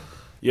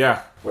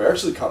 Yeah. We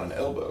actually caught an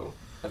elbow.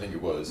 I think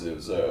it was.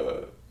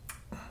 Well,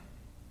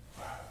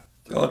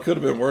 it could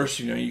have been worse.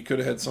 You could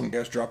have had some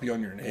guys drop you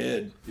on your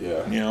head.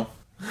 Yeah.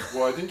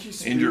 Well, I think he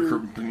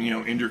speared,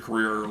 end your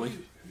career early.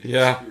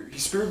 Yeah. He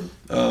speared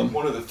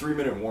one of the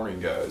 3-minute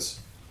warning guys.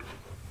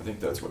 I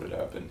think that's what had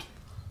happened.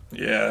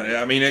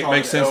 Yeah. I mean, it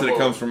makes sense that it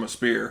comes from a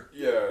spear.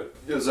 Yeah.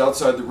 It was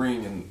outside the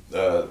ring and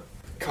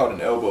caught an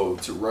elbow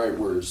to right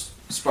where his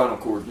spinal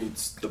cord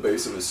meets the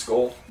base of his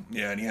skull.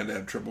 Yeah, and he had to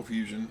have triple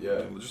fusion.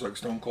 Yeah. Just like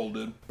Stone Cold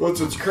did. But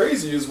what's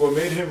crazy is what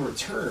made him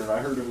return. I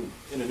heard him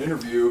in an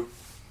interview.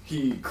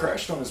 He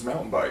crashed on his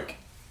mountain bike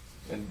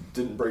and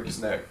didn't break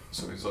his neck.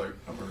 So he's like,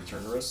 I'm going to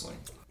return to wrestling.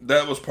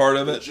 That was part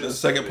of it. The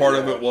second part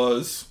of it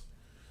was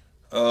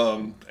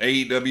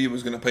AEW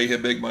was going to pay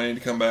him big money to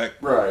come back.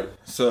 Right.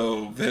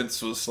 So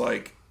Vince was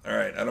like, all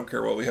right, I don't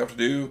care what we have to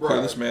do.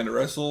 Clear this man to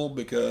wrestle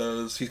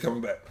because he's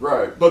coming back.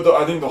 Right. But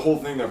I think the whole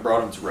thing that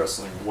brought him to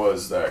wrestling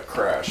was that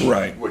crash.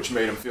 Right. Which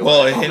made him feel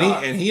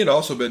and he had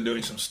also been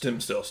doing some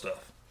stem cell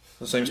stuff.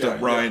 The same stuff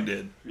Bryan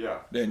did. Yeah.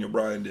 Daniel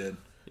Bryan did.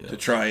 Yeah. To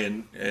try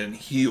and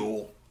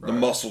heal the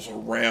muscles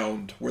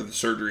around where the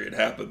surgery had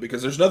happened,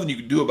 because there's nothing you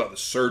can do about the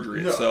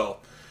surgery itself.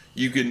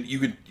 You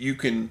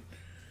can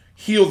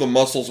heal the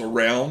muscles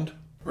around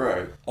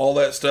all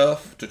that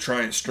stuff to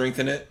try and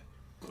strengthen it.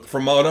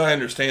 From what I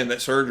understand,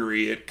 that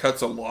surgery, it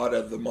cuts a lot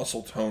of the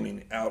muscle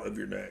toning out of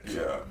your neck.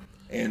 Yeah.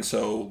 And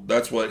so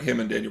that's what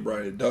him and Daniel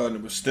Bryan had done.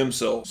 It was stem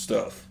cell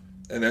stuff.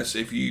 And that's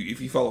if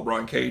you follow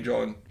Brian Cage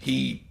on,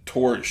 he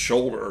tore his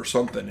shoulder or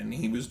something, and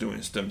he was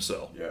doing stem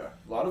cell. Yeah,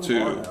 a lot of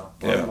them are now.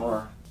 A lot of them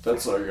are.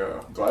 That's like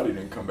glad he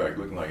didn't come back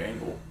looking like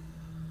Angle.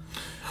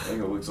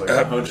 Angle looks like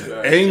a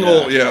hunchback.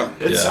 Angle, yeah.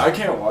 I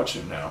can't watch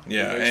him now.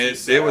 Yeah,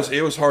 and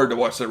it was hard to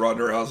watch that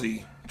Ronda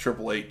Rousey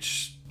Triple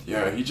H.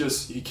 Yeah,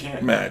 he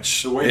can't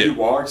match. The way he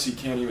walks, he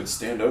can't even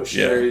stand up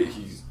straight.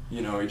 He's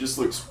he just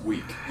looks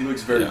weak. He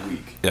looks very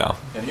weak. Yeah,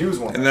 and he was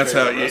one. And that's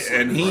how.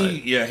 And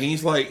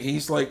he's like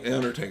the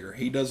Undertaker.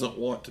 He doesn't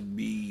want to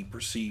be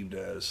perceived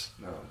as.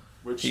 No.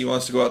 He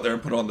wants to go out there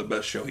and put on the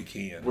best show he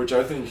can. Which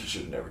I think he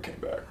should have never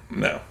came back.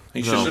 No.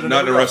 He should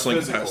not in a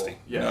wrestling capacity.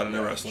 Yeah, not in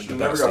a wrestling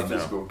capacity. Never got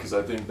physical because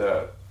I think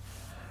that,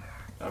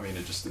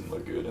 it just didn't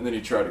look good. And then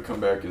he tried to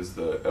come back as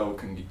the El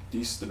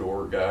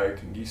Conquistador guy,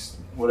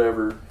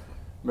 whatever.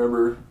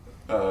 Remember?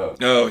 And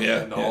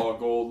the all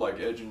gold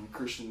like Edge and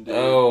Christian did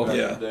back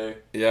in the day.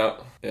 Yeah,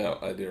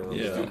 I do remember.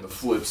 He was doing the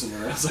flips in the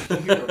ass.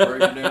 Like, you're going to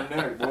break your damn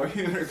neck, boy.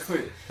 You better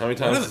quit. How many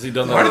times has he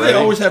done that? Why do they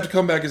always have to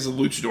come back as a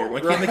luchador?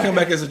 Why can't they come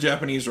back as a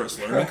Japanese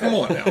wrestler? I mean, come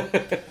on now.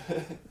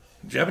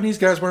 Japanese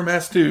guys wear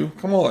masks too.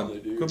 Come on.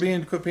 Quit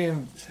being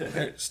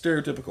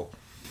stereotypical.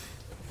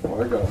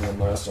 Well, I got one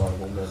last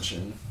honorable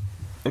mention.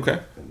 Okay.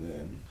 And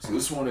then, so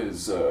this one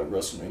is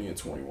WrestleMania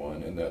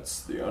 21, and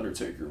that's The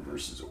Undertaker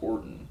versus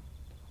Orton.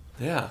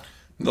 Yeah.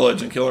 The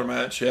Legend Killer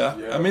match, yeah.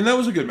 I mean, that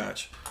was a good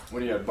match.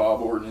 When he had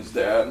Bob Orton, his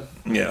dad,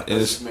 as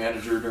his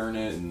manager during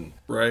it, and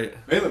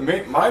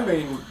my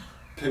main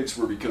picks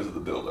were because of the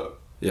build-up.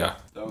 Yeah.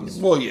 That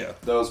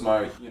was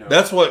my,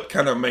 That's what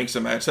kind of makes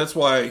a match. That's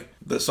why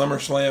the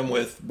SummerSlam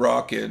with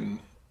Brock and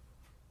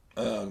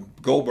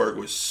Goldberg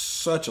was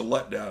such a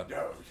letdown. Oh,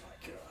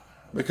 my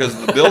God. Because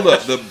of the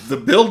build-up, the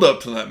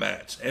build-up to that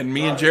match. And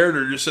me and Jared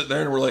are just sitting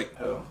there and we're like,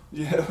 oh,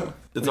 yeah.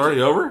 It's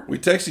already over? We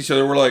text each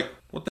other, we're like,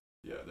 what the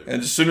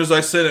and as soon as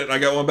I said it, I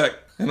got one back.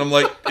 And I'm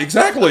like,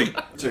 exactly.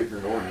 Taker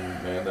and Orton,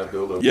 man, that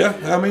build-up. Yeah,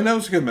 I mean, that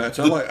was a good match.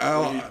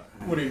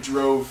 When he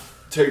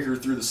drove Taker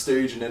through the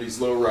stage in Eddie's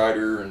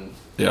lowrider, and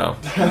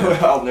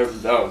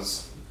that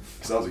was,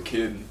 because I was a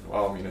kid,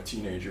 a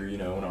teenager,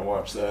 when I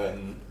watched that,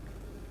 and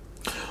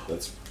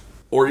that's...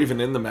 Or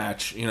even in the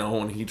match,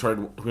 when he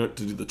went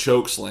to do the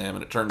choke slam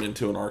and it turned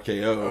into an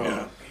RKO.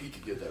 Yeah. He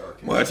could get that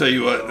RKO. Well, I tell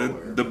you what,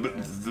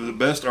 the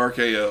best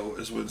RKO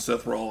is when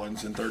Seth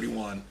Rollins in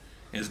 31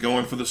 is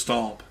going for the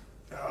stomp.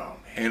 Oh,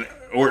 man. And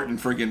Orton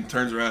freaking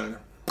turns around and...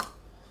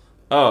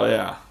 Oh,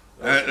 yeah.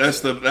 That's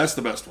the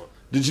best one.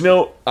 Did you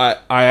know, I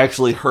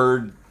actually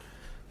heard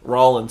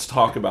Rollins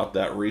talk about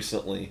that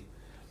recently,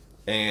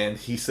 and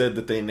he said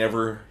that they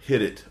never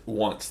hit it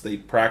once. They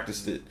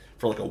practiced it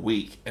for like a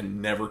week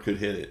and never could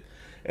hit it.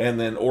 And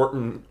then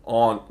Orton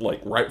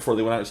right before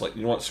they went out, was like,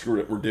 you know what, screw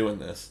it, we're doing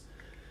this.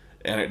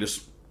 And it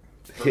just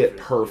hit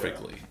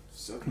perfectly.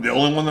 Yeah. The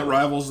only one that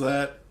rivals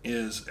that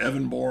is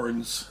Evan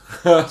Bourne's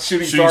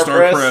shooting star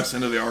press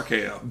into the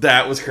RKO.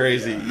 That was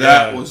crazy. Yeah.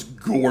 That was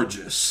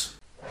gorgeous.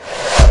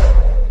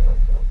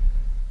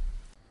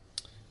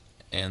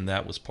 And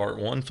that was part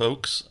 1,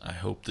 folks. I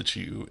hope that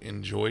you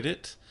enjoyed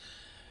it.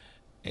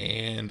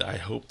 And I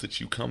hope that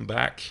you come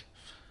back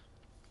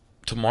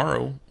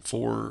tomorrow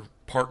for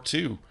part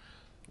 2.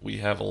 We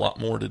have a lot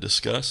more to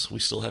discuss. We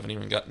still haven't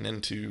even gotten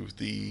into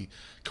the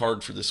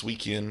card for this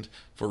weekend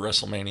for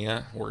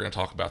WrestleMania. We're going to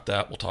talk about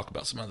that. We'll talk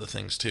about some other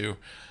things too.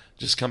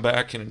 Just come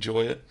back and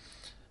enjoy it.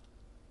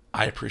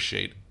 I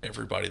appreciate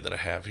everybody that I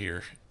have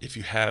here. If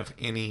you have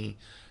any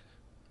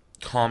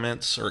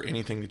comments or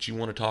anything that you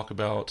want to talk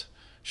about,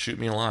 shoot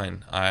me a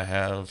line. I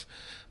have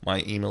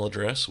my email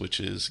address, which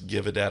is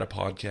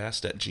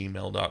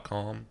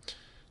giveadatapodcast@gmail.com.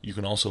 You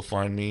can also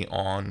find me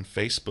on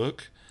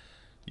Facebook.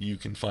 You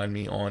can find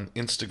me on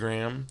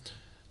Instagram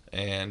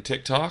and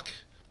TikTok.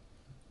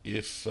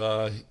 If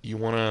you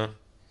want to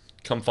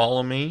come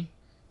follow me,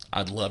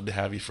 I'd love to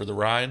have you for the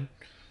ride.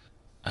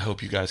 I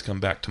hope you guys come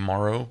back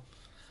tomorrow.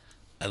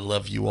 I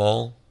love you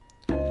all,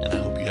 and I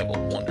hope you have a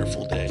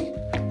wonderful day.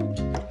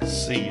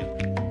 See you.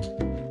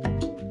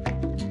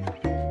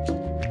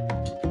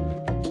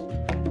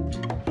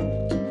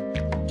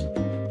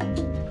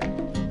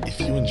 If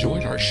you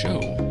enjoyed our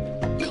show,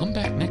 come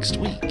back next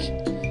week.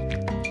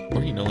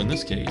 Or, in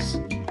this case,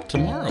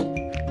 tomorrow.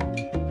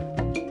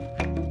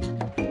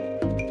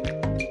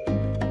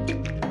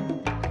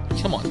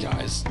 Come on,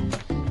 guys.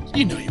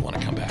 You know you want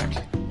to come back.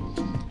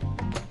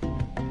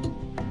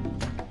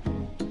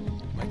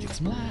 Might get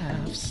some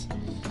laughs.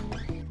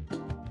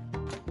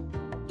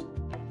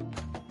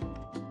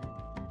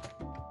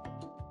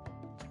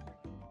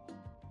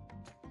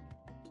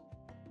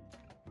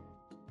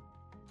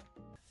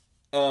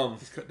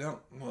 Just cut down.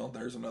 Well,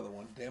 there's another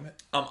one. Damn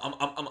it.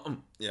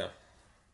 Yeah.